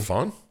of cool. Was it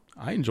fun?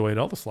 I enjoyed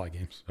all the Sly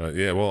games.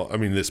 Yeah, well, I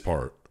mean, this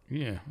part.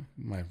 Yeah,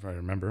 if I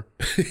remember.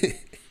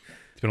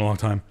 It's been a long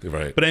time.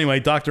 Right. But anyway,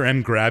 Dr.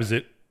 M grabs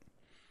it.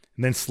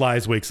 And then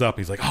Slides wakes up.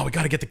 He's like, oh, we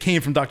got to get the cane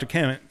from Dr.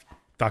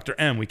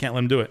 M. We can't let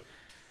him do it.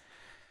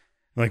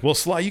 I'm like, well,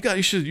 Sly,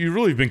 you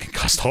really been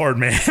concussed hard,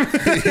 man.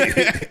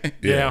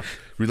 Yeah.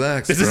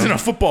 Relax. This bro. isn't a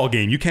football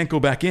game. You can't go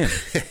back in.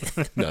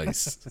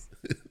 Nice.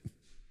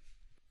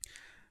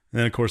 And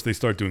then, of course, they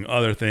start doing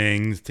other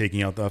things,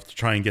 taking out stuff to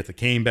try and get the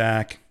cane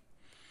back.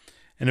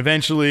 And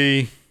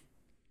eventually,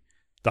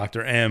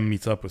 Dr. M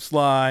meets up with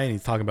Sly, and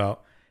he's talking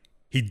about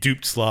he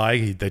duped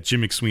Sly, that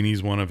Jim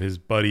McSweeney's one of his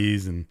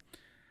buddies, and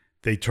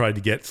they tried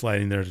to get Sly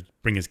in there to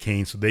bring his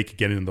cane so they could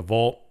get in the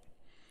vault.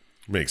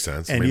 Makes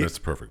sense. And I mean, he- that's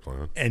a perfect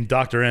plan. And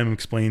Dr. M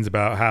explains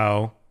about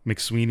how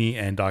McSweeney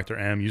and Dr.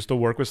 M used to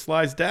work with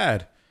Sly's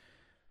dad.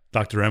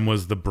 Dr. M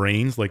was the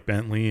brains like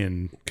Bentley,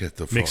 and Get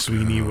the fuck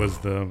McSweeney out. was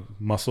the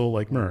muscle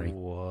like Murray.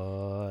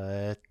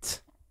 What?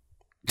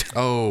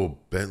 Oh,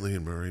 Bentley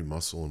and Murray,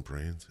 muscle and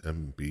brains,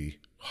 MB.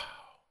 Wow.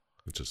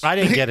 It just I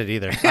didn't get it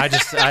either.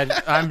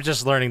 I'm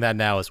just learning that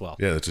now as well.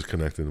 yeah, that just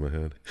connected in my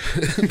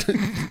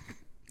head.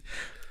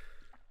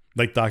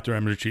 Like Dr.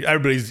 M.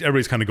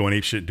 Everybody's kind of going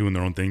apeshit, doing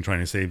their own thing,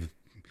 trying to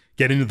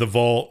get into the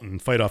vault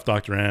and fight off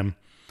Dr. M.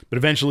 But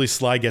eventually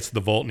Sly gets to the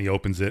vault and he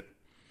opens it.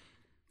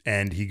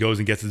 And he goes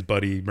and gets his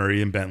buddy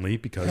Murray and Bentley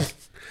because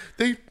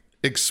They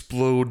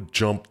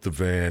jump the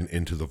van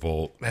into the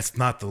vault. that's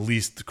not the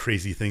least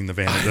crazy thing the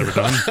van has ever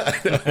done.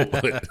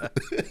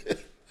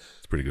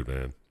 It's a pretty good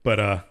van.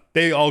 But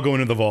they all go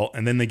into the vault,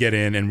 and then they get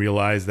in and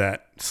realize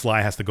that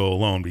Sly has to go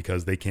alone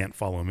because they can't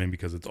follow him in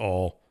because it's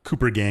all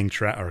Cooper gang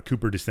or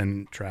Cooper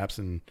descendant traps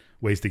and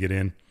ways to get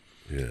in.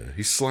 Yeah,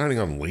 he's sliding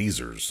on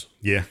lasers.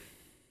 Yeah,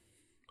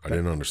 I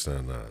didn't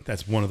understand that.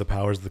 that's one of the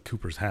powers the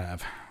Coopers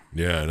have.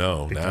 Yeah, I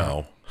know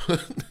now.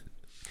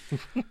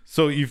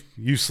 So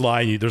you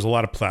Sly, there's a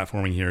lot of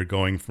platforming here,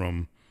 going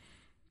from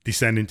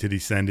descendant to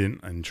descendant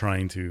and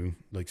trying to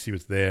like see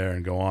what's there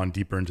and go on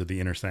deeper into the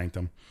inner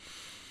sanctum.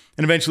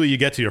 And eventually you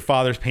get to your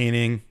father's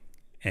painting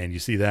and you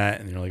see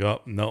that and you're like,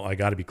 oh no, I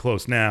got to be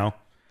close now.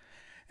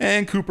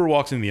 And Cooper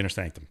walks in the inner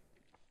sanctum.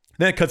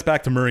 Then it cuts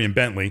back to Murray and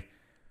Bentley,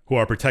 who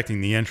are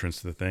protecting the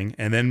entrance to the thing.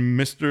 And then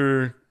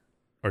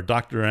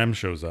Dr. M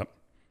shows up.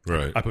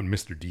 Right. I put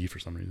Mr. D for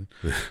some reason.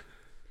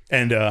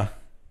 And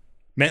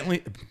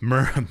Bentley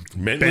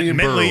and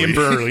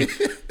Burley.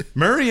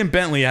 Murray and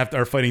Bentley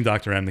are fighting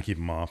Dr. M to keep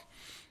him off.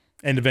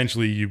 And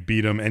eventually you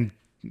beat him. And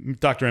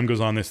Dr. M goes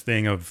on this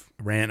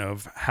rant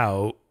of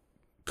how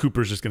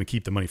Cooper's just going to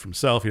keep the money for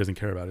himself. He doesn't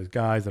care about his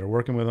guys that are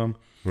working with him.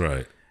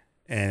 Right.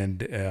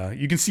 And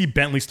you can see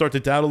Bentley start to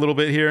doubt a little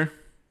bit here.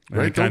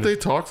 Right? Don't they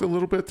talk a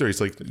little bit there?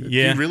 He's like,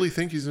 Yeah. do you really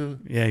think he's a...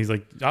 Yeah, he's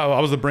like, oh, I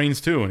was the brains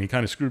too. And he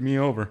kind of screwed me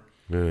over.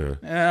 Yeah.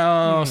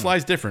 Oh,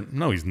 Sly's different.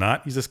 No, he's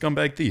not. He's a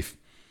scumbag thief.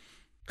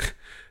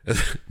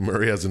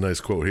 Murray has a nice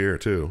quote here,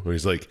 too, where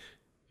he's like,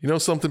 you know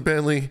something,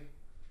 Bentley?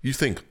 You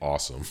think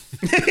awesome.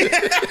 Yeah,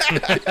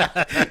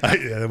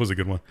 that was a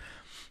good one.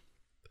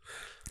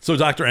 So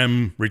Dr.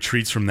 M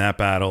retreats from that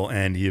battle,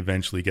 and he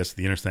eventually gets to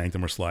the inner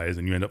sanctum where Sly is,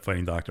 and you end up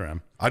fighting Dr.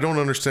 M. I don't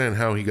understand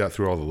how he got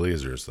through all the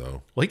lasers,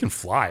 though. Well, he can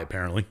fly,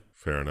 apparently.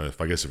 Fair enough.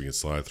 I guess if he can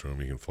slide through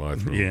them, he can fly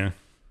through them. Yeah.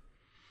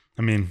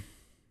 I mean,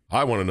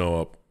 I want to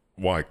know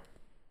why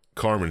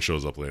Carmen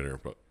shows up later,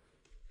 but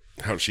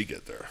how did she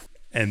get there?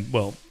 and,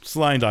 well,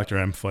 Sly and Dr.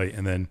 M fight,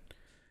 and then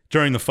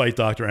during the fight,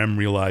 Dr. M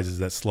realizes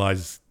that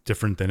Sly's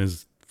different than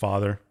his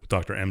father,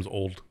 Dr. M's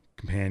old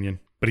companion,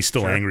 but he's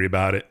still angry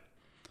about it.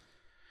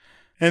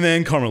 And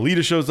then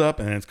Carmelita shows up,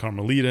 and it's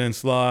Carmelita and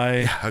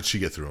Sly How'd she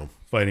get through him?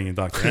 fighting in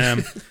Dr. M.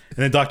 And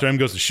then Dr. M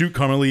goes to shoot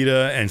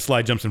Carmelita, and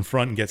Sly jumps in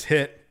front and gets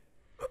hit.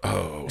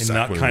 Oh,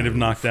 And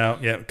knocked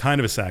out. Yeah, kind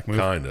of a sack move.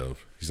 Kind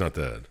of. He's not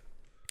dead.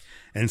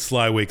 And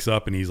Sly wakes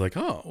up, and he's like,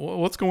 oh,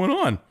 what's going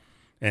on?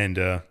 And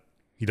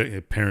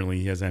apparently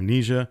he has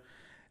amnesia.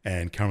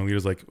 And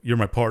Carmelita's like, you're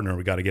my partner.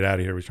 We got to get out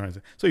of here. We're trying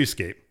to... So you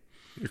escape.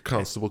 You're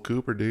Constable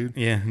Cooper, dude.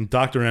 Yeah, and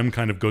Dr. M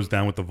kind of goes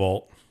down with the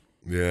vault.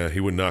 Yeah,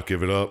 he would not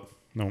give it up.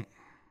 No.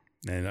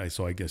 And I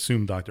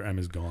assume Dr. M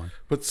is gone.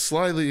 But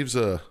Sly leaves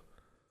a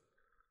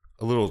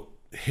little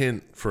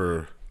hint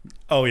for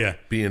Oh, yeah.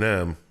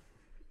 B&M.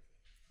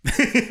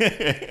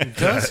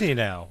 Does he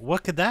now?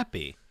 What could that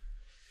be?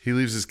 He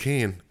leaves his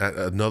cane at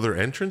another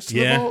entrance to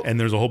the Yeah, vault? and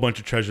there's a whole bunch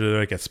of treasure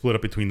that gets split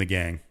up between the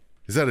gang.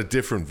 Is that a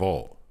different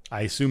vault?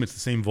 I assume it's the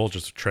same vault,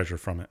 just treasure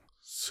from it.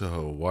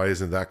 So why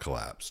isn't that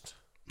collapsed?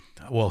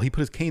 Well, he put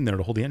his cane there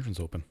to hold the entrance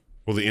open.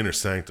 Well, the inner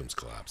sanctum's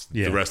collapsed.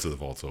 Yeah. The rest of the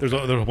vault's open. There's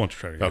a whole bunch of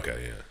treasure.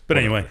 Okay, yeah. But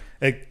anyway,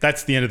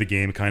 that's the end of the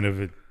game, kind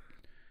of.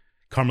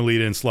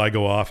 Carmelita and Sly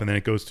go off, and then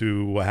it goes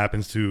to what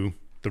happens to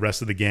the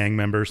rest of the gang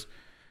members.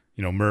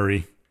 You know,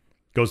 Murray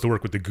goes to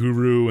work with the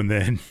guru, and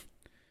then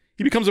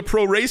he becomes a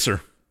pro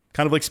racer,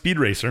 kind of like Speed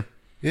Racer.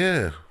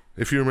 Yeah.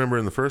 If you remember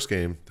in the first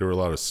game, there were a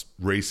lot of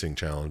racing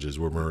challenges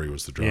where Murray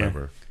was the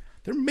driver.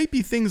 There may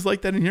be things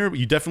like that in here, but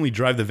you definitely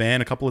drive the van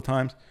a couple of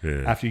times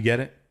after you get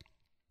it.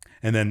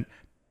 And then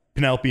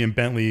Penelope and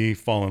Bentley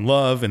fall in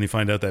love, and they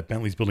find out that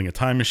Bentley's building a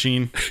time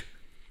machine.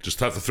 Just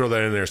have to throw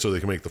that in there so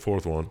they can make the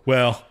fourth one.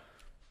 Well,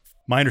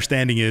 my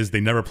understanding is they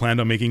never planned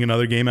on making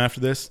another game after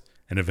this,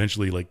 and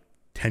eventually, like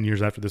 10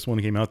 years after this one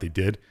came out, they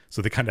did.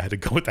 So they kind of had to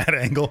go with that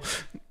angle.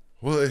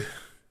 Well,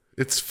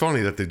 it's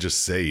funny that they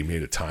just say he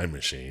made a time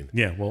machine.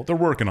 Yeah, well, they're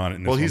working on it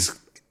in this Well, one. he's,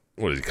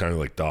 what is he, kind of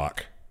like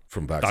Doc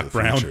from Back Doc to the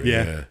Brown, Future.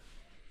 yeah.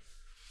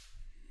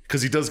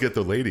 Because he does get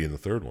the lady in the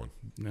third one.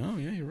 No,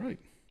 yeah, you're right.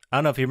 I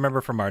don't know if you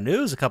remember from our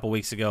news a couple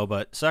weeks ago,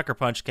 but Sucker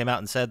Punch came out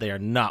and said they are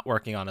not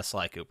working on a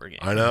Sly Cooper game.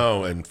 I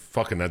know, and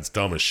fucking that's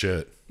dumb as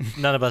shit.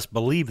 None of us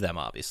believe them,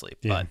 obviously,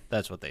 Yeah. but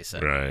that's what they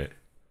said. Right.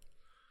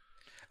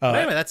 But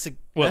anyway, that's I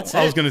was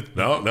it. going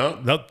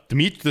to... No.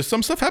 There's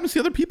some stuff happens to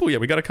the other people yet.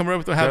 We got to come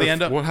up with how they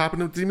end up. What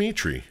happened to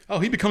Dimitri? Oh,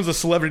 he becomes a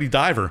celebrity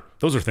diver.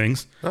 Those are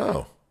things.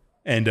 Oh,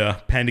 And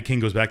Panda King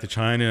goes back to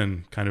China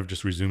and kind of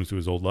just resumes to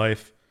his old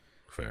life.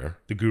 fair.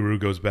 The guru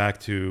goes back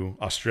to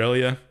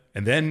Australia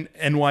and then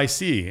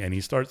NYC, and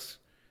he starts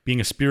being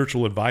a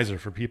spiritual advisor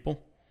for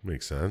people.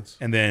 Makes sense.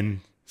 And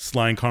then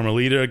Sly and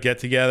Carmelita get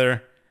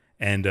together,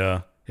 and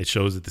it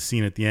shows at the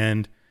scene at the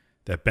end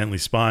that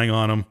Bentley's spying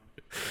on him.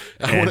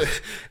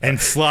 And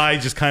Sly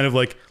just kind of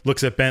like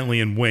looks at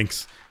Bentley and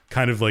winks,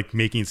 kind of like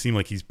making it seem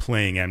like he's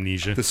playing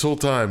Amnesia. This whole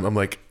time, I'm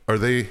like,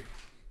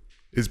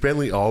 is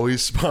Bentley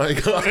always spying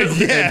on him?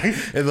 Yeah.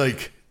 And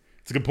like,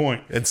 It's a good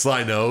point. and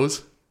Sly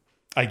knows?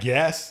 I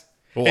guess.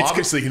 Well, It's-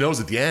 obviously he knows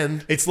at the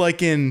end. It's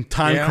like in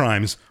Time Yeah.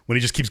 Crimes when he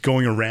just keeps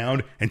going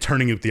around and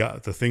turning the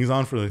things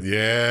on for the.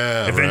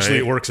 Yeah. Eventually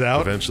right. it works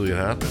out. Eventually it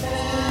happens.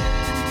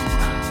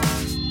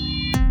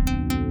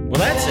 Well,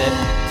 that's it.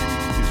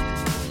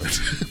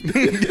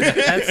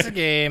 That's the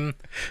game.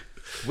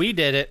 We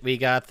did it. We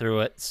got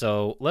through it.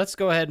 So let's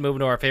go ahead and move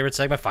into our favorite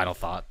segment, Final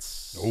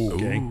Thoughts.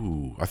 Okay.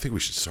 Ooh, I think we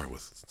should start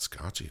with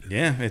Scotchy.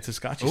 Yeah, it's a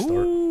Scotchy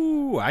start.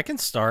 Ooh, I can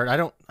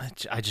start.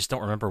 I just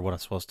don't remember what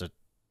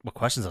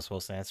questions I'm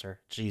supposed to answer.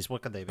 Jeez,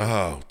 what could they be?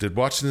 Oh, did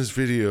watching this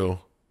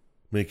video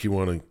make you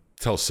want to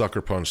tell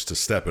Sucker Punch to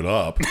step it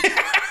up?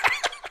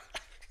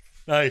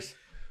 Nice.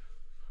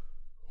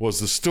 Was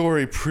the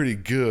story pretty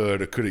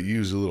good, or could it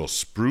use a little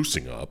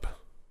sprucing up?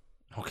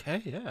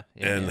 Okay, yeah.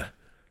 And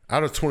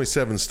out of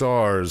 27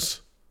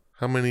 stars,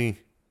 how many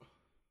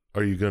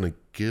are you going to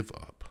give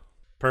up?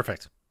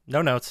 Perfect.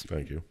 No notes.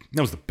 Thank you.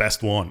 That was the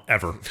best one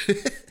ever.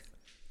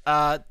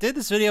 Did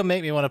this video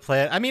make me want to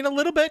play it? I mean, a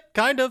little bit,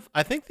 kind of.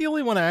 I think the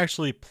only one I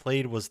actually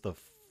played was the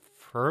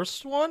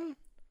first one.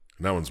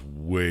 And that one's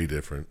way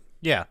different.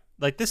 Yeah,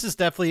 like this is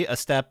definitely a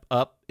step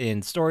up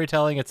in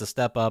storytelling. It's a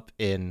step up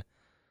in,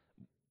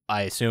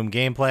 I assume,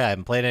 gameplay. I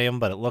haven't played any of them,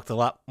 but it looked a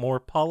lot more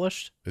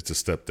polished. It's a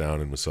step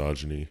down in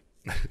misogyny.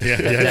 Yeah,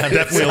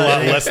 definitely a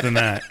lot less than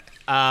that.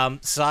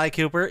 Cy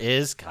Cooper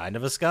is kind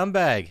of a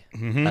scumbag,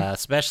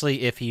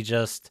 especially if he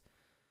just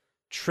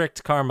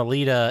tricked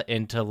Carmelita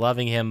into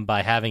loving him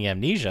by having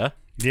amnesia.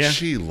 Yeah.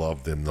 She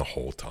loved him the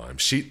whole time.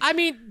 I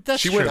mean,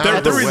 that's She true. went out Their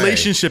of the way.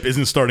 relationship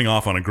isn't starting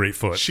off on a great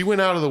foot. She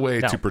went out of the way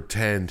No. to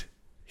pretend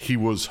he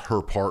was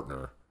her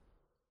partner.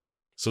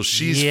 So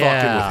she's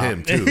Yeah.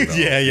 fucking with him too. Though.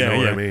 yeah, You know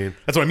what yeah. I mean?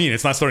 That's what I mean.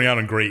 It's not starting out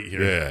on great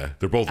here. Yeah,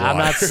 they're both I'm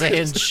not liars.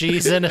 saying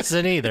she's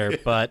innocent either,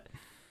 but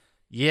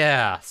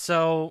yeah.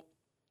 So,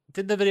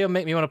 did the video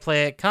make me want to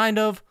play it? Kind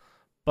of,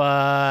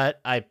 but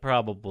I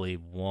probably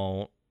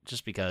won't,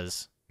 just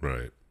because,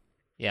 Right.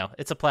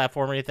 it's a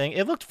platformer thing.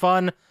 It looked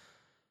fun,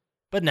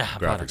 but no, I'm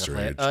probably not Graphics gonna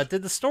play are it. aged.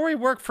 Did the story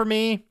work for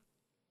me?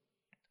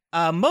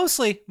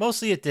 Mostly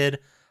it did.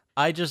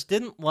 I just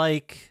didn't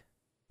like.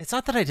 It's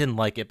not that I didn't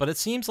like it, but it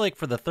seems like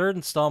for the third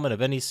installment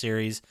of any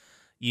series,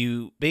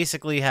 you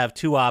basically have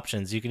two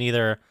options. You can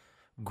either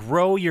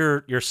grow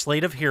your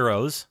slate of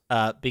heroes,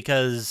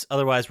 because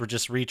otherwise we're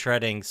just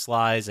retreading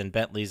Sly's and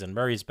Bentley's and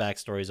Murray's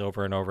backstories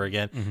over and over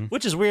again,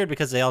 which is weird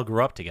because they all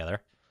grew up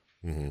together.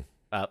 Mhm.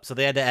 So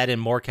they had to add in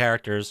more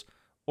characters.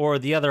 Or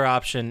the other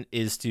option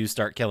is to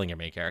start killing your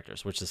main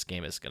characters, which this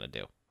game is going to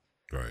do.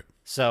 Right.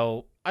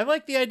 So I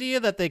like the idea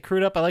that they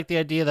crewed up. I like the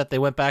idea that they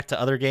went back to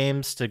other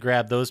games to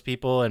grab those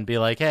people and be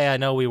like, hey, I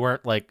know we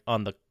weren't like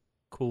on the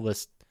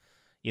coolest,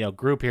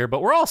 group here,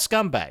 but we're all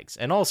scumbags,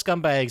 and all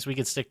scumbags, we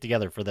can stick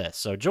together for this.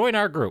 So join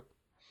our group.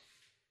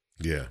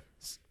 Yeah.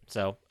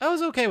 So I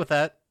was okay with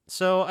that.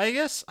 So I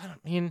guess,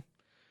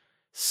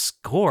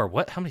 score.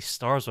 How many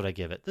stars would I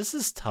give it? This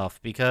is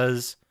tough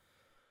because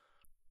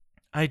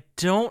I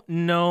don't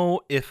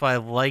know if I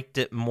liked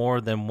it more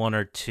than one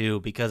or two,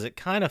 because it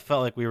kind of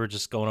felt like we were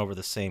just going over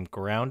the same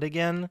ground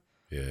again.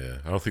 Yeah.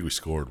 I don't think we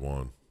scored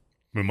one.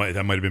 That might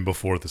have been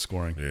before the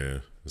scoring. Yeah.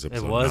 It was It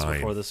episode was 9.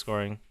 before the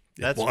scoring.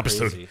 That's well,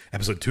 crazy.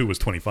 episode 2 was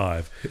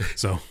 25.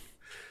 So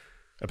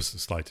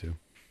slide 2.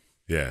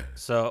 Yeah.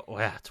 So,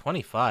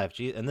 25.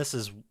 Gee, and this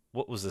is,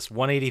 what was this,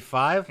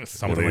 185?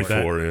 Something like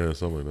that. 184, yeah,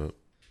 something like that.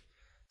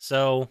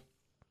 So,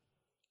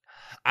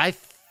 I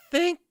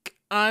think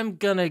I'm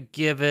going to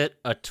give it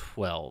a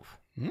 12.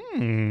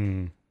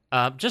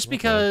 Just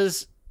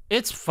because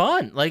it's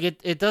fun. Like,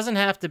 it doesn't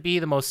have to be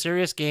the most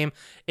serious game.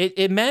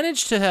 It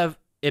managed to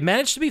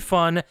be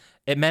fun.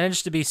 It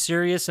managed to be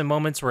serious in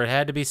moments where it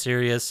had to be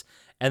serious.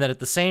 And then at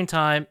the same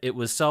time, it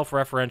was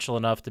self-referential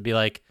enough to be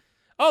like,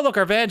 oh, look,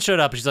 our van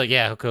showed up. And she's like,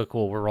 yeah, okay,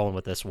 cool. We're rolling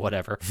with this,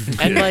 whatever.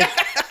 And like,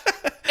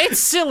 it's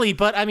silly,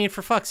 but I mean,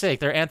 for fuck's sake,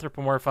 they're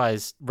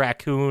anthropomorphized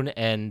raccoon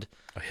and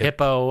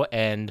hippo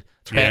and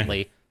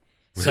Bentley.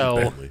 So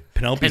Bentley.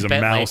 Penelope's And a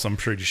Bentley. mouse, I'm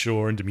pretty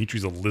sure, and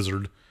Dimitri's a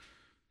lizard.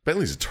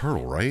 Bentley's a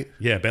turtle, right?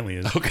 Yeah, Bentley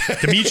is. Okay.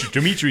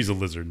 Dimitri's a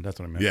lizard. That's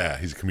what I meant. Yeah,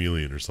 he's a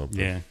chameleon or something.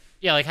 Yeah.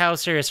 yeah, like how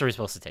serious are we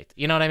supposed to take?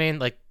 You know what I mean?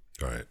 Like,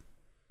 All right.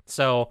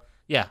 so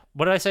yeah.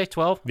 What did I say?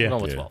 12? Yeah. I'm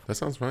going with Yeah, 12. that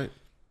sounds right.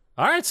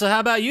 All right. So how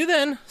about you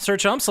then, Sir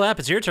Chump Slap?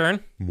 It's your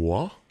turn.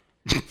 Moi?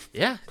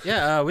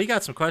 Yeah. We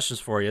got some questions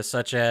for you,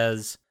 such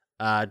as,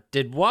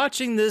 did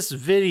watching this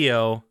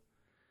video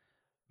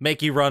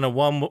make you run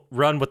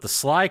run with the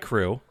Sly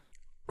crew?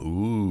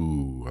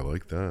 Ooh, I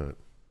like that.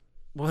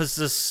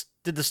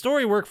 Did the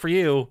story work for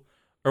you,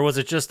 or was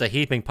it just a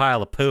heaping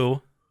pile of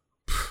poo?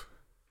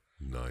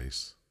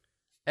 Nice.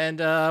 And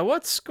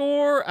what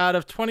score out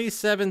of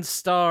 27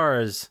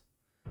 stars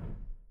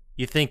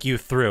you think you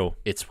threw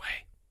its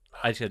way?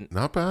 I couldn't.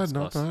 Not bad,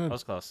 not Close. That bad.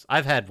 was close.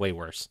 I've had way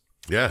worse.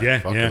 Yeah, Yeah,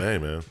 fucking yeah. A,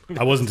 man.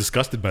 I wasn't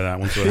disgusted by that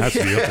one, so it has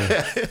to be up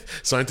there.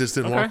 Scientists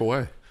didn't Okay. walk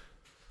away.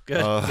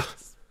 Good.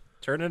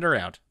 Turn it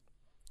around.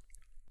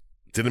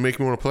 Did it make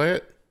me want to play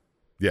it?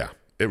 Yeah,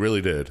 it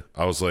really did.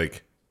 I was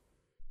like,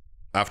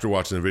 after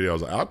watching the video, I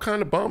was like, I'm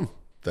kind of bummed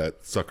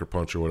that Sucker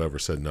Punch or whatever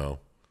said no.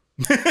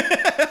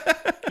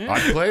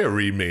 I'd play a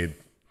remade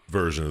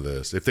version of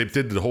this. If they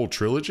did the whole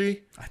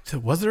trilogy,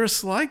 Was there a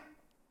Sly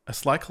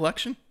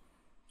collection?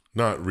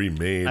 not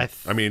remade.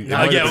 I mean, No,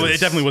 might have been it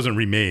definitely wasn't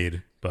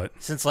remade, but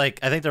Since I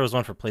think there was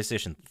one for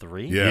PlayStation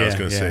 3. Yeah, I was Yeah,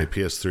 gonna yeah. say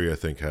PS3. I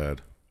think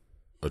had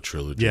a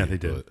trilogy. Yeah, they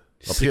did. but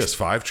A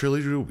PS5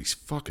 trilogy would be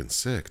fucking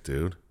sick,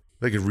 dude.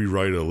 They could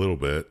rewrite it a little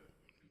bit.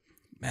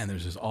 man,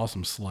 there's this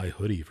awesome Sly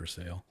hoodie for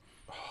sale.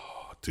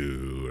 Oh,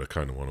 dude, I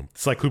kind of want them.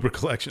 Sly Cooper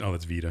collection. Oh,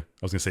 that's Vita. I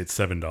was gonna say it's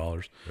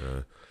 $7.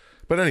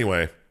 But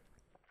anyway,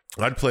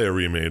 I'd play a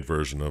remade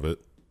version of it.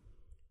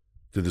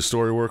 Did the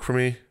story work for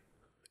me?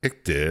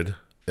 It did.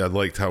 I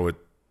liked how it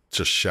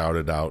just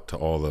shouted out to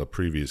all the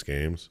previous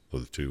games, or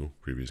the 2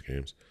 previous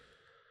games,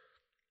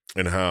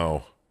 and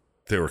how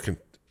they were.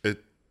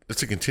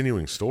 It's a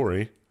continuing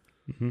story.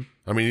 Mm-hmm.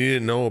 I mean, you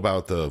didn't know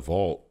about the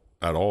vault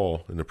at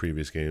all in the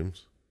previous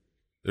games.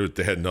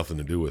 They had nothing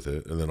to do with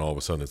it, and then all of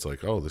a sudden, it's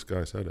like, oh, this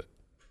guy said it.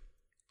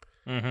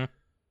 Mm-hmm.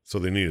 So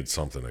they needed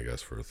something, I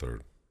guess, for a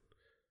third.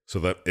 So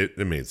that it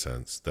made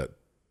sense that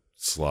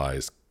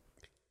Sly's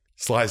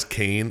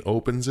cane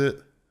opens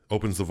the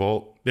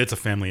vault. It's a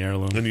family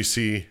heirloom. And you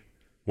see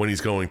when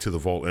he's going to the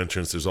vault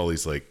entrance, there's all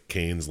these like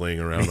canes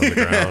laying around on the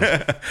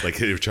ground. Like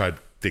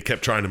they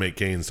kept trying to make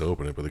canes to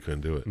open it, but they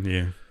couldn't do it.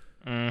 Yeah.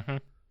 Mm-hmm.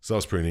 So that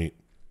was pretty neat.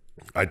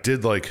 I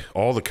did like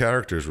all the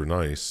characters were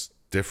nice,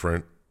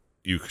 different.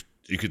 You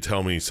could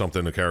tell me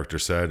something a character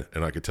said,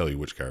 and I could tell you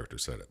which character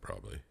said it.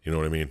 Probably, you know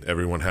what I mean.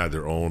 Everyone had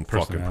their own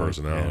fucking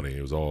personality.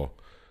 It was all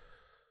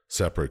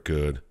separate,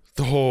 good.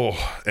 The whole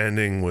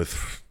ending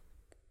with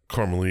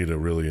Carmelita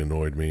really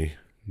annoyed me.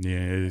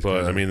 Yeah.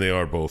 But I mean, they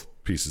are both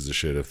pieces of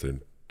shit if they're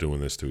doing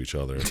this to each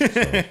other.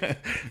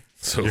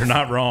 So you're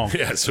not wrong.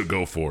 Yeah, so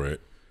go for it.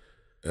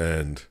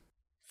 And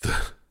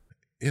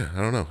yeah,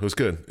 I don't know. It was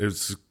good. It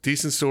was a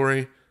decent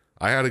story.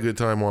 I had a good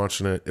time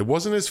watching it. It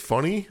wasn't as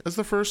funny as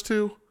the first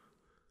 2.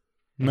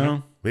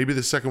 No. Maybe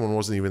the second one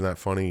wasn't even that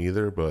funny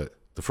either, but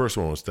the first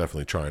one was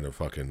definitely trying to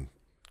fucking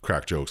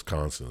crack jokes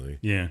constantly.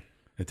 Yeah.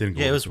 It didn't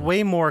go Yeah, it was over.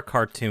 way more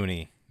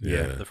cartoony.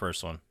 Yeah. The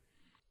first one.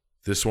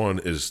 This one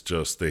is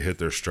just they hit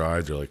their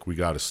stride. They're like, we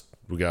got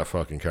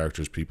fucking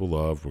characters people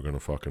love. We're gonna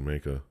fucking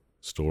make a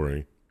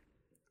story.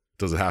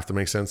 Does it have to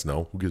make sense?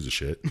 No. Who gives a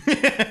shit?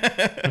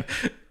 Because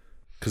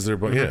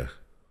they're yeah,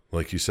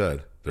 like you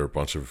said, they're a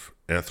bunch of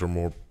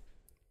anthropomorphs.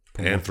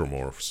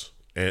 Anthropomorphs.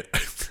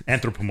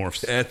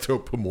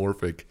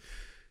 Anthropomorphic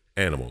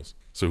animals.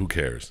 So who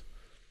cares?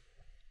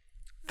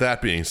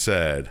 That being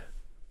said,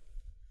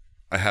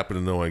 I happen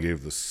to know I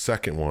gave the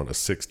second one a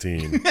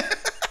 16,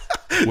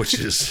 which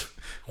is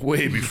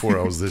way before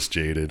I was this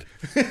jaded.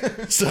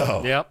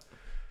 So Yep.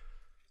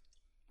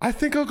 I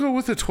think I'll go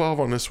with a 12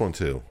 on this one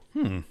too.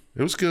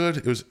 It was good.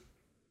 It was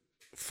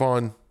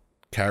fun.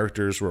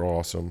 Characters were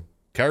awesome.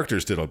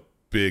 Characters did a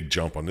big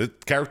jump on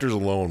it. Characters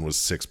alone was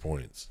 6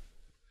 points.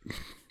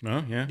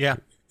 Oh, yeah. Yeah.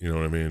 You know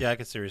what I mean? Yeah, I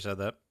could see where you said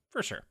that.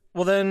 For sure.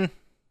 Well, then,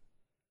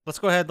 let's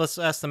go ahead. Let's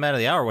ask the man of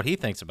the hour what he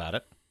thinks about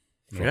it.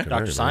 Fucking Yeah. A,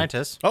 Dr. man.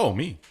 Scientist. Oh,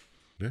 me.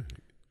 Yeah. Do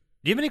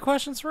you have any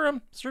questions for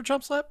him, Sir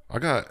Chump Slap? I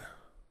got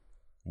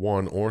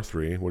 1 or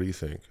 3. What do you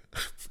think?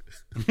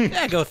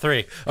 Yeah, go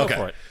 3. Go Okay.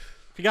 for it.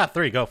 If you got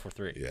 3, go for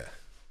 3. Yeah.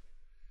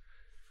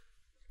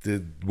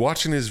 Did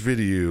watching his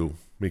video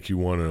make you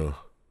want to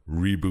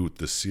reboot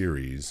the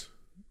series?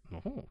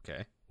 Oh,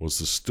 okay. Was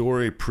the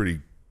story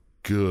pretty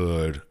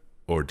good,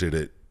 or did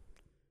it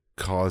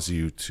cause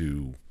you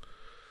to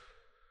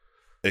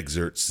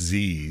exert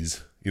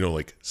Z's? You know,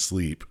 like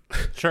sleep.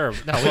 Sure.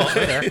 No, well,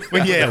 there.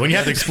 When you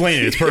have to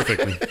explain it, it's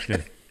perfect.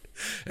 Yeah.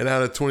 And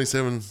out of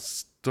 27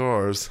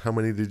 stars, how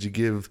many did you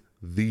give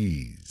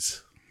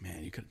these?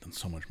 Man, you could have done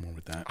so much more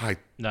with that. I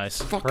Nice.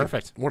 fucking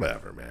Perfect.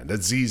 whatever, man.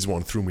 That Z's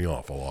one threw me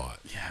off a lot.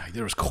 Yeah,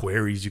 there was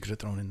queries you could have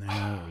thrown in there.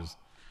 There was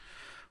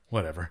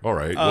whatever. All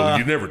right. Well,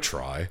 you never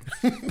try.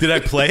 Did I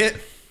play it?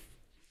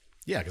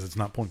 Yeah, because it's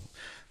not point.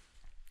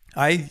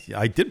 I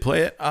did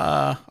play it.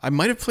 I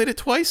might have played it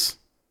twice.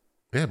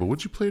 Yeah, but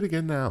would you play it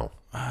again now?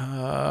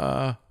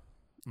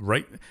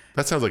 Right?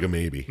 That sounds like a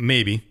maybe.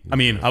 Maybe. I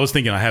mean, I was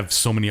thinking I have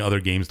so many other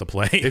games to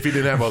play. If you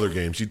didn't have other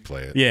games, you'd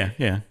play it. Yeah,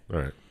 yeah. All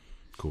right.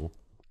 Cool.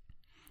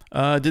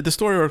 Did the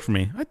story work for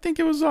me? I think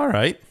it was all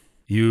right.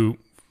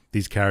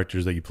 These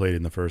characters that you played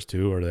in the first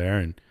 2 are there,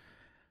 and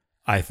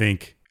I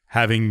think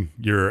having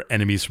your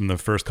enemies from the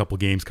first couple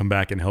games come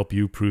back and help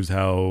you proves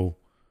how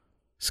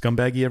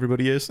scumbaggy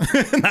everybody is.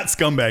 Not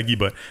scumbaggy,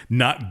 but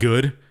not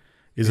good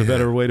is a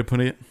better way to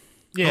put it. I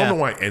Yeah. don't know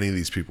why any of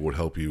these people would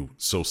help you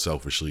so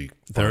selfishly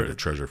find a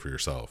treasure for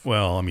yourself.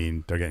 Well, I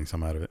mean, they're getting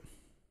some out of it.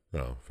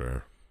 Oh,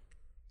 fair.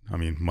 I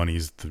mean,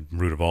 money's the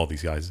root of all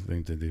these guys'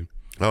 things to do.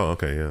 Oh,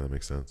 okay. Yeah, that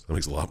makes sense. That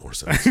makes a lot more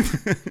sense.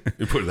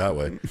 You put it that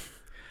way.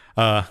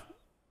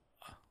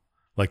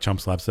 Like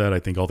Chump Slap said, I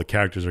think all the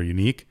characters are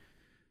unique.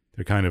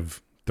 They're kind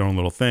of their own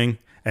little thing.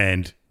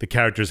 And the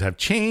characters have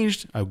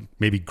changed,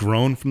 maybe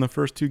grown from the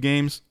first 2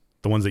 games,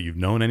 the ones that you've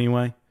known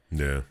anyway.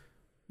 Yeah.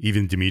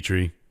 Even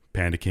Dimitri,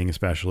 Panda King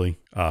especially.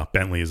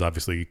 Bentley is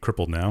obviously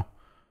crippled now.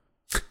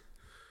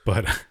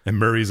 And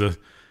Murray's I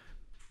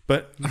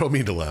don't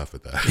mean to laugh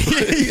at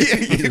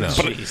that. You know.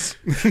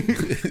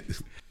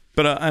 Jeez.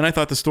 But and I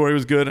thought the story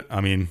was good.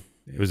 I mean,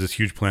 it was this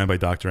huge plan by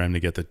Dr. M to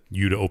get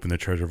you to open the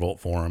treasure vault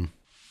for him.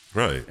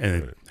 Right.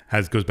 And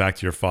it goes back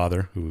to your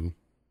father, who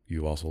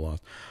you also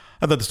lost.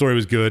 I thought the story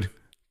was good.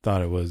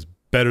 Thought it was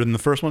better than the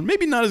first one.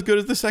 Maybe not as good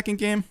as the second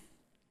game.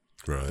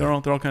 Right. They're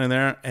all kind of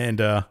there. And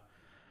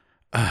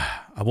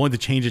I wanted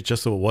to change it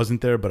just so it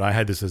wasn't there, but I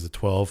had this as a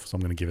 12, so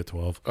I'm going to give it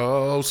 12.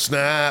 Oh,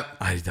 snap.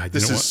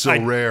 This is so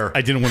rare.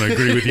 I didn't want to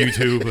agree with you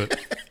two, but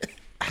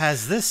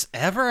Has this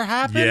ever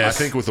happened? Yes. I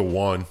think with a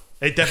 1.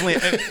 it definitely.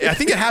 I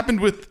think it happened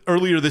with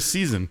earlier this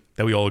season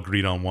that we all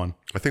agreed on 1.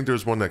 I think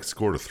there's one that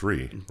scored a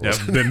 3. Yeah,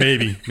 but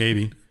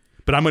maybe.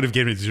 But I might have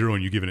given it 0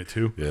 and you given it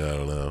 2. Yeah, I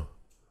don't know.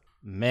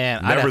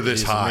 Man, I'd have Never to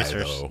this do some high,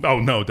 research. though. Oh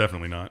no,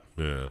 definitely not.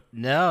 Yeah.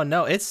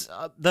 No, it's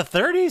the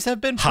 30s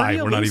have been pretty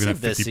High. We're not even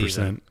at elusive this 50%.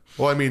 season.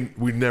 Well, I mean,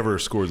 we never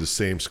scored the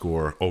same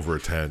score over a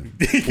 10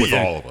 with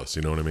Yeah. all of us.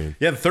 You know what I mean?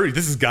 Yeah, the 30.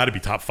 This has got to be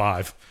top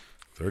 5.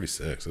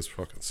 36. That's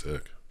fucking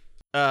sick.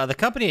 The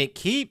company it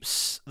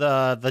keeps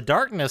the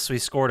Darkness. We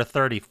scored a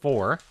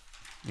 34,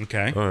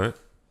 Okay. All right.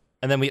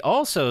 and then we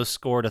also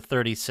scored a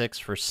 36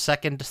 for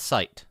Second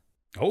Sight.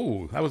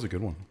 Oh, that was a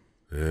good one.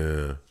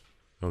 Yeah.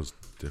 That was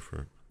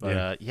different.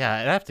 But yeah,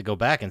 I'd have to go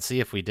back and see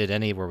if we did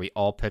any where we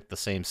all picked the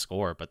same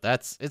score. But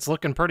it's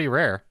looking pretty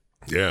rare.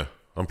 Yeah.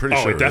 I'm pretty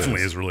Oh, sure it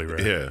definitely is really rare.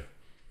 Yeah.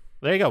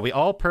 There you go. We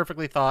all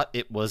perfectly thought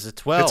it was a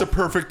 12. It's a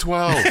perfect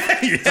 12.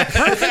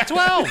 perfect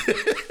 12.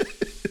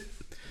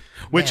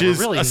 Which Man, we're is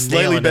really a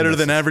slightly nailing better this.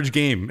 than average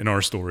game in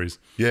our stories.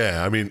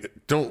 Yeah. I mean,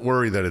 don't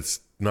worry that it's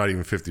not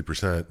even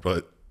 50%,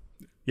 but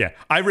Yeah,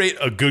 I rate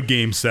a good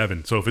game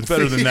 7. So if it's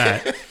better than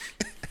that,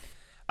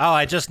 Oh,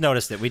 I just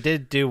noticed it. We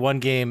did do one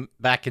game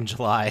back in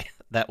July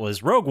that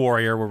was Rogue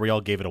Warrior where we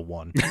all gave it a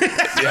 1.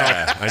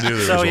 yeah, I knew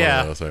there So, was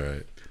yeah. one of those. All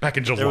right. back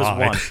in July, There was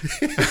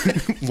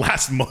one.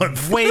 last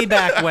month. Way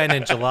back when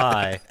in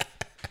July.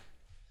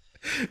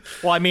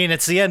 Well, I mean,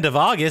 it's the end of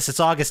August. It's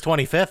August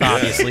 25th,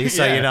 obviously.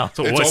 So, Yeah. you know.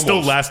 So It's it's still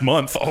almost- last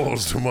month.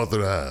 Almost a month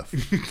and a half.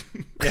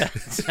 Yeah,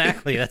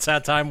 exactly. That's how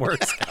time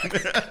works.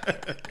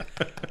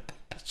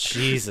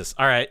 Jesus.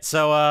 All right.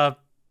 So,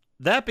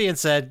 that being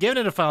said, giving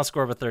it a final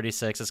score of a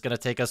 36, it's going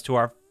to take us to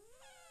our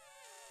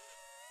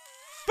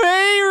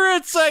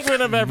favorite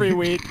segment of every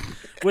week,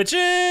 which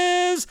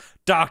is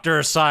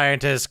Dr.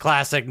 Scientist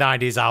Classic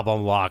 90s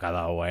Album Lock of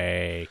the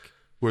Week.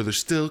 Were there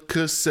still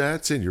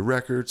cassettes in your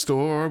record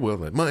store?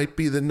 Well, it might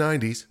be the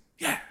 90s.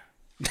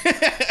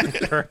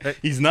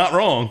 He's not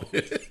wrong.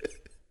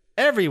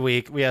 Every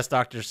week, we ask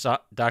Dr.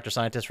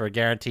 Scientist for a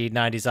guaranteed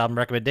 90s album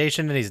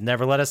recommendation, and he's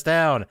never let us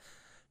down.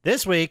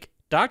 This week,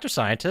 Dr.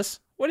 Scientist,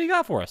 what do you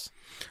got for us?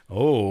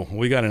 Oh,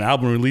 we got an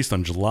album released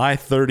on July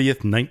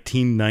 30th,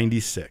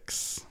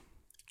 1996.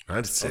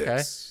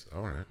 96.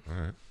 All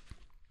right.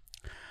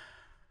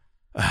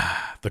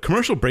 The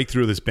commercial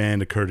breakthrough of this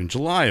band occurred in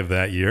July of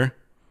that year,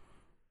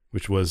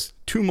 which was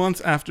 2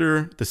 months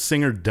after the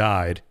singer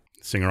died.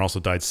 The singer also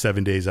died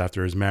 7 days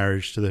after his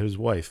marriage to his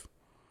wife.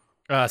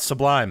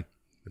 Sublime.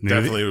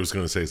 Definitely was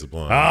going to say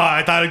Sublime.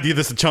 I thought I'd give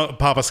this a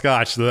Papa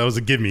Scotch, so that was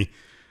a give me.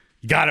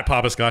 You got it,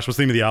 Papa Scotch. What's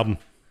the name of the album?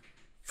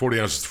 40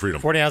 Ounces of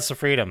Freedom. 40 Ounces of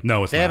Freedom.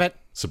 No, it's Damn not. it.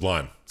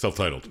 Sublime.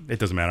 Self-titled. It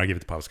doesn't matter. I'll give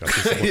it to Papa Scotch.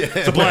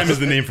 Sublime is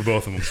the name for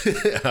both of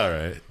them. All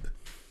right.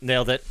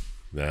 Nailed it.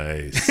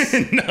 Nice.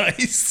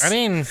 Nice. I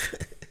mean,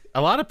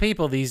 a lot of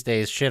people these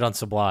days shit on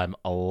Sublime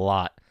a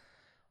lot.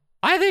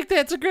 I think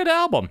that's a good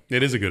album.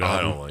 It is a good I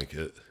album. don't like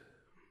it.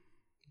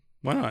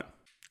 Why not?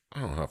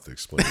 I don't have to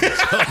explain this.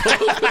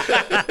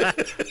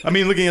 I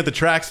mean, looking at the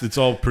tracks, it's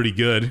all pretty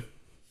good.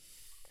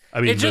 I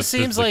mean, It just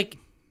seems like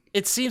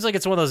it's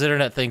one of those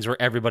internet things where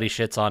everybody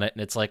shits on it,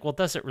 and it's like, well,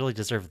 does it really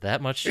deserve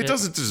that much shit? It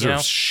doesn't You deserve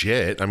know?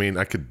 shit. I mean,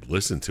 I could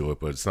listen to it,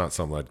 but it's not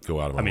something I'd go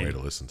out of my way to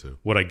listen to.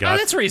 what I Oh, got.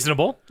 that's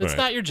reasonable. It's Right.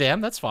 not your jam.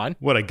 That's fine.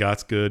 What I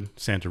Got's good.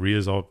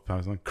 Santeria's all.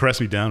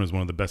 Caress Me Down is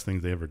one of the best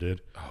things they ever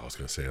did. Oh, I was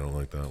going to say I don't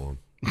like that one.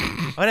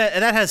 Oh,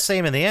 and that has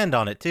Same in the End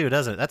on it, too,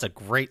 doesn't it? That's a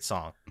great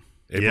song.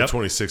 April Yep.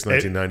 26,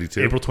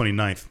 1992. April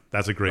 29th.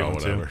 That's a great Oh, one,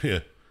 whatever. too. Yeah.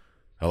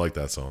 I like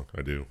that song.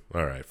 I do.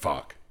 All right.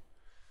 Fuck.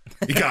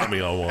 You got me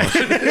on one.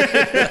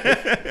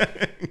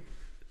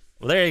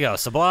 Well, there you go.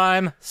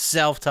 Sublime,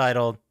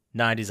 self-titled,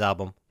 90s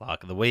album,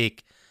 lock of the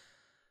week.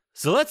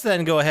 So let's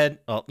then go ahead.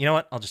 Oh, you know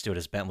what? I'll just do it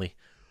as Bentley.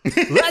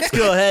 Let's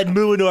go ahead and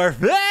move into our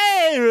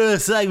favorite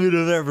segment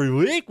of every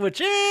week,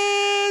 which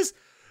is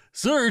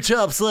Sir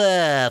Chop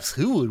Slaps.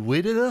 Who would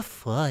win in a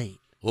fight?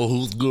 Well,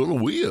 who's going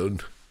to win?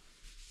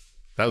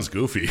 That was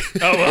goofy.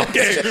 Oh,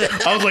 okay.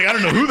 I was like, I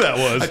don't know who that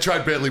I was.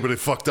 tried Bentley, but it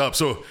fucked up.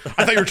 So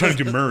I thought you were trying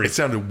to do Murray. it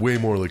sounded way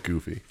more like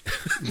Goofy.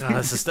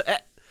 This is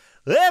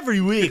every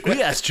week we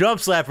ask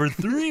Chump Slap for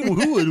 3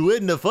 who would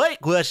win the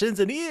fight questions,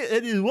 and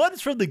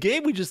one's from the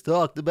game we just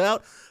talked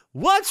about,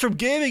 one's from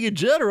gaming in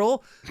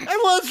general, and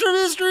one's from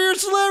history or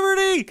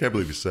celebrity. Can't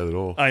believe you said it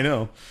all. I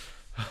know.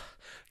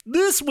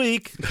 This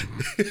week,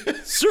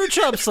 Sir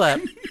Chump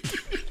Slap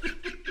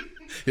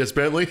Yes,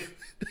 Bentley?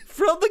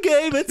 from the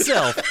game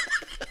itself.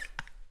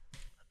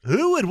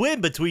 Who would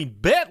win between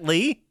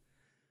Bentley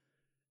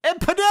and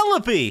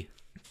Penelope?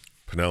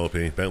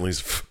 Penelope. Bentley's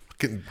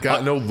fucking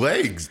got no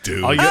legs,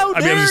 dude. I How mean,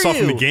 I was just dare off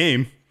from the you?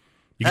 game.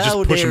 You can How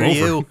just push him dare over.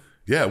 you?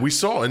 Yeah, we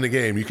saw in the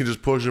game. You can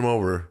just push him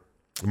over.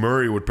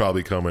 Murray would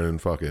probably come in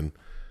and fucking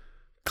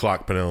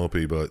clock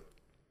Penelope, but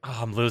Oh,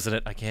 I'm losing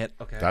it. I can't.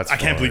 Okay. that's I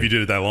can't believe you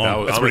did it that long. That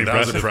was, That's I mean,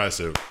 pretty that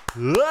impressive.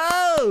 was impressive.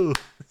 Whoa!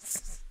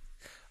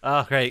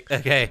 Oh, great.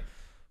 Okay.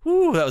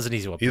 Whew, that was an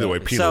easy one. Either way,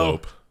 So,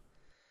 Penelope.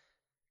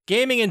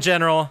 gaming in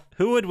general,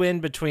 who would win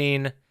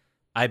between,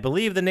 I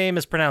believe the name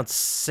is pronounced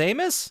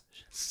Samus?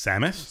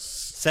 Samus?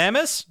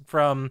 Samus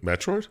from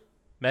Metroid?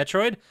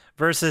 Metroid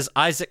versus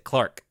Isaac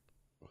Clarke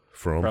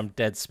From? from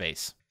Dead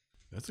Space.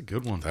 That's a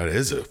good one. That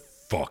is a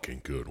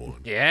fucking good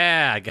one.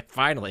 Yeah,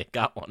 finally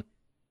got one.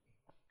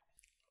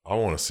 I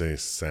want to say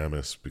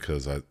Samus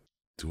because I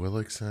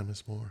like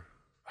Samus more?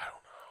 I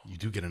don't know. You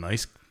do get an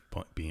ice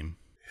beam.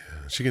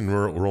 She can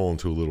roll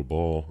into a little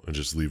ball and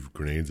just leave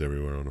grenades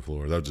everywhere on the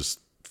floor. That would just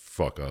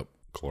fuck up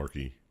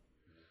Clarky.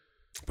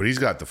 But he's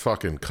got the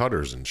fucking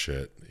cutters and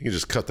shit. He can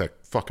just cut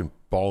that fucking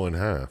ball in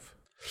half.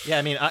 Yeah,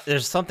 I mean,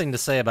 there's something to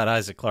say about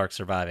Isaac Clarke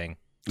surviving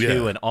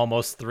 2 and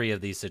almost 3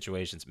 of these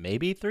situations.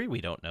 Maybe 3, we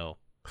don't know.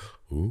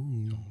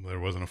 Ooh. There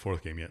wasn't a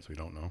 4th game yet, so we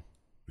don't know.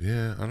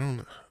 Yeah, I don't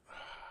know.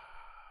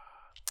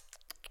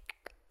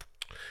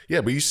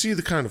 Yeah, but you see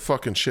the kind of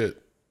fucking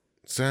shit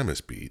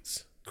Samus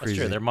beats. That's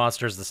true. They're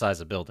monsters the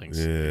size of buildings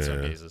in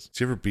some cases. Did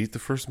you ever beat the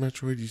first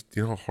Metroid?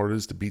 You know how hard it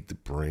is to beat the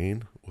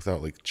brain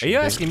without like Are cheating? you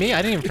asking me? I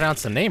didn't even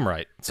pronounce the name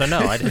right. So no,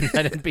 I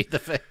didn't beat the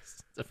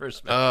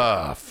first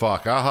match.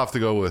 Fuck. I'll have to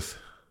go with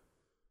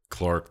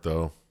Clark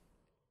though.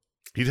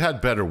 He'd had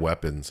better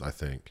weapons, I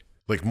think.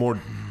 Like more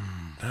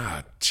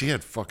she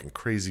had fucking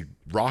crazy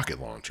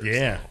rocket launchers.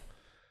 Yeah. though.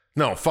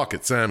 No, fuck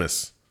it,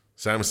 Samus.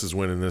 Samus is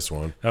winning this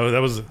one. That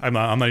was. I'm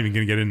not even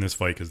going to get in this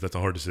fight because that's a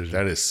hard decision.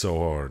 That is so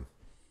hard.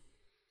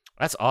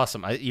 That's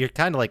awesome. You're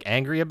kind of like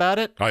angry about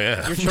it. I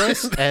am. Your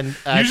choice, and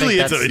I Usually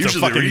think it's that's a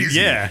Usually fucking they're easy.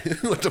 yeah.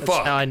 What the that's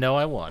fuck? how I know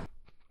I won.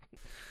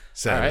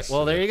 Samus. All right.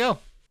 Well, there you go.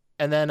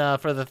 And then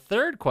for the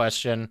third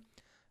question,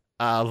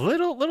 a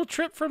little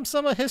trip from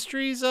some of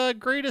history's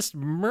greatest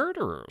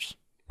murderers.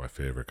 My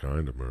favorite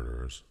kind of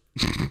murderers.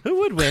 Who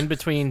would win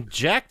between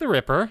Jack the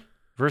Ripper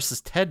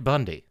versus Ted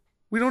Bundy?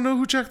 We don't know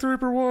who Jack the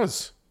Ripper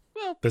was.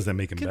 Well, Does that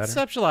make him better?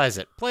 conceptualize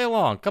it. Play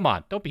along. Come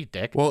on. Don't be a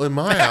dick. Well, in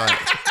my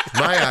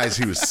eyes,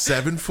 he was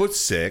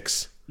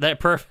 7'6". That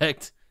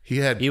perfect. He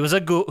had He was a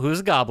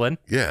goblin.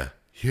 Yeah.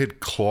 He had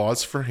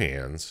claws for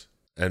hands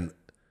and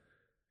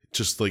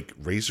just like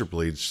razor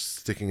blades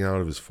sticking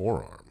out of his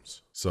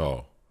forearms.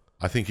 So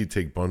I think he'd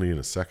take Bundy in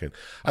a second.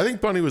 I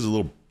think Bundy was a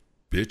little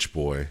bitch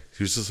boy.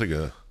 He was just like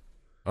I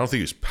don't think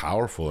he was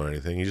powerful or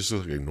anything. He just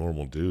looked like a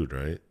normal dude,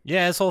 right?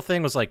 Yeah, his whole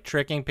thing was like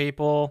tricking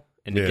people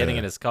into Yeah. getting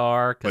in his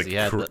car because Like he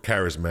had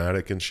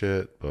charismatic and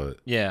shit. But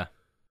yeah.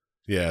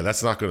 yeah,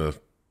 that's not gonna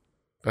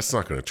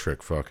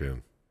trick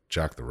fucking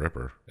Jack the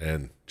Ripper.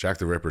 And Jack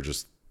the Ripper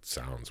just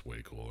sounds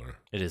way cooler.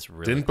 It is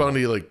really Didn't cool.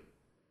 Bundy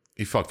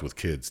he fucked with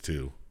kids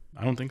too?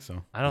 I don't think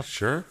so. I don't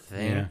Sure.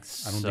 think Yeah, I don't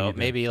so. think he did.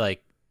 Maybe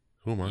like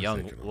Who am I a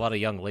thinking of? lot of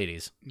young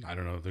ladies. I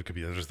don't know. There's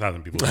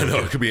 1,000 people. I know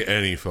it could be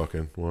any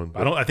fucking one.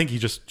 I think he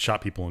just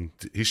shot people and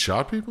He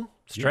shot people?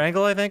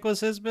 Strangle, I think, was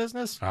his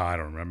business. I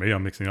don't remember. Maybe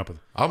I'm mixing up with.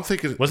 I'm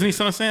thinking Wasn't he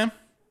Son of Sam?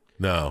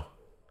 no.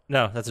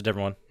 No, that's a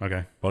different one.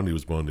 Okay. Bundy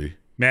was Bundy.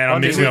 Man, I'm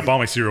Bundy mixing was- up all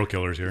my serial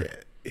killers here.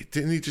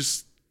 Didn't he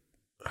just?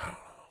 I don't know.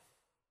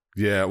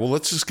 Yeah. Well,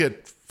 let's just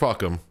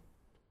fuck him.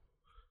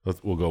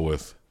 We'll go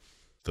with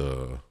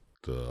the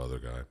other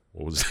guy.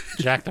 What was it?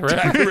 Jack the Ripper.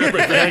 Jack the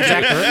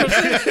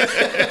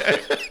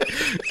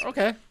Ripper.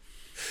 Okay.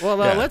 Well,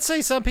 Yeah. let's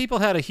say some people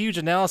had a huge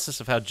analysis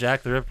of how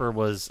Jack the Ripper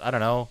was, I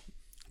don't know,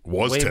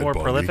 Was way Ted more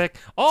Bundy prolific.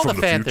 All the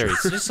from the fan future.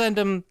 theories. Just send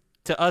them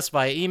to us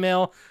via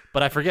email,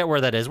 but I forget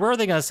where that is. Where are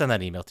they going to send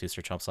that email to,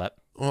 Sir Chumpslap?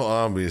 Well,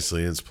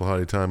 obviously it's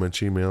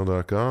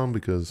plottytime@gmail.com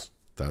because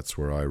that's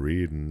where I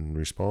read and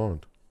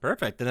respond.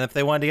 Perfect. And if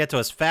they wanted to get to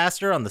us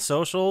faster on the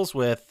socials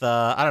with,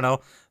 I don't know,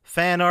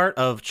 fan art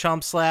of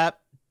Chumpslap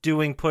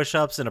doing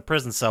push-ups in a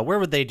prison cell, where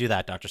would they do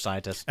that, Dr.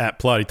 Scientist? At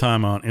Plotty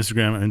Time on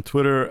Instagram and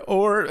Twitter,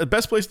 or the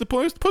best place to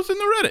post in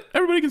the Reddit.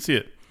 Everybody can see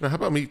it. Now, how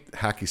about me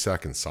hacky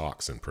sacking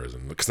socks in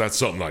prison? Because that's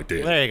something I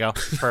did. There you go.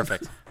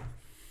 Perfect.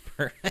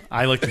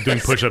 I like the doing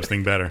push-ups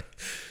thing better.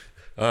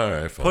 All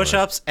right, fine.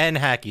 Push-ups and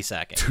hacky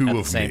sacking Two at the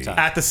of same me. time.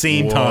 At the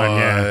same time,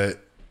 yeah. What?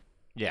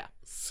 Yeah.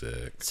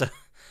 Sick. So,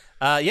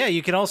 yeah,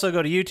 you can also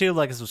go to YouTube,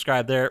 like and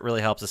subscribe there. It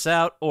really helps us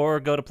out. Or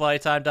go to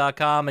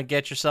plottytime.com and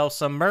get yourself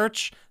some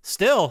merch.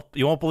 Still,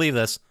 you won't believe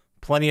this,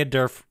 plenty of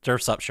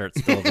Durf's Up shirts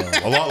still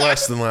available. A lot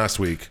less than last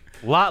week.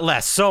 A lot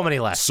less, so many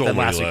less So than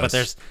many last week. But less.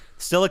 there's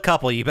still a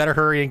couple. You better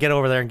hurry and get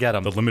over there and get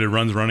them. The limited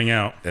run's running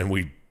out. And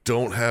we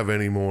don't have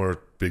any more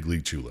Big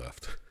League Chew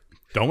left.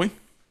 Don't we?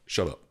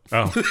 Shut up.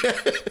 Oh.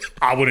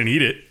 I wouldn't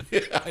eat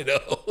it. I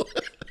know.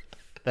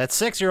 That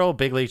 6-year-old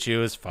Big League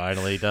Chew is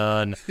finally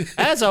done.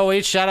 As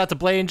always, shout out to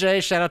Blaine J,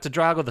 shout out to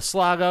Drago the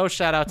Slago,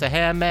 shout out to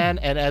Ham Man,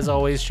 and as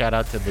always, shout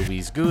out to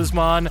Luis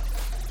Guzman.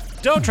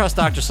 Don't trust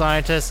Dr.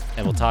 Scientist,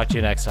 and we'll talk to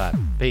you next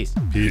time. Peace.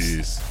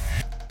 Peace.